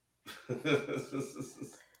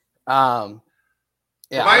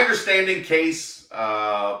 Yeah. My understanding, Case,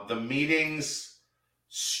 the meetings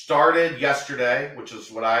started yesterday, which is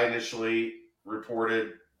what I initially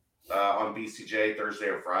reported on BCJ Thursday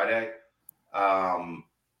or Friday.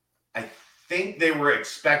 I think they were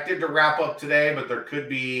expected to wrap up today, but there could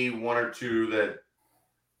be one or two that,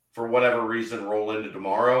 for whatever reason, roll into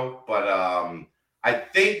tomorrow. But I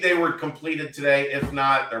think they were completed today. If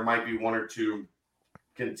not, there might be one or two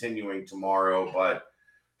continuing tomorrow, but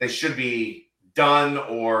they should be done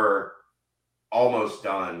or almost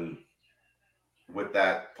done with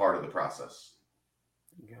that part of the process.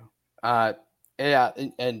 Yeah.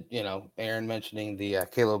 And Aaron mentioning the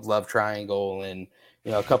Caleb Love triangle and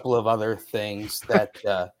a couple of other things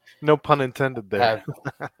that no pun intended there.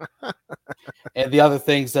 And the other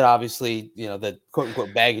things that obviously the quote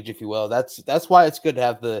unquote baggage, if you will. That's why it's good to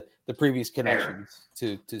have the previous connections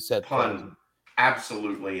to said pun players.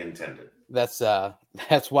 Absolutely intended. That's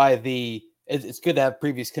why it's good to have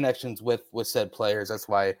previous connections with said players. That's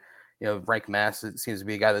why Rank Mass seems to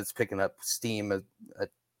be a guy that's picking up steam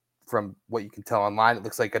from what you can tell online. It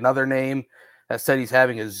looks like another name that said he's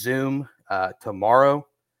having a Zoom tomorrow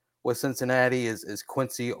with Cincinnati is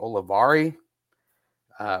Quincy Olivari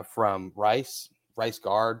from Rice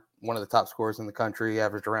guard, one of the top scorers in the country,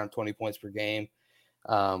 averaged around 20 points per game.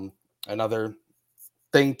 Another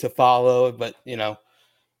thing to follow, but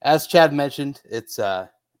as Chad mentioned, it's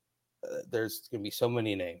there's going to be so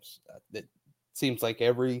many names. It seems like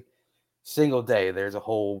every single day there's a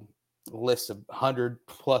whole list of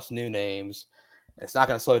 100+ new names. It's not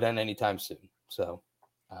going to slow down anytime soon. So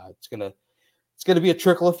it's going to be a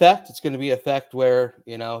trickle effect. It's going to be an effect where,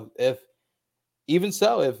 if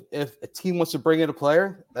a team wants to bring in a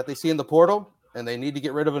player that they see in the portal and they need to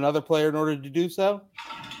get rid of another player in order to do so,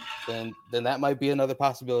 then that might be another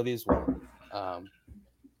possibility as well. I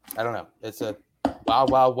don't know. It's a wild,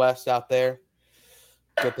 wild west out there.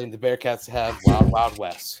 Good thing the Bearcats have wild, wild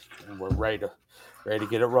west, and we're ready to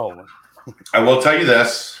get it rolling. I will tell you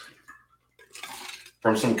this.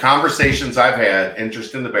 From some conversations I've had,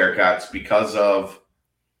 interest in the Bearcats because of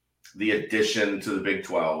the addition to the Big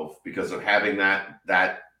 12 because of having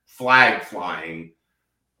that flag flying.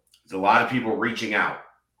 There's a lot of people reaching out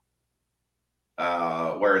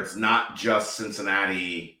where it's not just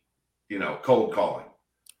Cincinnati, cold calling.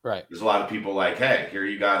 Right. There's a lot of people like, hey, here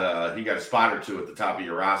you got a spot or two at the top of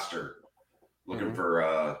your roster looking for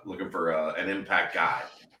an impact guy.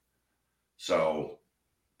 So,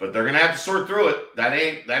 but they're gonna have to sort through it. That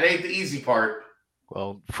ain't the easy part.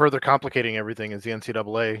 Well, further complicating everything is the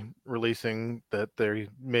NCAA releasing that they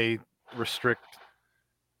may restrict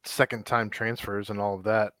second-time transfers and all of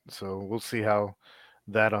that. So we'll see how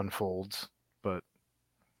that unfolds. But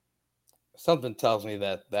something tells me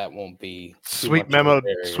that won't be sweet memo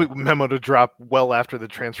to drop well after the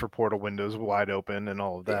transfer portal window is wide open and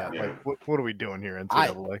all of that. Yeah. Like, what are we doing here,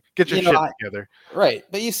 NCAA? Get your shit together. Right,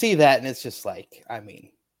 but you see that, and it's just like, I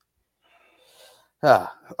mean,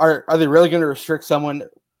 are they really going to restrict someone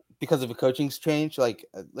because of a coaching change? Like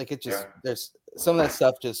it just there's some of that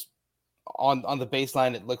stuff just on the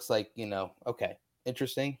baseline. It looks like okay,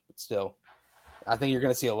 interesting, but still, I think you're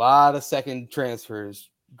going to see a lot of second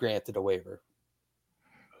transfers granted a waiver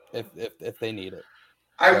if they need it.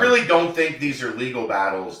 I really don't think these are legal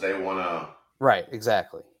battles they want to. Right,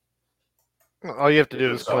 exactly. All you have to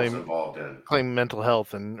do is claim mental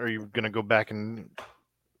health, and are you going to go back and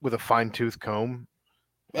with a fine-tooth comb?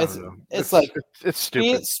 It's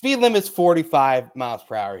stupid. Speed limit's 45 miles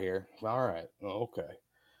per hour here. All right, okay.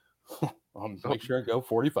 I'll make sure I go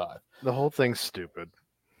 45. The whole thing's stupid.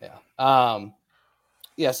 Yeah.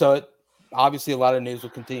 Yeah. So obviously a lot of news will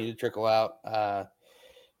continue to trickle out,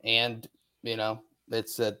 and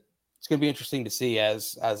it's going to be interesting to see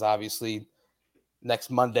as obviously next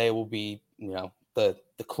Monday will be the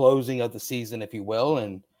closing of the season, if you will,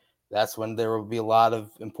 and that's when there will be a lot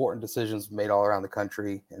of important decisions made all around the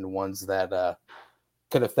country and ones that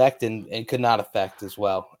could affect and could not affect as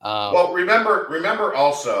well. Well, remember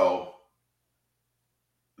also,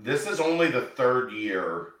 this is only the third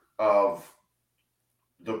year of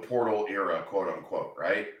the portal era, quote unquote,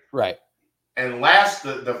 right? Right. And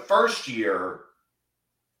the first year,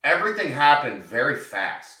 everything happened very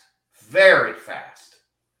fast. Very fast.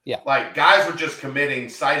 Yeah. Like guys were just committing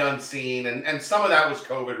sight unseen, and some of that was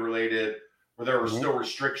COVID related, where there were still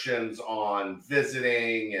restrictions on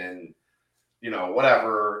visiting and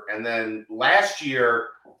whatever. And then last year,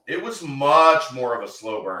 it was much more of a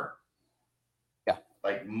slow burn. Yeah.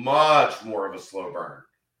 Like much more of a slow burn,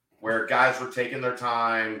 where guys were taking their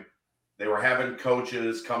time. They were having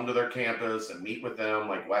coaches come to their campus and meet with them,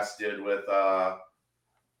 like Wes did with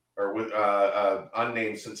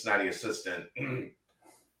unnamed Cincinnati assistant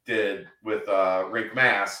did with Rick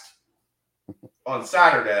Mast on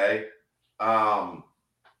Saturday.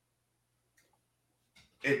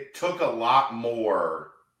 It took a lot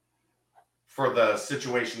more for the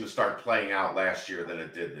situation to start playing out last year than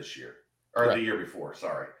it did this year, or the year before,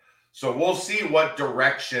 sorry. So we'll see what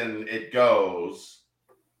direction it goes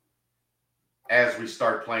as we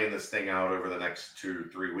start playing this thing out over the next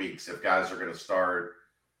 2-3 weeks. If guys are going to start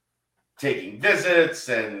taking visits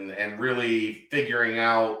and really figuring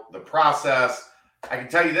out the process. I can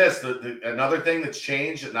tell you this, another thing that's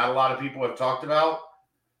changed that not a lot of people have talked about,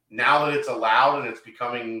 now that it's allowed and it's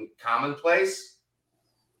becoming commonplace,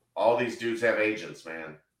 all these dudes have agents,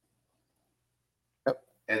 man. Yep.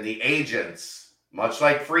 And the agents, much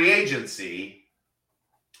like free agency,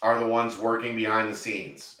 are the ones working behind the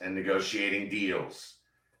scenes and negotiating deals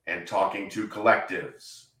and talking to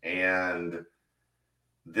collectives. And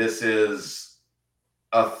this is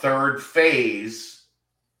a third phase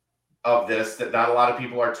of this that not a lot of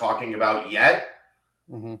people are talking about yet.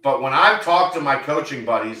 Mm-hmm. But when I've talked to my coaching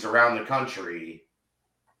buddies around the country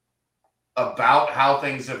about how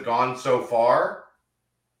things have gone so far,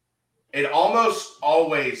 it almost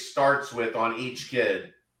always starts with, on each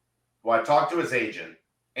kid, well, I talked to his agent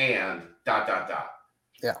and ...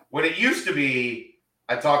 Yeah. When it used to be,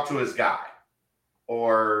 I talked to his guy,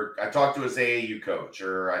 or I talked to his AAU coach,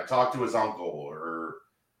 or I talked to his uncle, or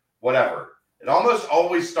whatever. It almost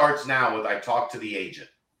always starts now with I talked to the agent.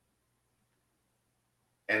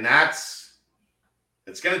 And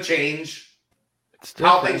it's going to change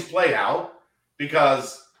how things play out,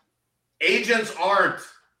 because agents aren't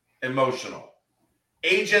emotional.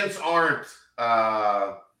 Agents aren't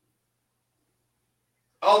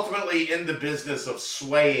ultimately in the business of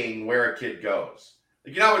swaying where a kid goes.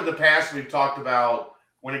 Like, in the past we've talked about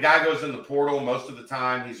when a guy goes in the portal, most of the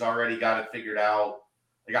time he's already got it figured out.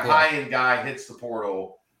 Like a high-end guy hits the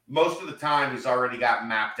portal, most of the time he's already got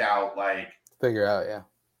mapped out, like, figure out, yeah.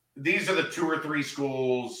 These are the 2 or 3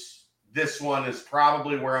 schools. This one is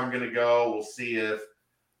probably where I'm going to go. We'll see if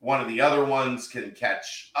one of the other ones can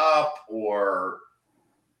catch up, or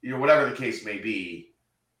whatever the case may be.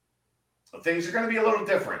 Things are going to be a little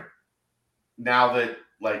different now that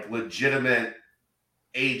legitimate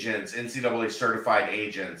agents, NCAA certified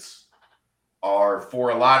agents, are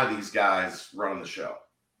for a lot of these guys running the show.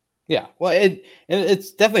 Yeah, well,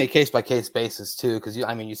 it's definitely a case-by-case basis too, because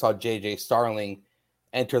you saw J.J. Starling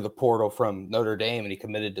enter the portal from Notre Dame, and he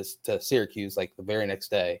committed to Syracuse the very next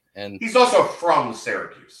day. And he's also from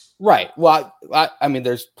Syracuse, right? Well,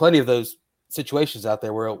 there's plenty of those situations out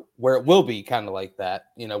there where it will be kind of like that,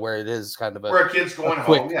 where it is kind of where a kid's going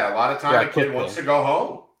home. Yeah, a lot of time a kid wants to go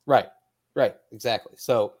home. Right, exactly.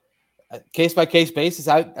 So, case-by-case basis.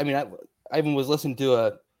 I even was listening to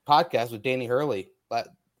a podcast with Danny Hurley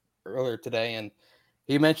earlier today, and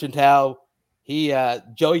he mentioned how he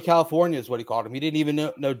Joey California is what he called him. He didn't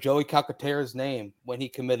even know Joey Calcaterra's name when he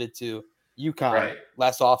committed to UConn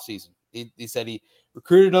last offseason. He said he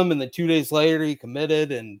recruited him, and then 2 days later he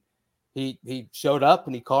committed, and he showed up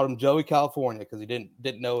and he called him Joey California because he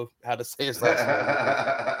didn't know how to say his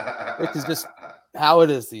last name, which is just how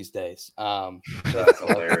it is these days. That's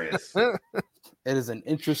hilarious. It is an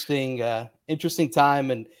interesting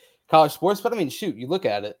time in college sports, but shoot, you look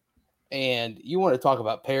at it and you want to talk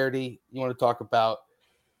about parity. You want to talk about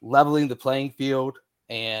leveling the playing field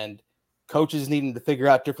and coaches needing to figure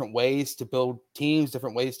out different ways to build teams,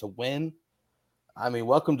 different ways to win.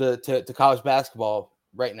 Welcome to college basketball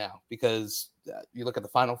right now, because you look at the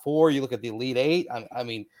Final Four, you look at the Elite Eight.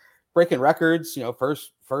 Breaking records.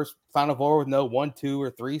 First Final Four with no 1, 2, or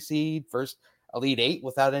 3 seed. First Elite Eight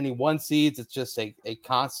without any 1 seeds. It's just a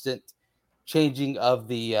constant changing of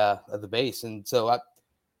the base, and so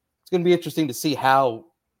it's going to be interesting to see how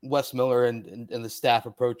Wes Miller and the staff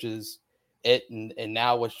approaches it. And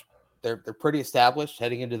now, which they're pretty established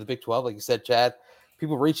heading into the Big 12, like you said, Chad.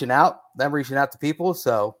 People reaching out to people.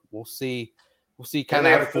 So we'll see. Can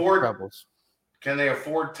they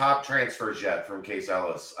afford top transfers yet from Case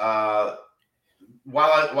Ellis? While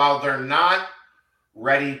they're not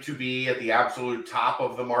ready to be at the absolute top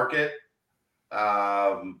of the market,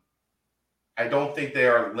 I don't think they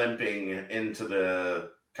are limping into the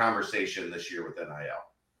conversation this year with NIL.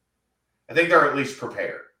 I think they're at least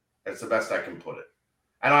prepared. That's the best I can put it.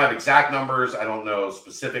 I don't have exact numbers. I don't know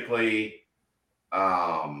specifically.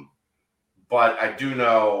 But I do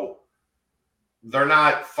know they're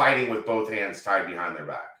not fighting with both hands tied behind their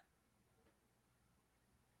back.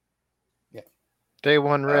 Yeah. Day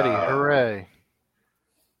one ready. Hooray.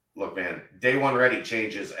 Look, man, day one ready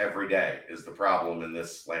changes every day is the problem in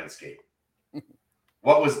this landscape.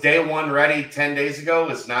 What was day one ready 10 days ago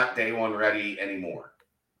is not day one ready anymore.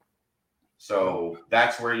 So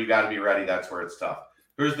that's where you got to be ready. That's where it's tough.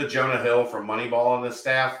 Who's the Jonah Hill from Moneyball on this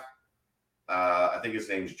staff? I think his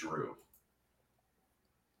name's Drew.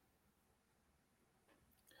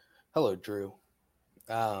 Hello, Drew.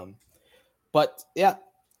 But yeah,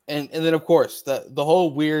 and then of course the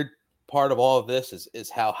whole weird part of all of this is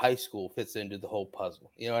how high school fits into the whole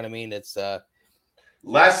puzzle. You know what I mean? It's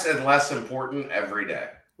less and less important every day.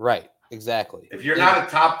 Right. Exactly. If you're not a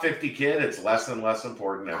top 50 kid, it's less and less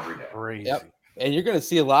important every day. Crazy. Yep. And you're going to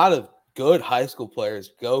see a lot of good high school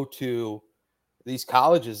players go to these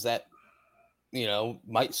colleges that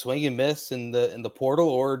might swing and miss in the portal,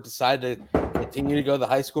 or decide to continue to go the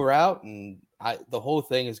high school route. And the whole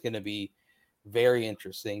thing is going to be very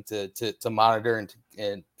interesting to monitor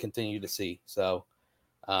and continue to see. So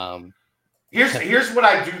here's what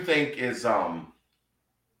I do think is an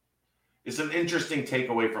interesting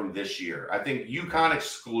takeaway from this year. I think UConn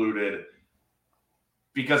excluded,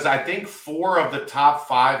 because I think 4 of the top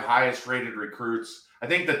 5 highest rated recruits, I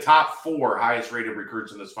think the top 4 highest rated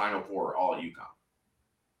recruits in this Final Four are all at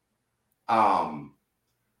UConn.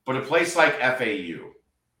 But a place like FAU,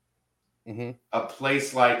 a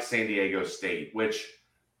place like San Diego State, which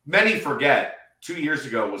many forget 2 years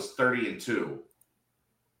ago was 30-2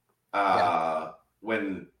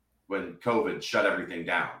 when COVID shut everything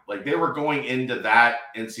down. Like, they were going into that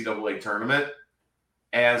NCAA tournament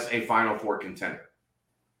as a Final Four contender.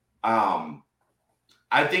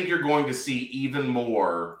 I think you're going to see even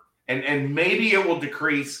more, and maybe it will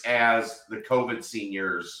decrease as the COVID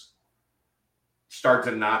seniors start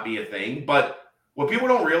to not be a thing. But what people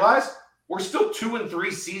don't realize, we're still 2 and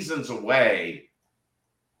 3 seasons away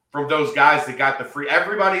from those guys that got the free.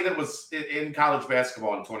 Everybody that was in college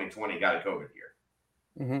basketball in 2020 got a COVID year.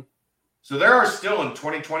 Mm-hmm. So there are still in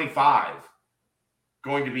 2025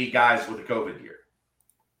 going to be guys with a COVID year.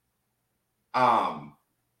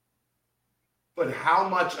 But how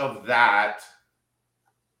much of that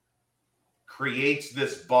creates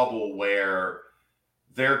this bubble where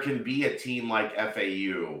there can be a team like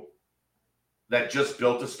FAU that just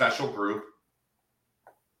built a special group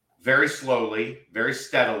very slowly, very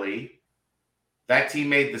steadily. That team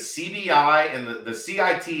made the CBI and the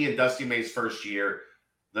CIT in Dusty May's first year,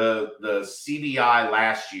 the CBI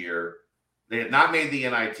last year. They had not made the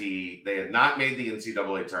NIT. They had not made the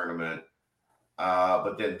NCAA tournament.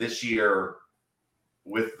 But then this year,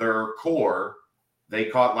 with their core, they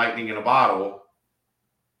caught lightning in a bottle.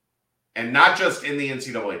 And not just in the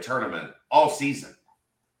NCAA tournament, all season.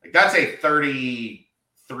 Like, that's a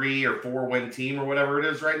 33 or 4 win team or whatever it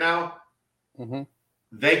is right now. Mm-hmm.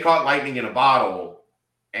 They caught lightning in a bottle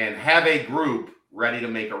and have a group ready to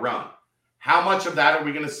make a run. How much of that are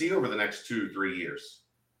we going to see over the next 2-3 years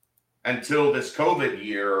until this COVID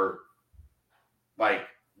year, like,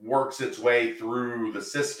 works its way through the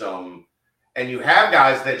system and you have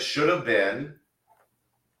guys that should have been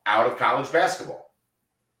out of college basketball?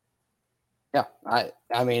 Yeah,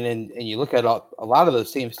 I mean, and you look at a lot of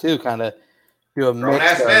those teams too, kind of do a mix.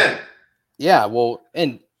 Grown-ass men. Yeah, well,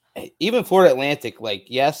 and even Florida Atlantic, like,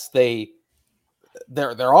 yes,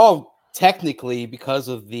 they're all technically, because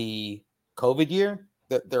of the COVID year,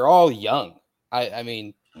 they're all young. I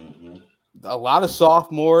mean, a lot of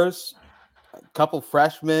sophomores, a couple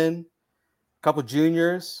freshmen, a couple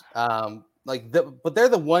juniors. But they're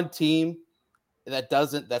the one team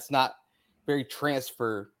that's not very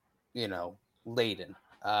transfer, laden.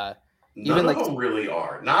 None of them really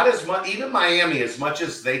are. Not as much. Even Miami, as much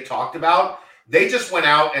as they talked about, they just went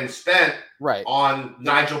out and spent on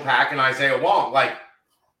Nigel Pack and Isaiah Wong, like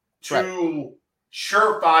two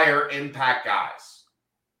surefire impact guys.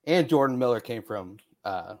 And Jordan Miller came from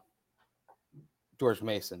George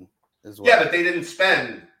Mason as well. Yeah, but they didn't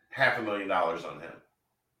spend $500,000 on him.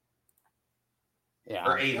 Yeah,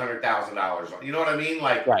 or $800,000 on. You know what I mean?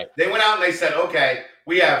 Like, they went out and they said, okay,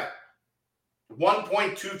 we have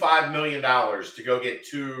 $1.25 million to go get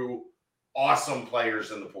 2 awesome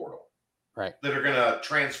players in the portal, that are going to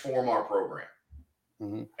transform our program.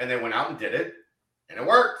 Mm-hmm. And they went out and did it, and it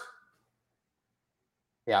worked.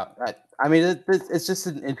 Yeah, I mean, it's just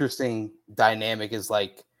an interesting dynamic. Is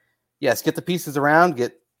like, yes, get the pieces around,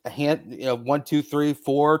 get a hand, 1, 2, 3,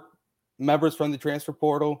 4 members from the transfer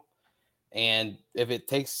portal, and if it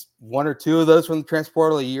takes 1 or 2 of those from the transfer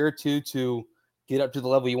portal a year or 2 to get up to the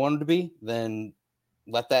level you want them to be, then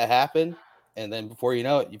let that happen, and then before you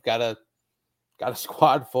know it, you've got a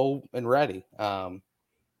squad full and ready.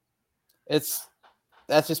 That's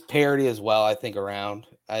just parity as well, I think, around.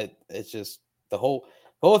 It's just the whole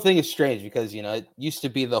thing is strange because it used to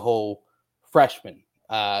be the whole freshman,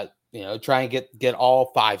 try and get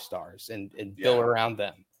all 5 stars and build around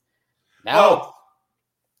them. Now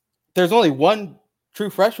there's only one true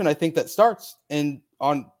freshman, I think, that starts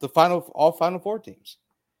on the all Final Four teams.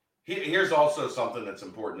 Here's also something that's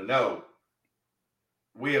important to note.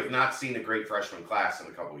 We have not seen a great freshman class in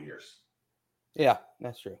a couple of years. Yeah,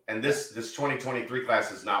 that's true. And this 2023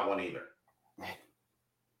 class is not one either.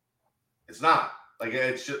 It's not. Like,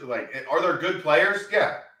 it's just like, are there good players?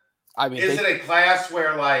 Yeah. I mean, is it a class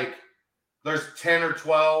where, like, there's 10 or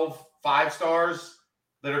 12 5-stars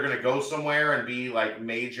that are going to go somewhere and be like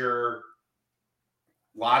major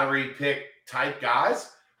lottery pick type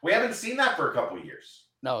guys? We haven't seen that for a couple of years.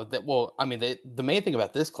 No, the main thing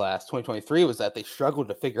about this class, 2023, was that they struggled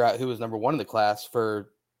to figure out who was number 1 in the class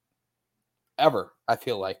for ever, I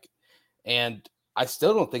feel like. And I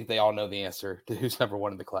still don't think they all know the answer to who's number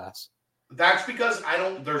 1 in the class. That's because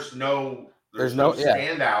there's no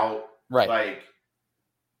standout. Right. Like,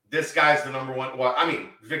 this guy's the number 1. Well, I mean,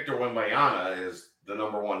 Victor Wembanyama is the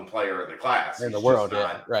number 1 player in the class. In the world,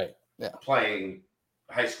 playing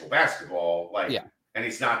high school basketball, and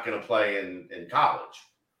he's not going to play in college.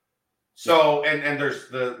 So, and there's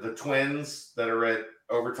the twins that are at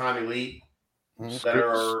Overtime Elite that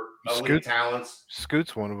are elite talents.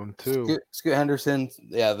 Scoot's one of them too. Scoot Henderson,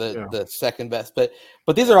 the second best. But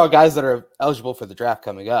these are all guys that are eligible for the draft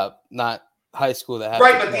coming up, not high school that have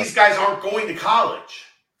but these guys aren't going to college.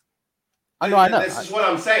 I know. This is what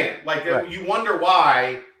I'm saying. Like, you wonder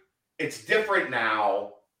why it's different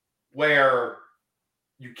now, where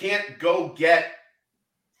you can't go get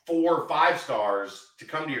 4 or 5 stars to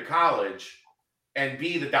come to your college and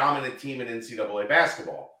be the dominant team in NCAA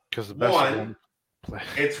basketball. Because the best one,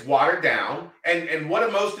 it's watered down. And what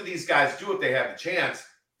do most of these guys do if they have the chance?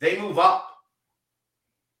 They move up.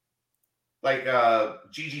 Like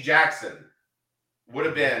Gigi Jackson would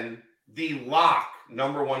have been the lock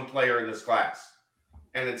number 1 player in this class.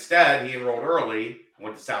 And instead, he enrolled early,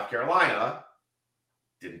 went to South Carolina,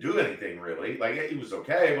 didn't do anything really. Like, he was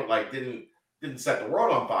okay, but like didn't set the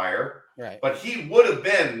world on fire. Right. But he would have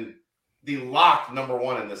been the lock number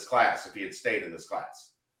one in this class if he had stayed in this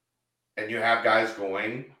class. And you have guys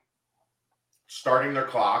starting their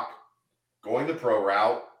clock, going the pro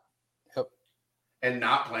route, and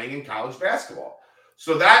not playing in college basketball.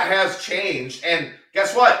 So that has changed. And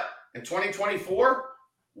guess what? In 2024,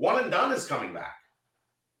 one and done is coming back.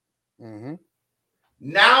 Mm-hmm.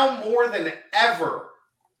 Now more than ever,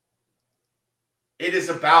 it is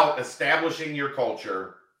about establishing your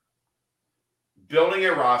culture, building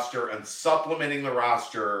a roster, and supplementing the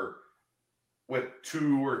roster with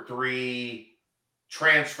 2 or 3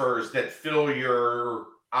 transfers that fill your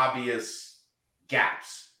obvious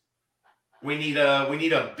gaps. We need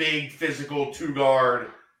a big physical 2-guard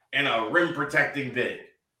and a rim protecting big.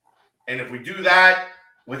 And if we do that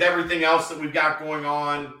with everything else that we've got going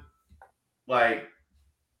on, like,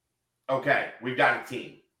 okay, we've got a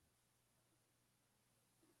team.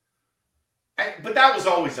 But that was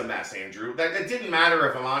always a mess, Andrew. It didn't matter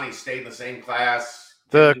if Amani stayed in the same class.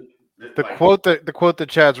 The quote that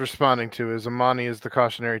Chad's responding to is Amani is the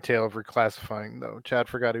cautionary tale of reclassifying, though. Chad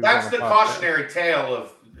forgot he was That's on the podcast. cautionary tale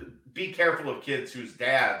of be careful of kids whose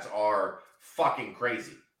dads are fucking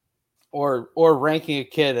crazy. Or ranking a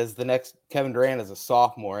kid as the next Kevin Durant as a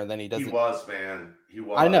sophomore, and then he doesn't. He was, man. He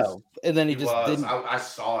was. I know. And then he just was. didn't. I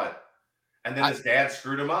saw it. And then his dad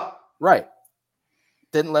screwed him up. Right.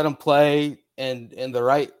 Didn't let him play in the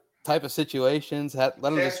right type of situations. Let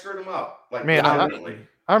him Dad screwed him up. Like, man,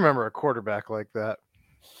 I remember a quarterback like that.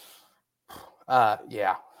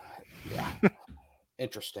 Yeah.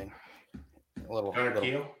 Interesting. A little.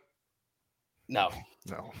 No.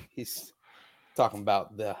 He's talking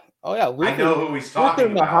about the. Oh yeah, I know who he's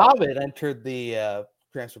talking about. Muhammad entered the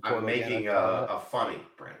transfer portal. I'm making a funny,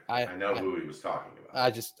 Brent. I know who he was talking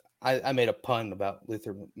about. I made a pun about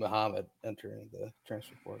Luther Muhammad entering the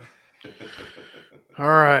transfer portal. All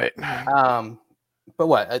right. But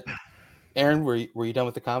what, Aaron? Were you done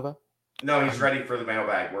with the convo? No, he's ready for the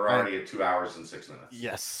mailbag. We're already at 2 hours and 6 minutes.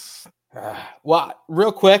 Yes. Well,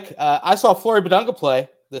 real quick, I saw Flory Badunga play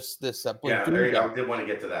this. Yeah, there you go. I did want to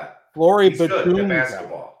get to that. Flory Badunga.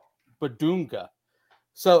 Basketball. Badunga.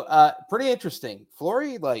 So, pretty interesting.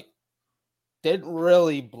 Flory didn't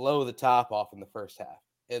really blow the top off in the first half,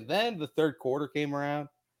 and then the third quarter came around,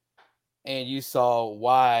 and you saw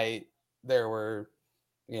why there were,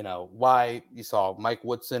 why you saw Mike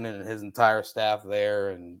Woodson and his entire staff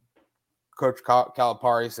there, and Coach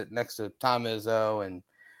Calipari sitting next to Tom Izzo, and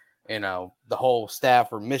the whole staff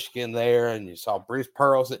from Michigan there, and you saw Bruce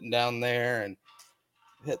Pearl sitting down there, and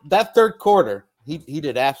that third quarter, he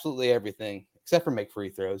did absolutely everything except for make free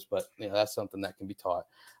throws, but that's something that can be taught.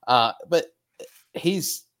 But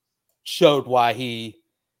he's showed why he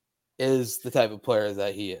is the type of player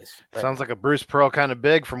that he is. Right? Sounds like a Bruce Pearl kind of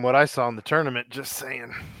big from what I saw in the tournament. Just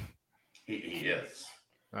saying. He is.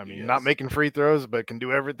 I mean, not making free throws, but can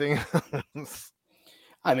do everything else.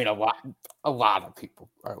 I mean, a lot of people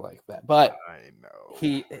are like that, but I know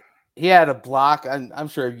he had a block. I'm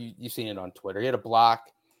sure you've seen it on Twitter. He had a block,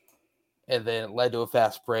 and then it led to a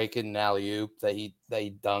fast break and an alley-oop that he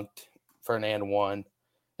dunked for an and one.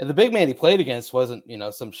 And the big man he played against wasn't,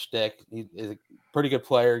 some shtick. He is a pretty good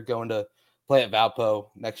player going to play at Valpo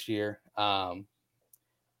next year. But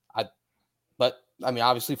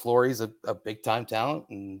obviously Flory's a big time talent,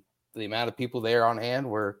 and the amount of people there on hand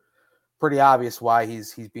were pretty obvious why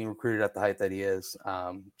he's being recruited at the height that he is.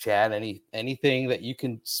 Chad, anything that you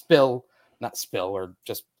can not spill or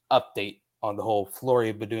just update on the whole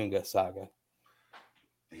Flory Badunga saga?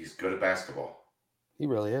 He's good at basketball. He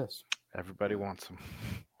really is. Everybody wants him.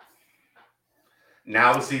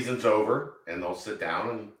 Now the season's over, and they'll sit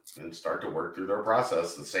down and start to work through their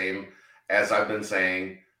process, the same as I've been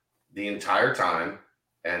saying the entire time.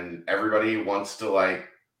 And everybody wants to like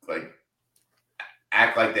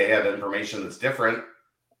act like they have information that's different.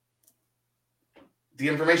 The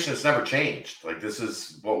information has never changed. Like, this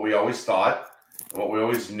is what we always thought, what we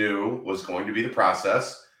always knew was going to be the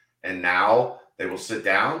process. And now they will sit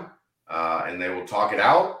down and they will talk it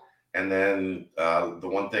out. And then the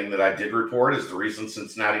one thing that I did report is the reason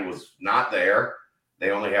Cincinnati was not there.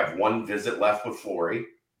 They only have one visit left with Flory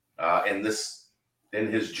in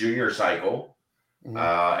his junior cycle. Mm-hmm.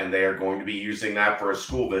 And they are going to be using that for a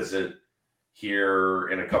school visit here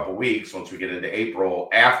in a couple weeks once we get into April,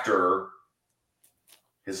 after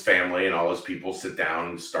his family and all his people sit down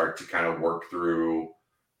and start to kind of work through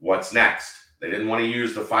what's next. They didn't want to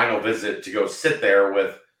use the final visit to go sit there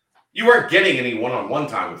with – you weren't getting any one-on-one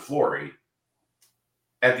time with Flory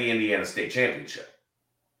at the Indiana State Championship.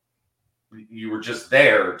 You were just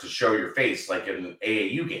there to show your face like in an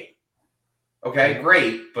AAU game. Okay,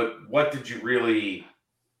 great, but what did you really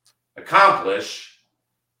accomplish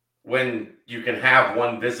when you can have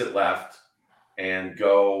one visit left and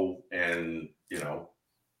go and,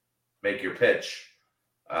 make your pitch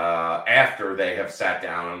after they have sat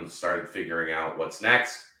down and started figuring out what's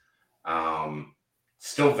next.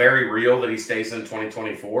 Still very real that he stays in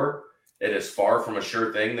 2024. It is far from a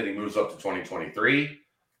sure thing that he moves up to 2023.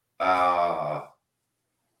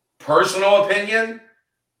 Personal opinion,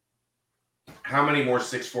 how many more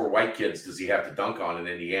 6'4" white kids does he have to dunk on in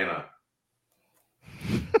Indiana?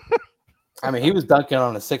 I mean, he was dunking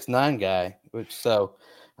on a 6'9" guy,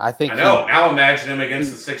 I think. I know. Now imagine him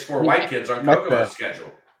against the 6'4" white kids on Kokomo's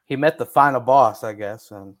schedule. He met the final boss, I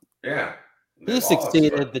guess. Yeah. He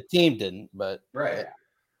succeeded. The team didn't, but. Right. Yeah.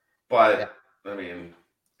 But, I mean,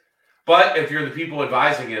 but if you're the people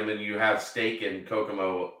advising him and you have stake in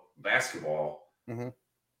Kokomo basketball,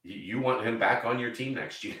 you want him back on your team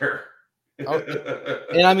next year.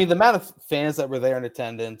 And I mean, the amount of fans that were there in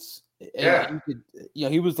attendance. Yeah.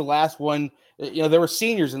 He was the last one. There were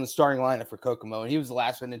seniors in the starting lineup for Kokomo, and he was the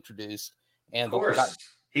last one introduced. And of course,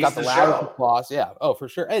 got the loudest applause. Yeah. Oh, for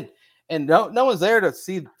sure. And no one's there to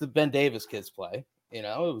see the Ben Davis kids play.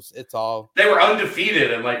 It's all. They were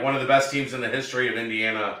undefeated and like one of the best teams in the history of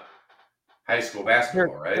Indiana high school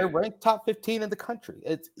basketball, right? They're ranked top 15 in the country.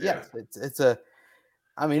 It was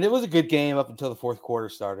a good game up until the fourth quarter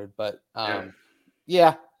started, but like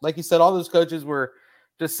you said, all those coaches were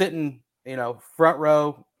just sitting, front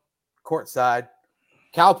row, courtside.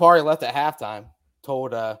 Calipari left at halftime.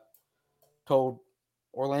 Told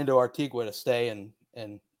Orlando Artigua to stay and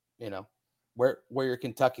wear your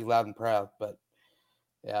Kentucky loud and proud. But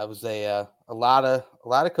yeah, it was a lot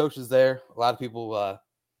of coaches there, a lot of people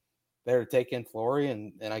there to take in Flory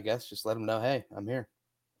and I guess just let them know, hey, I'm here.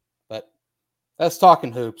 But that's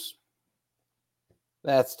talking hoops.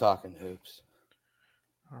 That's talking hoops.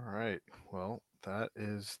 All right. Well, that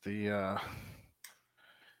is the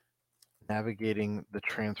navigating the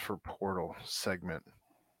transfer portal segment.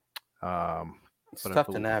 It's tough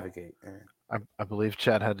to navigate. I believe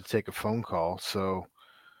Chad had to take a phone call, so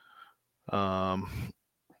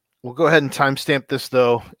we'll go ahead and timestamp this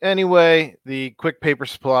though. Anyway, the Quick Paper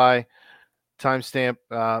Supply timestamp.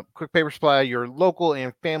 Quick Paper Supply, your local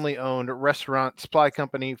and family-owned restaurant supply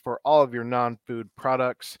company for all of your non-food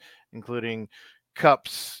products, including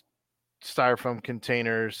cups, styrofoam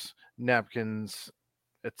containers, napkins,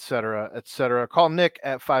 etc. Call Nick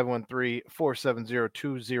at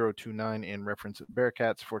 513-470-2029 and reference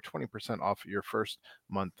Bearcats for 20% off your first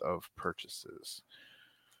month of purchases.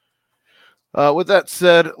 With that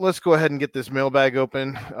said, let's go ahead and get this mailbag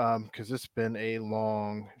open because it's been a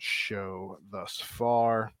long show thus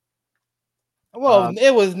far. Well,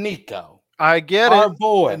 it was Niko. I get our it.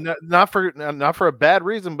 boy. Not for a bad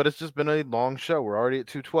reason, but it's just been a long show. We're already at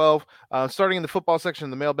 2:12. Starting in the football section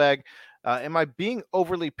of the mailbag. Am I being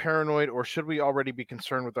overly paranoid, or should we already be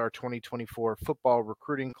concerned with our 2024 football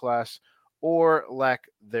recruiting class or lack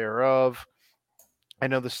thereof? I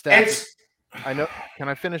know the staff. Can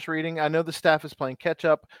I finish reading? I know the staff is playing catch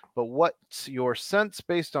up, but what's your sense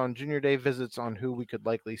based on junior day visits on who we could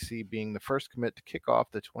likely see being the first commit to kick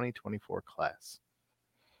off the 2024 class?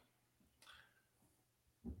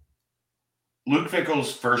 Luke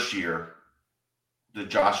Fickell's first year, the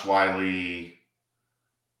Josh Wiley,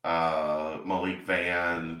 Malik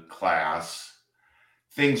Van class,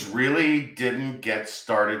 things really didn't get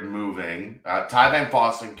started moving. Ty Van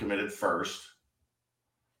Fossen committed first,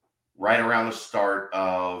 right around the start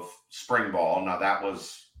of spring ball. Now, that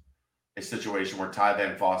was a situation where Ty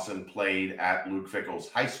Van Fossen played at Luke Fickell's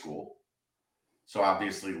high school. So,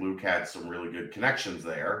 obviously, Luke had some really good connections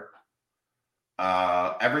there.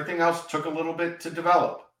 Everything else took a little bit to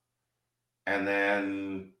develop. And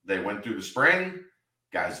then they went through the spring,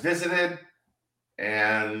 guys visited,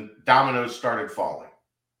 and dominoes started falling.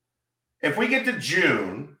 If we get to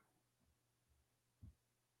June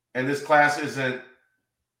and this class isn't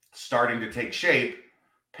starting to take shape,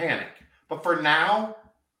 panic. But for now,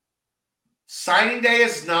 signing day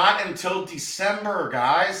is not until December,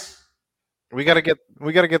 guys. We gotta get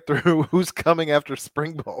through who's coming after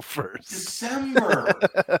spring ball first. December.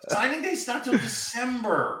 Signing day's not till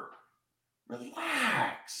December.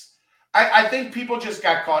 Relax. I think people just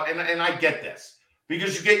got caught, and I get this,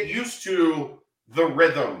 because you get used to the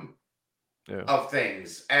rhythm of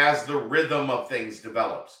things as the rhythm of things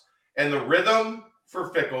develops. And the rhythm for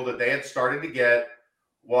Fickell that they had started to get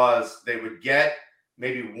was they would get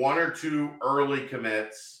maybe one or two early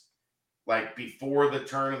commits, like before the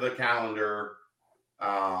turn of the calendar.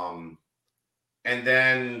 And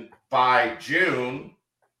then by June,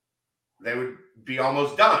 they would be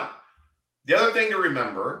almost done. The other thing to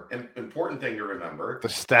remember, important thing to remember, the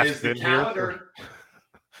staff's is the been calendar. Here.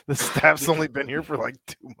 The staff's only been here for like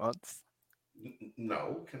 2 months.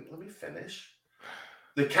 No, let me finish.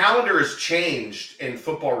 The calendar has changed in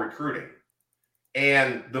football recruiting.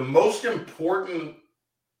 And the most important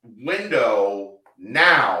window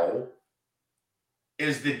now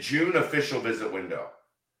is the June official visit window.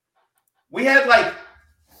 We had like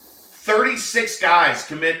 36 guys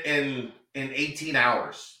commit in 18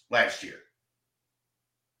 hours last year.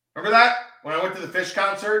 Remember that? When I went to the Fish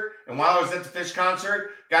concert, and while I was at the Fish concert,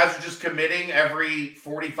 guys were just committing every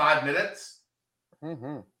 45 minutes.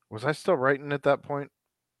 Mm-hmm. Was I still writing at that point?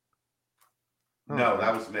 No,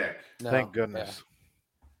 that was Mick. No, Thank goodness.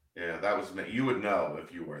 Yeah, that was Mick. You would know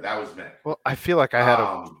if you were. That was Mick. Well, I feel like I had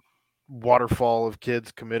a waterfall of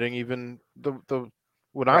kids committing even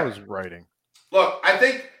when I was writing. Look, I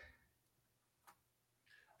think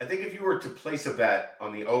if you were to place a bet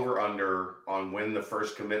on the over-under on when the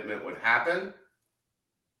first commitment would happen,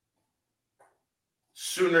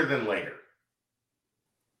 sooner than later.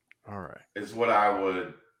 All right. Is what I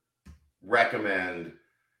would recommend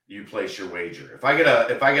you place your wager. If I get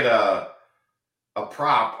a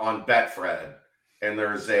prop on Betfred and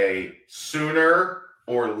there's a sooner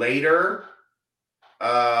or later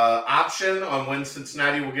option on when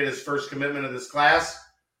Cincinnati will get his first commitment of this class,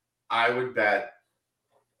 I would bet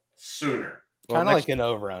sooner. Kind of like an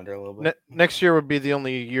over-under a little bit. Next year would be the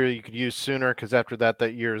only year you could use sooner, because after that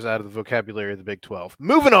year is out of the vocabulary of the Big 12.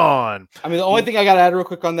 Moving on. I mean, the only thing I got to add real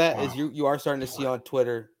quick on that is you are starting to see on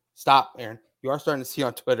Twitter. Stop, Aaron. You are starting to see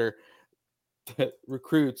on Twitter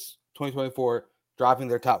recruits 2024 dropping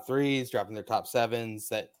their top threes, dropping their top sevens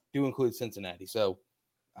that do include Cincinnati. So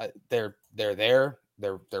they're there.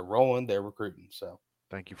 They're rolling. They're recruiting. So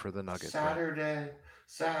thank you for the nugget. Saturday.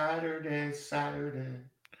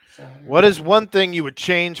 What is one thing you would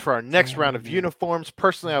change for our next round of uniforms?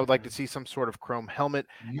 Personally, I would like to see some sort of chrome helmet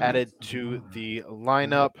added to the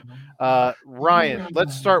lineup. Ryan,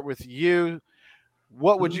 let's start with you.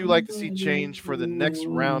 What would you like to see change for the next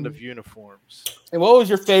round of uniforms? And what was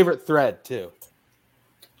your favorite thread, too?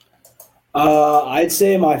 I'd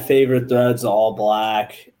say my favorite thread's all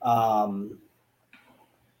black. I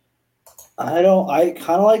kind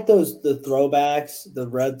of like the throwbacks, the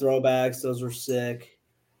red throwbacks. Those were sick.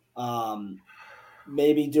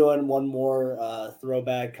 Maybe doing one more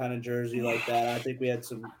throwback kind of jersey like that. I think we had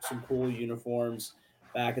some cool uniforms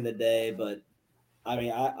back in the day, but I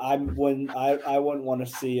mean, I wouldn't want to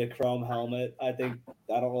see a chrome helmet. I don't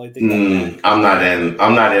really think I'm not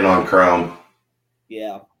in on chrome.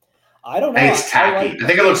 Yeah, I don't know. I think it's tacky. I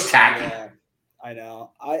think it looks tacky. Yeah, I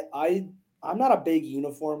know. I'm not a big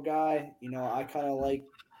uniform guy. You know, I kind of like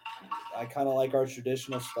our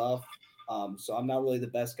traditional stuff. So I'm not really the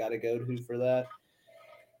best guy to go to for that.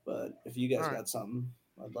 But if you guys got something,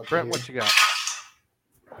 I'd love Brent, to hear. what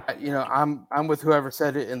you got? You know, I'm with whoever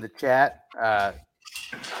said it in the chat.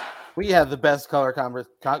 We have the best color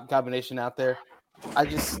combination out there. I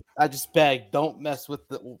just beg, don't mess with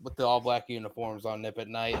the all black uniforms on Nip at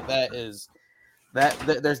Night. There's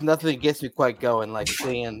nothing that gets me quite going like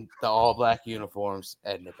seeing the all black uniforms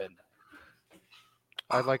at Nip at Night.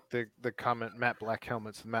 I like the comment Matte Black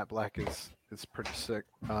helmets. Matte Black is pretty sick.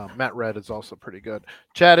 Matte Red is also pretty good.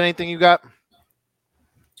 Chad, anything you got?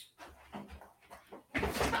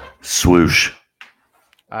 Swoosh.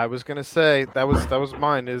 I was gonna say that was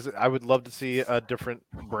mine. I would love to see a different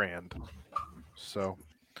brand. So,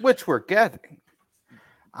 which we're getting,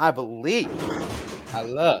 I believe. I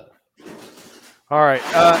love. All right.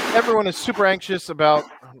 Everyone is super anxious about.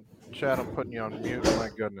 Chad, I'm putting you on mute. My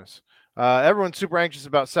goodness. Everyone's super anxious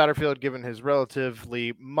about Satterfield, given his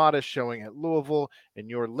relatively modest showing at Louisville and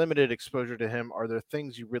your limited exposure to him. Are there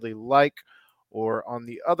things you really like, or on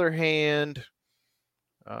the other hand,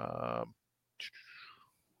 are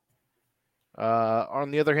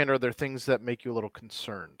there things that make you a little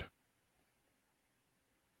concerned?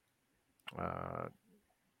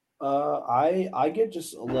 I get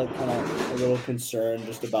just a little concerned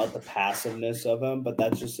just about the passiveness of him, but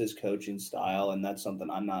that's just his coaching style, and that's something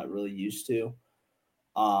I'm not really used to.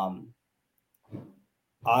 I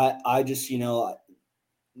just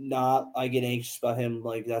I get anxious about him.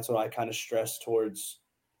 Like that's what I kind of stress towards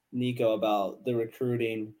Niko about the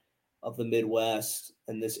recruiting of the Midwest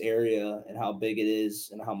and this area and how big it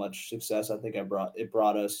is and how much success I think it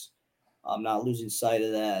brought us. I'm not losing sight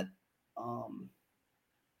of that.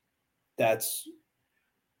 That's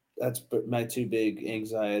my two big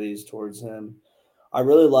anxieties towards him. I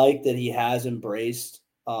really like that he has embraced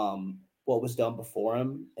what was done before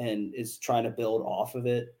him and is trying to build off of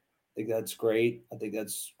it. I think that's great. I think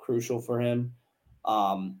that's crucial for him.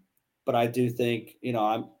 But I do think,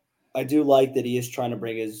 I do like that he is trying to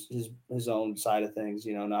bring his own side of things,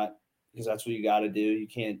 not because that's what you got to do. You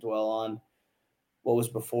can't dwell on what was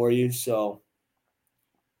before you. So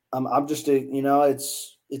I'm just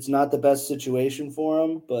it's not the best situation for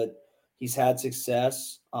him, but he's had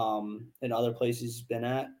success in other places he's been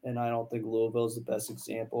at, and I don't think Louisville is the best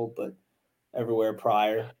example, but everywhere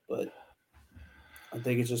prior. But I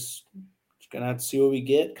think it's just gonna have to see what we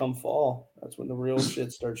get come fall. That's when the real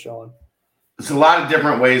shit starts showing. There's a lot of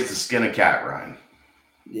different ways to skin a cat, Ryan.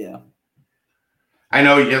 Yeah. I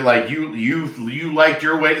know you liked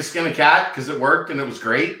your way to skin a cat because it worked and it was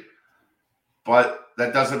great, but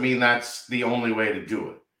that doesn't mean that's the only way to do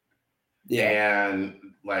it. Yeah. And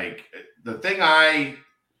the thing I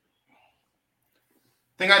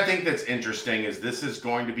think that's interesting is this is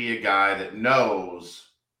going to be a guy that knows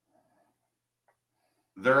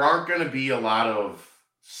there aren't going to be a lot of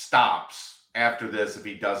stops after this if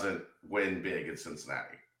he doesn't win big at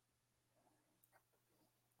Cincinnati.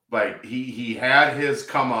 Like he had his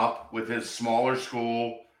come up with his smaller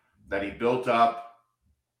school that he built up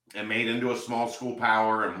and made into a small school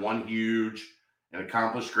power and won huge and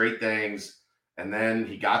accomplished great things. And then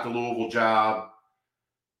he got the Louisville job.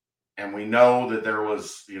 And we know that there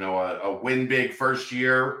was, a win big first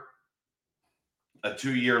year, a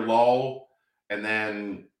 2-year lull, and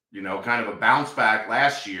then, kind of a bounce back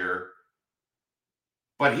last year.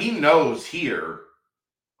 But he knows here,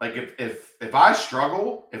 like if I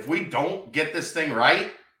struggle, if we don't get this thing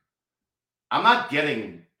right, I'm not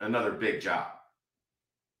getting another big job.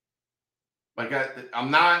 Like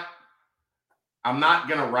I'm not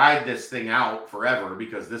going to ride this thing out forever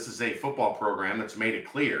because this is a football program that's made it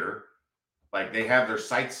clear, like they have their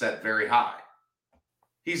sights set very high.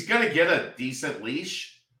 He's going to get a decent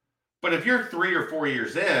leash, but if you're 3 or 4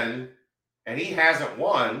 years in and he hasn't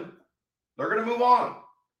won, they're going to move on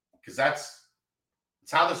because that's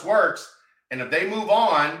how this works. And if they move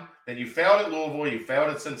on, then you failed at Louisville, you failed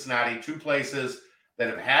at Cincinnati, 2 places that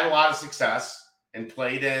have had a lot of success and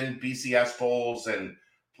played in BCS bowls and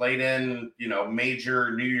played in,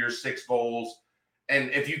 major New Year's Six bowls.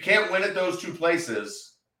 And if you can't win at those 2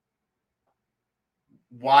 places,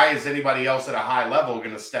 why is anybody else at a high level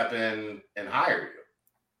going to step in and hire you?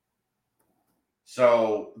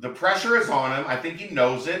 So the pressure is on him. I think he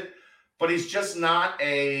knows it, but he's just not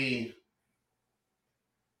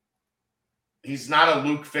he's not a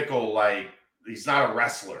Luke Fickell, he's not a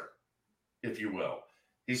wrestler, if you will.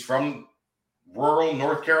 He's from rural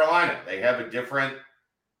North Carolina. They have a different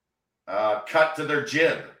cut to their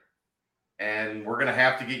jib. And we're going to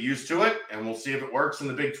have to get used to it, and we'll see if it works in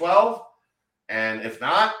the Big 12. And if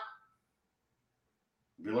not,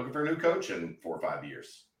 we'll be looking for a new coach in 4 or 5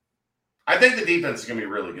 years. I think the defense is going to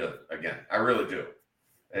be really good again. I really do.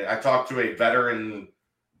 I talked to a veteran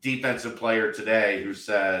defensive player today who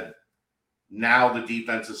said, now the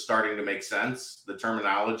defense is starting to make sense. The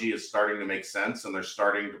terminology is starting to make sense, and they're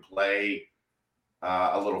starting to play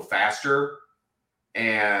a little faster.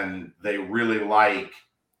 And they really like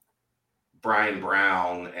Brian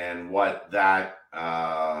Brown and what that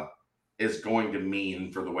is going to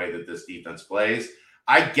mean for the way that this defense plays.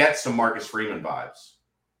 I get some Marcus Freeman vibes,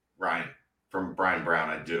 Ryan, from Brian Brown.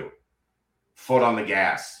 I do. Foot on the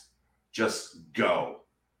gas. Just go.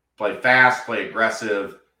 Play fast, play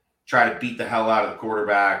aggressive, try to beat the hell out of the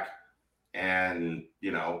quarterback and,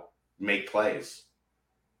 make plays.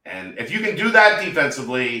 And if you can do that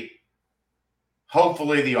defensively,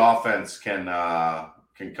 hopefully the offense can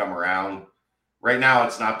come around. Right now,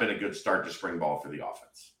 it's not been a good start to spring ball for the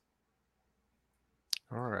offense.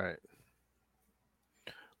 All right.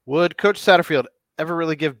 Would Coach Satterfield ever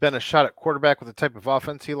really give Ben a shot at quarterback with the type of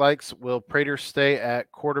offense he likes? Will Prater stay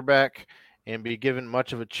at quarterback and be given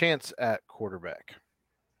much of a chance at quarterback?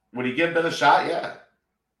 Would he give Ben a shot? Yeah.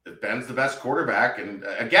 If Ben's the best quarterback. And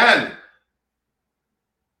again,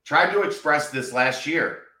 tried to express this last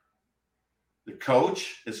year. The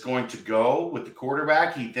coach is going to go with the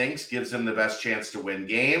quarterback he thinks gives him the best chance to win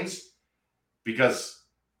games because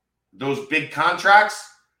those big contracts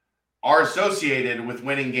are associated with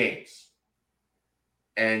winning games.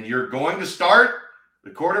 And you're going to start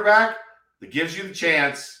the quarterback that gives you the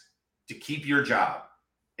chance to keep your job.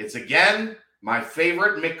 It's, again, my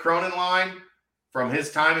favorite Mick Cronin line from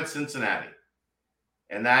his time at Cincinnati.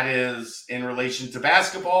 And that is in relation to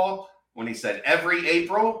basketball when he said every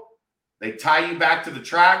April they tie you back to the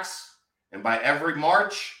tracks, and by every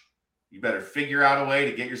March, you better figure out a way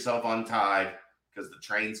to get yourself untied because the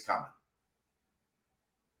train's coming.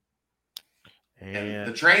 And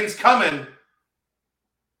the train's coming.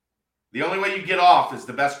 The only way you get off is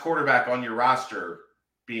the best quarterback on your roster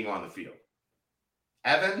being on the field.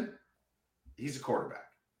 Evan, he's a quarterback.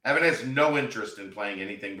 Evan has no interest in playing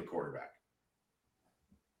anything but quarterback.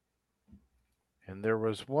 And there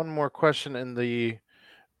was one more question in the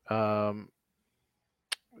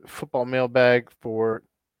football mailbag for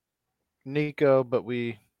Niko, but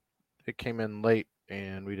it came in late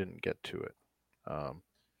and we didn't get to it.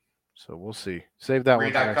 So we'll see. Save that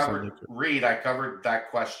one for next time. Reed, I covered that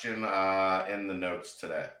question in the notes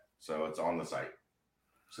today. So it's on the site.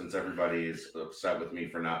 Since everybody is upset with me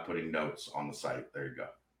for not putting notes on the site. There you go.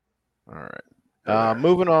 All right.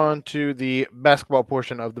 Moving on to the basketball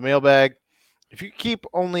portion of the mailbag. If you keep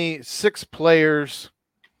only 6 players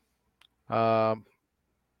on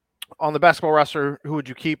the basketball roster, who would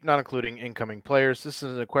you keep, not including incoming players? This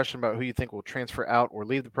isn't a question about who you think will transfer out or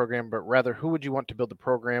leave the program, but rather who would you want to build the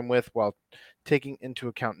program with while taking into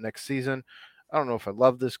account next season? I don't know if I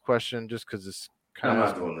love this question just because it's kind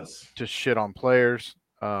of doing this to shit on players.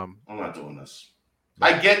 I'm not doing this.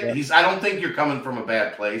 I don't think you're coming from a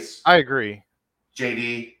bad place. I agree,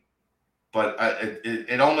 JD, but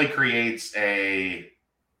it only creates a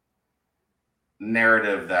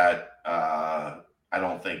narrative that I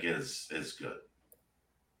don't think is good.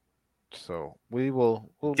 So we'll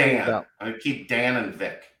Dan. I keep Dan and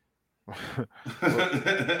Vic.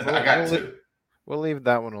 I got 2. We'll leave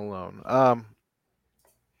that one alone.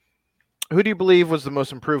 Who do you believe was the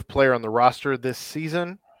most improved player on the roster this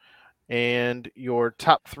season? And your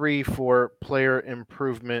top 3 for player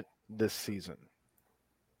improvement this season?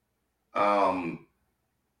 I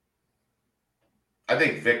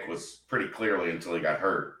think Vic was pretty clearly, until he got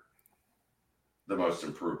hurt, the most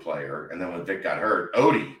improved player. And then when Vic got hurt,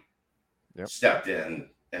 Odie stepped in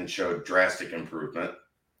and showed drastic improvement.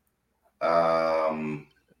 I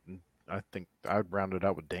think I'd round it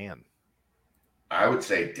out with Dan. I would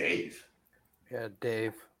say Dave. Yeah,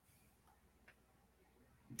 Dave.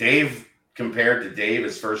 Dave, compared to Dave,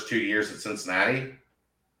 his first 2 years at Cincinnati,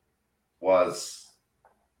 there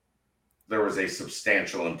was a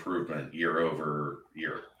substantial improvement year over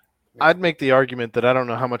year. I'd make the argument that I don't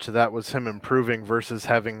know how much of that was him improving versus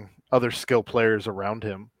having other skill players around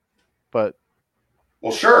him. But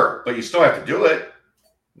well, sure, but you still have to do it.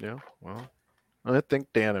 Yeah, well, I think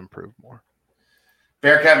Dan improved more.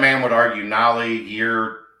 Bearcat Man would argue Nolly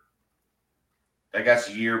year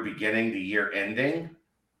beginning to year ending.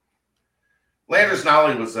 Landers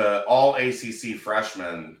Nolly was an all ACC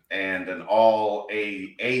freshman and an all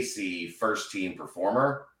AAC first team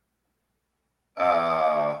performer.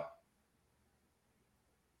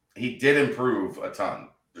 He did improve a ton.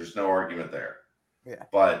 There's no argument there. Yeah.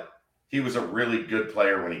 But he was a really good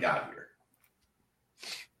player when he got here.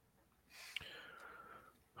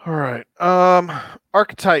 All right.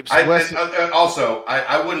 Archetypes.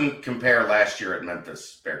 I wouldn't compare last year at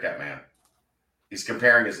Memphis, Bearcat Man. He's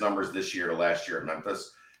comparing his numbers this year to last year at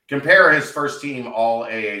Memphis. Compare his first team all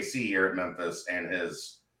AAC year at Memphis and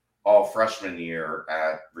his all freshman year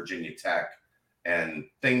at Virginia Tech. And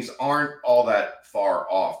things aren't all that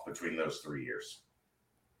far off between those 3 years.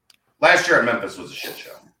 Last year at Memphis was a shit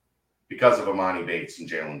show because of Amani Bates and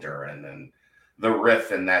Jalen Duran and the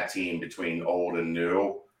riff in that team between old and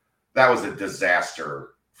new. That was a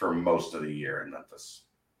disaster for most of the year in Memphis.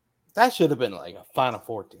 That should have been like a Final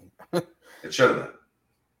Four team. It should have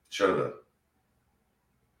been.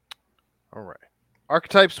 All right.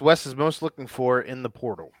 Archetypes Wes is most looking for in the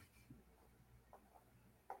portal.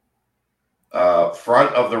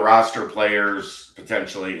 Front of the roster players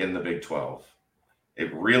potentially in the Big 12.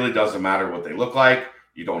 It really doesn't matter what they look like.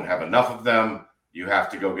 You don't have enough of them. You have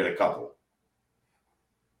to go get a couple.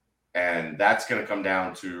 And that's going to come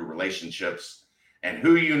down to relationships and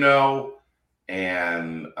who you know.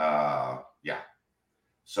 And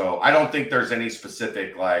So I don't think there's any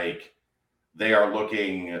specific, like, they are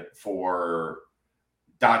looking for ...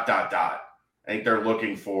 I think they're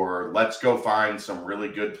looking for, let's go find some really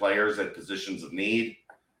good players at positions of need.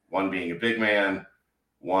 One being a big man,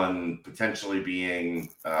 one potentially being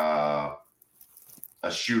a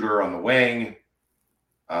shooter on the wing.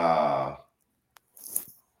 I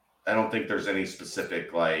don't think there's any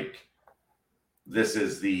specific, like, this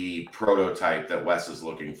is the prototype that Wes is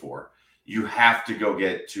looking for. You have to go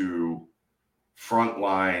get to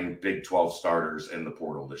frontline Big 12 starters in the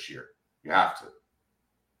portal this year. You have to.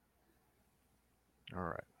 All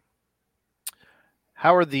right.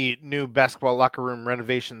 How are the new basketball locker room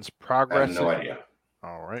renovations progressing? I have no idea.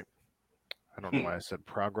 All right. I don't know why I said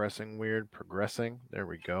progressing weird. Progressing. There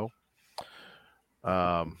we go.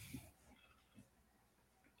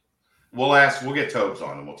 We'll get Tobes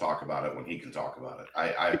on and we'll talk about it when he can talk about it.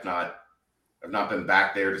 I've not been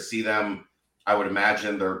back there to see them. I would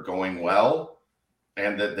imagine they're going well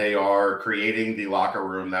and that they are creating the locker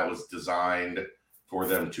room that was designed for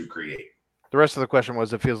them to create. The rest of the question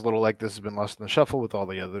was, it feels a little like this has been lost in the shuffle with all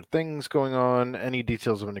the other things going on. Any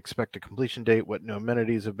details of an expected completion date, what new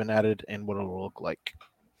amenities have been added, and what it'll look like?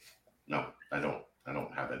 No, I don't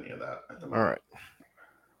have any of that at the moment.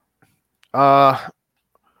 All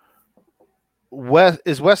right.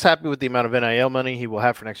 Is Wes happy with the amount of NIL money he will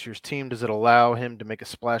have for next year's team? Does it allow him to make a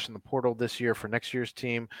splash in the portal this year for next year's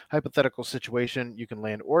team? Hypothetical situation, you can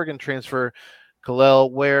land Oregon transfer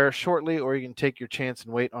Khalil Ware shortly, or you can take your chance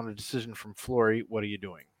and wait on a decision from Flory. What are you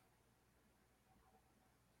doing?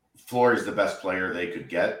 Flory's the best player they could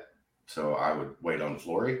get, so I would wait on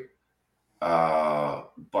Flory.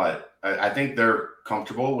 But I think they're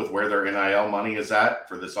comfortable with where their NIL money is at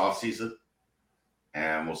for this offseason,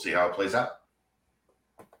 and we'll see how it plays out.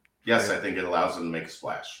 Yes, I think it allows them to make a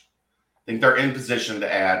splash. I think they're in position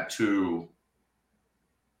to add 2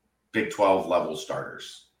 Big 12 level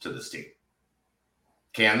starters to this team.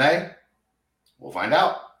 Can they? We'll find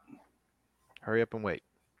out. Hurry up and wait.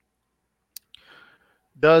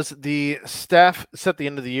 Does the staff set the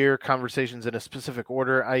end of the year conversations in a specific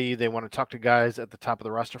order, i.e. they want to talk to guys at the top of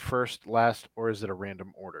the roster first, last, or is it a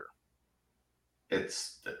random order?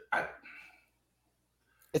 It's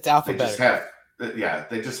alphabetical.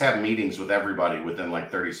 They just have meetings with everybody within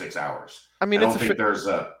like 36 hours. I mean, it's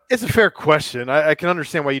a fair question. I can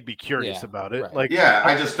understand why you'd be curious about it. Right.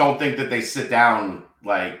 I just don't think that they sit down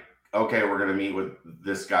like, okay, we're going to meet with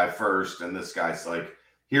this guy first, and this guy's like,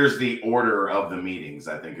 here's the order of the meetings.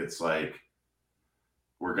 I think it's like,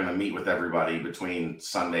 we're going to meet with everybody between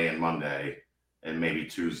Sunday and Monday and maybe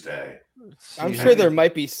Tuesday. I'm sure there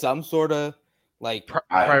might be some sort of like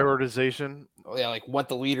prioritization. Yeah, like want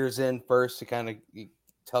the leaders in first to kind of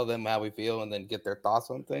tell them how we feel and then get their thoughts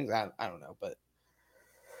on things. I don't know, but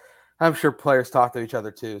I'm sure players talk to each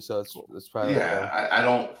other too. So it's probably I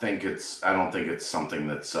don't think it's something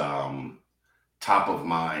that's top of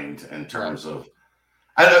mind in terms of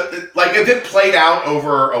like if it played out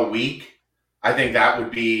over a week, I think that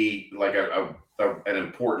would be like an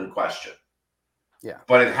important question. Yeah,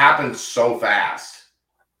 but it happened so fast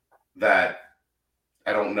that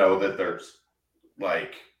I don't know that there's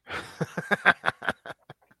like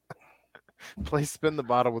play spin the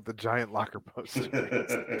bottle with the giant locker poster.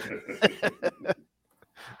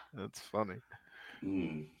 That's funny.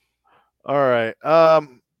 All right.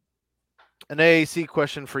 An AAC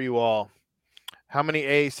question for you all. How many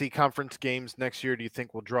AAC conference games next year do you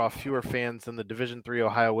think will draw fewer fans than the Division III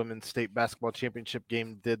Ohio Women's State Basketball Championship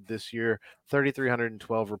game did this year?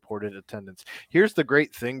 3,312 reported attendance. Here's the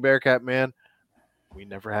great thing, Bearcat man. We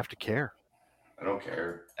never have to care. I don't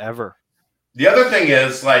care. Ever. The other thing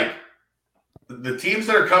is, like, the teams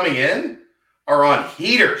that are coming in are on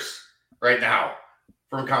heaters right now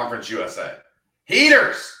from Conference USA.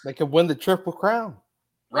 Heaters. They could win the Triple Crown.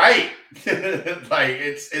 Right. Like,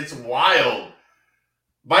 it's wild.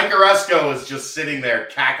 Mike Oresco is just sitting there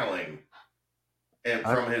cackling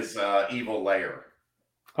from his evil lair.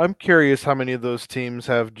 I'm curious how many of those teams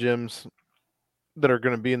have gyms that are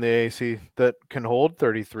going to be in the AAC that can hold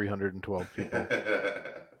 3,312 people.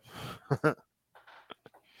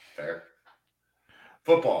 Fair.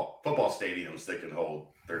 Football stadiums that can hold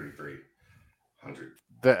 3,300.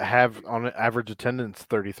 That have on average attendance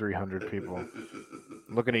 3,300 people.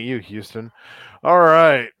 Looking at you, Houston. All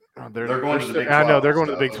right. They're going to the Big 12. I know they're going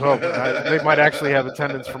to the Big 12. They might actually have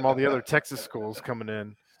attendance from all the other Texas schools coming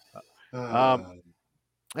in.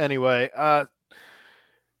 Anyway,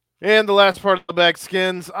 and the last part of the bag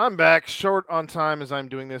skins. I'm back short on time as I'm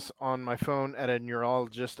doing this on my phone at a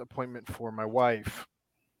neurologist appointment for my wife.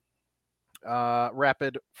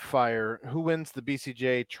 Rapid fire. Who wins the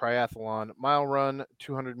BCJ triathlon? Mile run,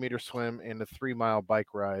 200-meter swim, and a 3-mile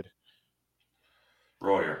bike ride?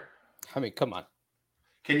 Royer. I mean, come on.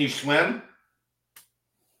 Can you swim?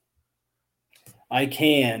 I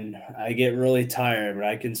can. I get really tired, but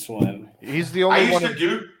I can swim. He's the only one.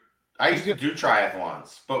 I used to do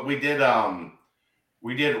triathlons, but we did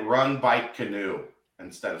run, bike, canoe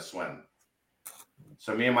instead of swim.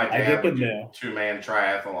 So me and my dad would do 2-man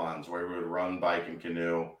triathlons where we would run, bike, and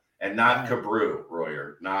canoe, and not Cabrew,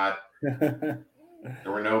 Royer. Not there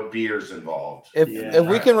were no beers involved. If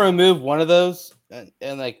we can remove one of those and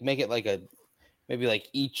like make it like maybe like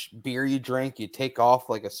each beer you drink, you take off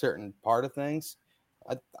like a certain part of things,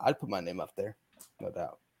 I'd put my name up there, no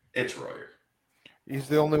doubt. It's Royer. He's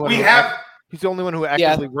the only one. He's the only one who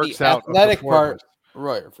actively works out. Athletic part,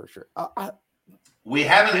 Royer for sure. We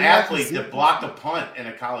have an athlete that blocked a punt in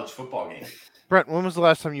a college football game. Brent, when was the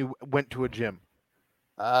last time you went to a gym?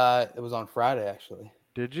 It was on Friday, actually.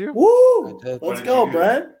 Did you? Woo! Let's go,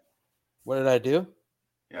 Brent. What did I do?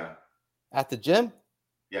 Yeah. At the gym?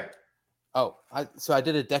 Yeah. Oh, so I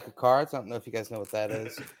did a deck of cards. I don't know if you guys know what that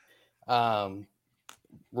is.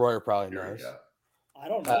 Royer probably Here we knows. go. I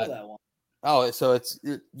don't know that one. Oh, so it's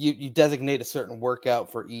you designate a certain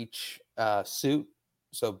workout for each suit.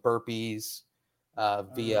 So burpees,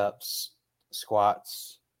 V-ups,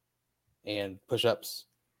 squats, and push-ups.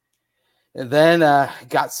 And then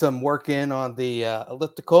got some work in on the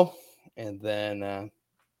elliptical, and then I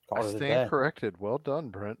called it a stand day. corrected. Well done,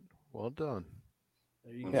 Brent. Well done.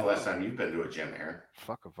 There you When's go. the last time you've been to a gym, Aaron?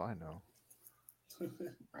 Fuck if I know.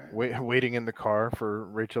 Right. Waiting in the car for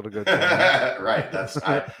Rachel to go. Tell me. Right.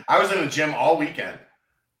 I was in the gym all weekend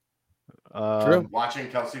True. watching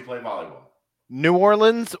Kelsey play volleyball. New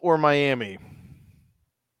Orleans or Miami?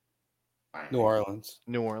 Miami. New Orleans,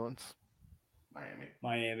 New Orleans.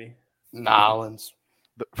 Miami. Nolans,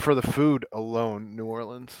 For the food alone, New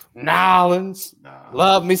Orleans. Nolans. No.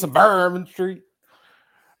 Love me some Bourbon Street.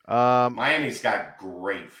 Miami's got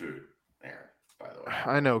great food there, by the way.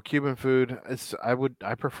 I know Cuban food.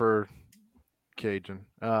 I prefer Cajun.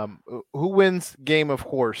 Who wins game of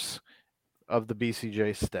horse of the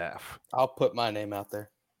BCJ staff? I'll put my name out there.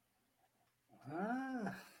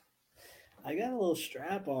 I got a little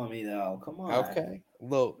strap on me though. Come on. Okay,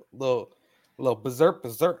 little berserk.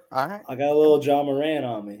 All right. I got a little John Moran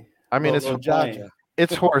on me. I mean, Little Jaja.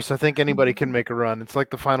 it's horse. I think anybody can make a run. It's like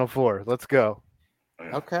the Final Four. Let's go.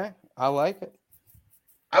 Okay, I like it.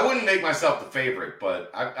 I wouldn't make myself the favorite, but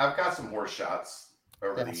I've got some horse shots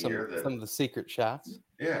over the year. Some of the secret shots.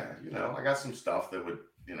 Yeah, I got some stuff that would,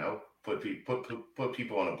 put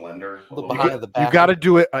people in a blender. You got to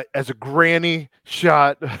do it as a granny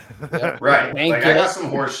shot. Yep. Right. Like I got some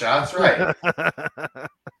horse shots. Right.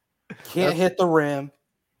 Can't hit the rim.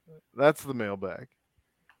 That's the mailbag.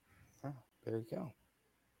 Oh, there you go.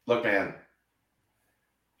 Look, man.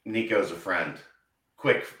 Niko's a friend.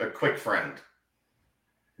 A quick friend.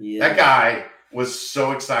 Yeah. That guy was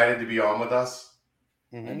so excited to be on with us.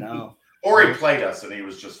 I know. Or he played us and he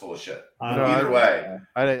was just full of shit. Either way.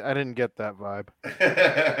 I didn't get that vibe.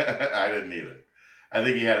 I didn't either. I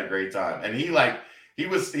think he had a great time. And he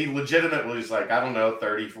legitimately was like, I don't know,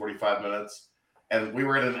 30, 45 minutes. And we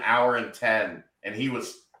were at an hour and 10 and he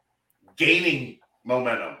was gaining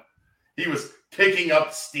momentum. He was picking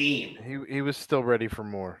up steam. He was still ready for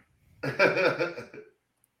more.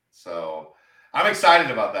 So I'm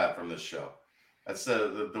excited about that from this show. That's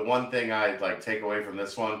the one thing I take away from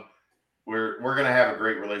this one. We're going to have a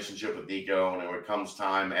great relationship with Niko, and when it comes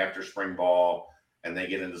time after spring ball and they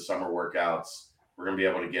get into summer workouts, we're going to be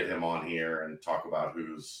able to get him on here and talk about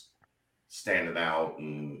who's standing out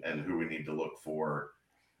and who we need to look for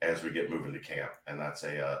as we get moving to camp. And that's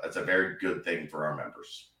a very good thing for our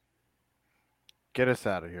members. Get us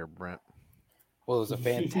out of here, Brent. Well, it was a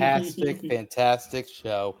fantastic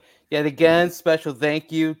show. Yet again, special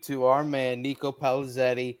thank you to our man, Niko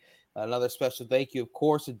Palazeti. Another special thank you, of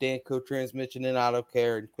course, to Danco Transmission and Auto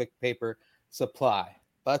Care and Quick Paper Supply.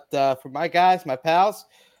 But for my guys, my pals,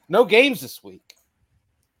 no games this week.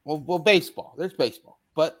 Well, baseball. There's baseball.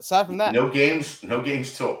 But aside from that, no games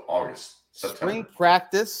till August. September. Spring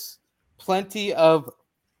practice, plenty of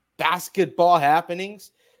basketball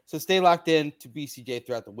happenings. So stay locked in to BCJ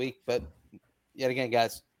throughout the week. But yet again,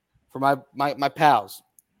 guys, for my pals,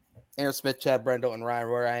 Aaron Smith, Chad Brendel, and Ryan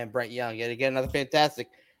Royer, I am Brent Young. Yet again, another fantastic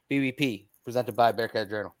BBP presented by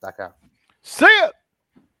BearcatJournal.com. See ya!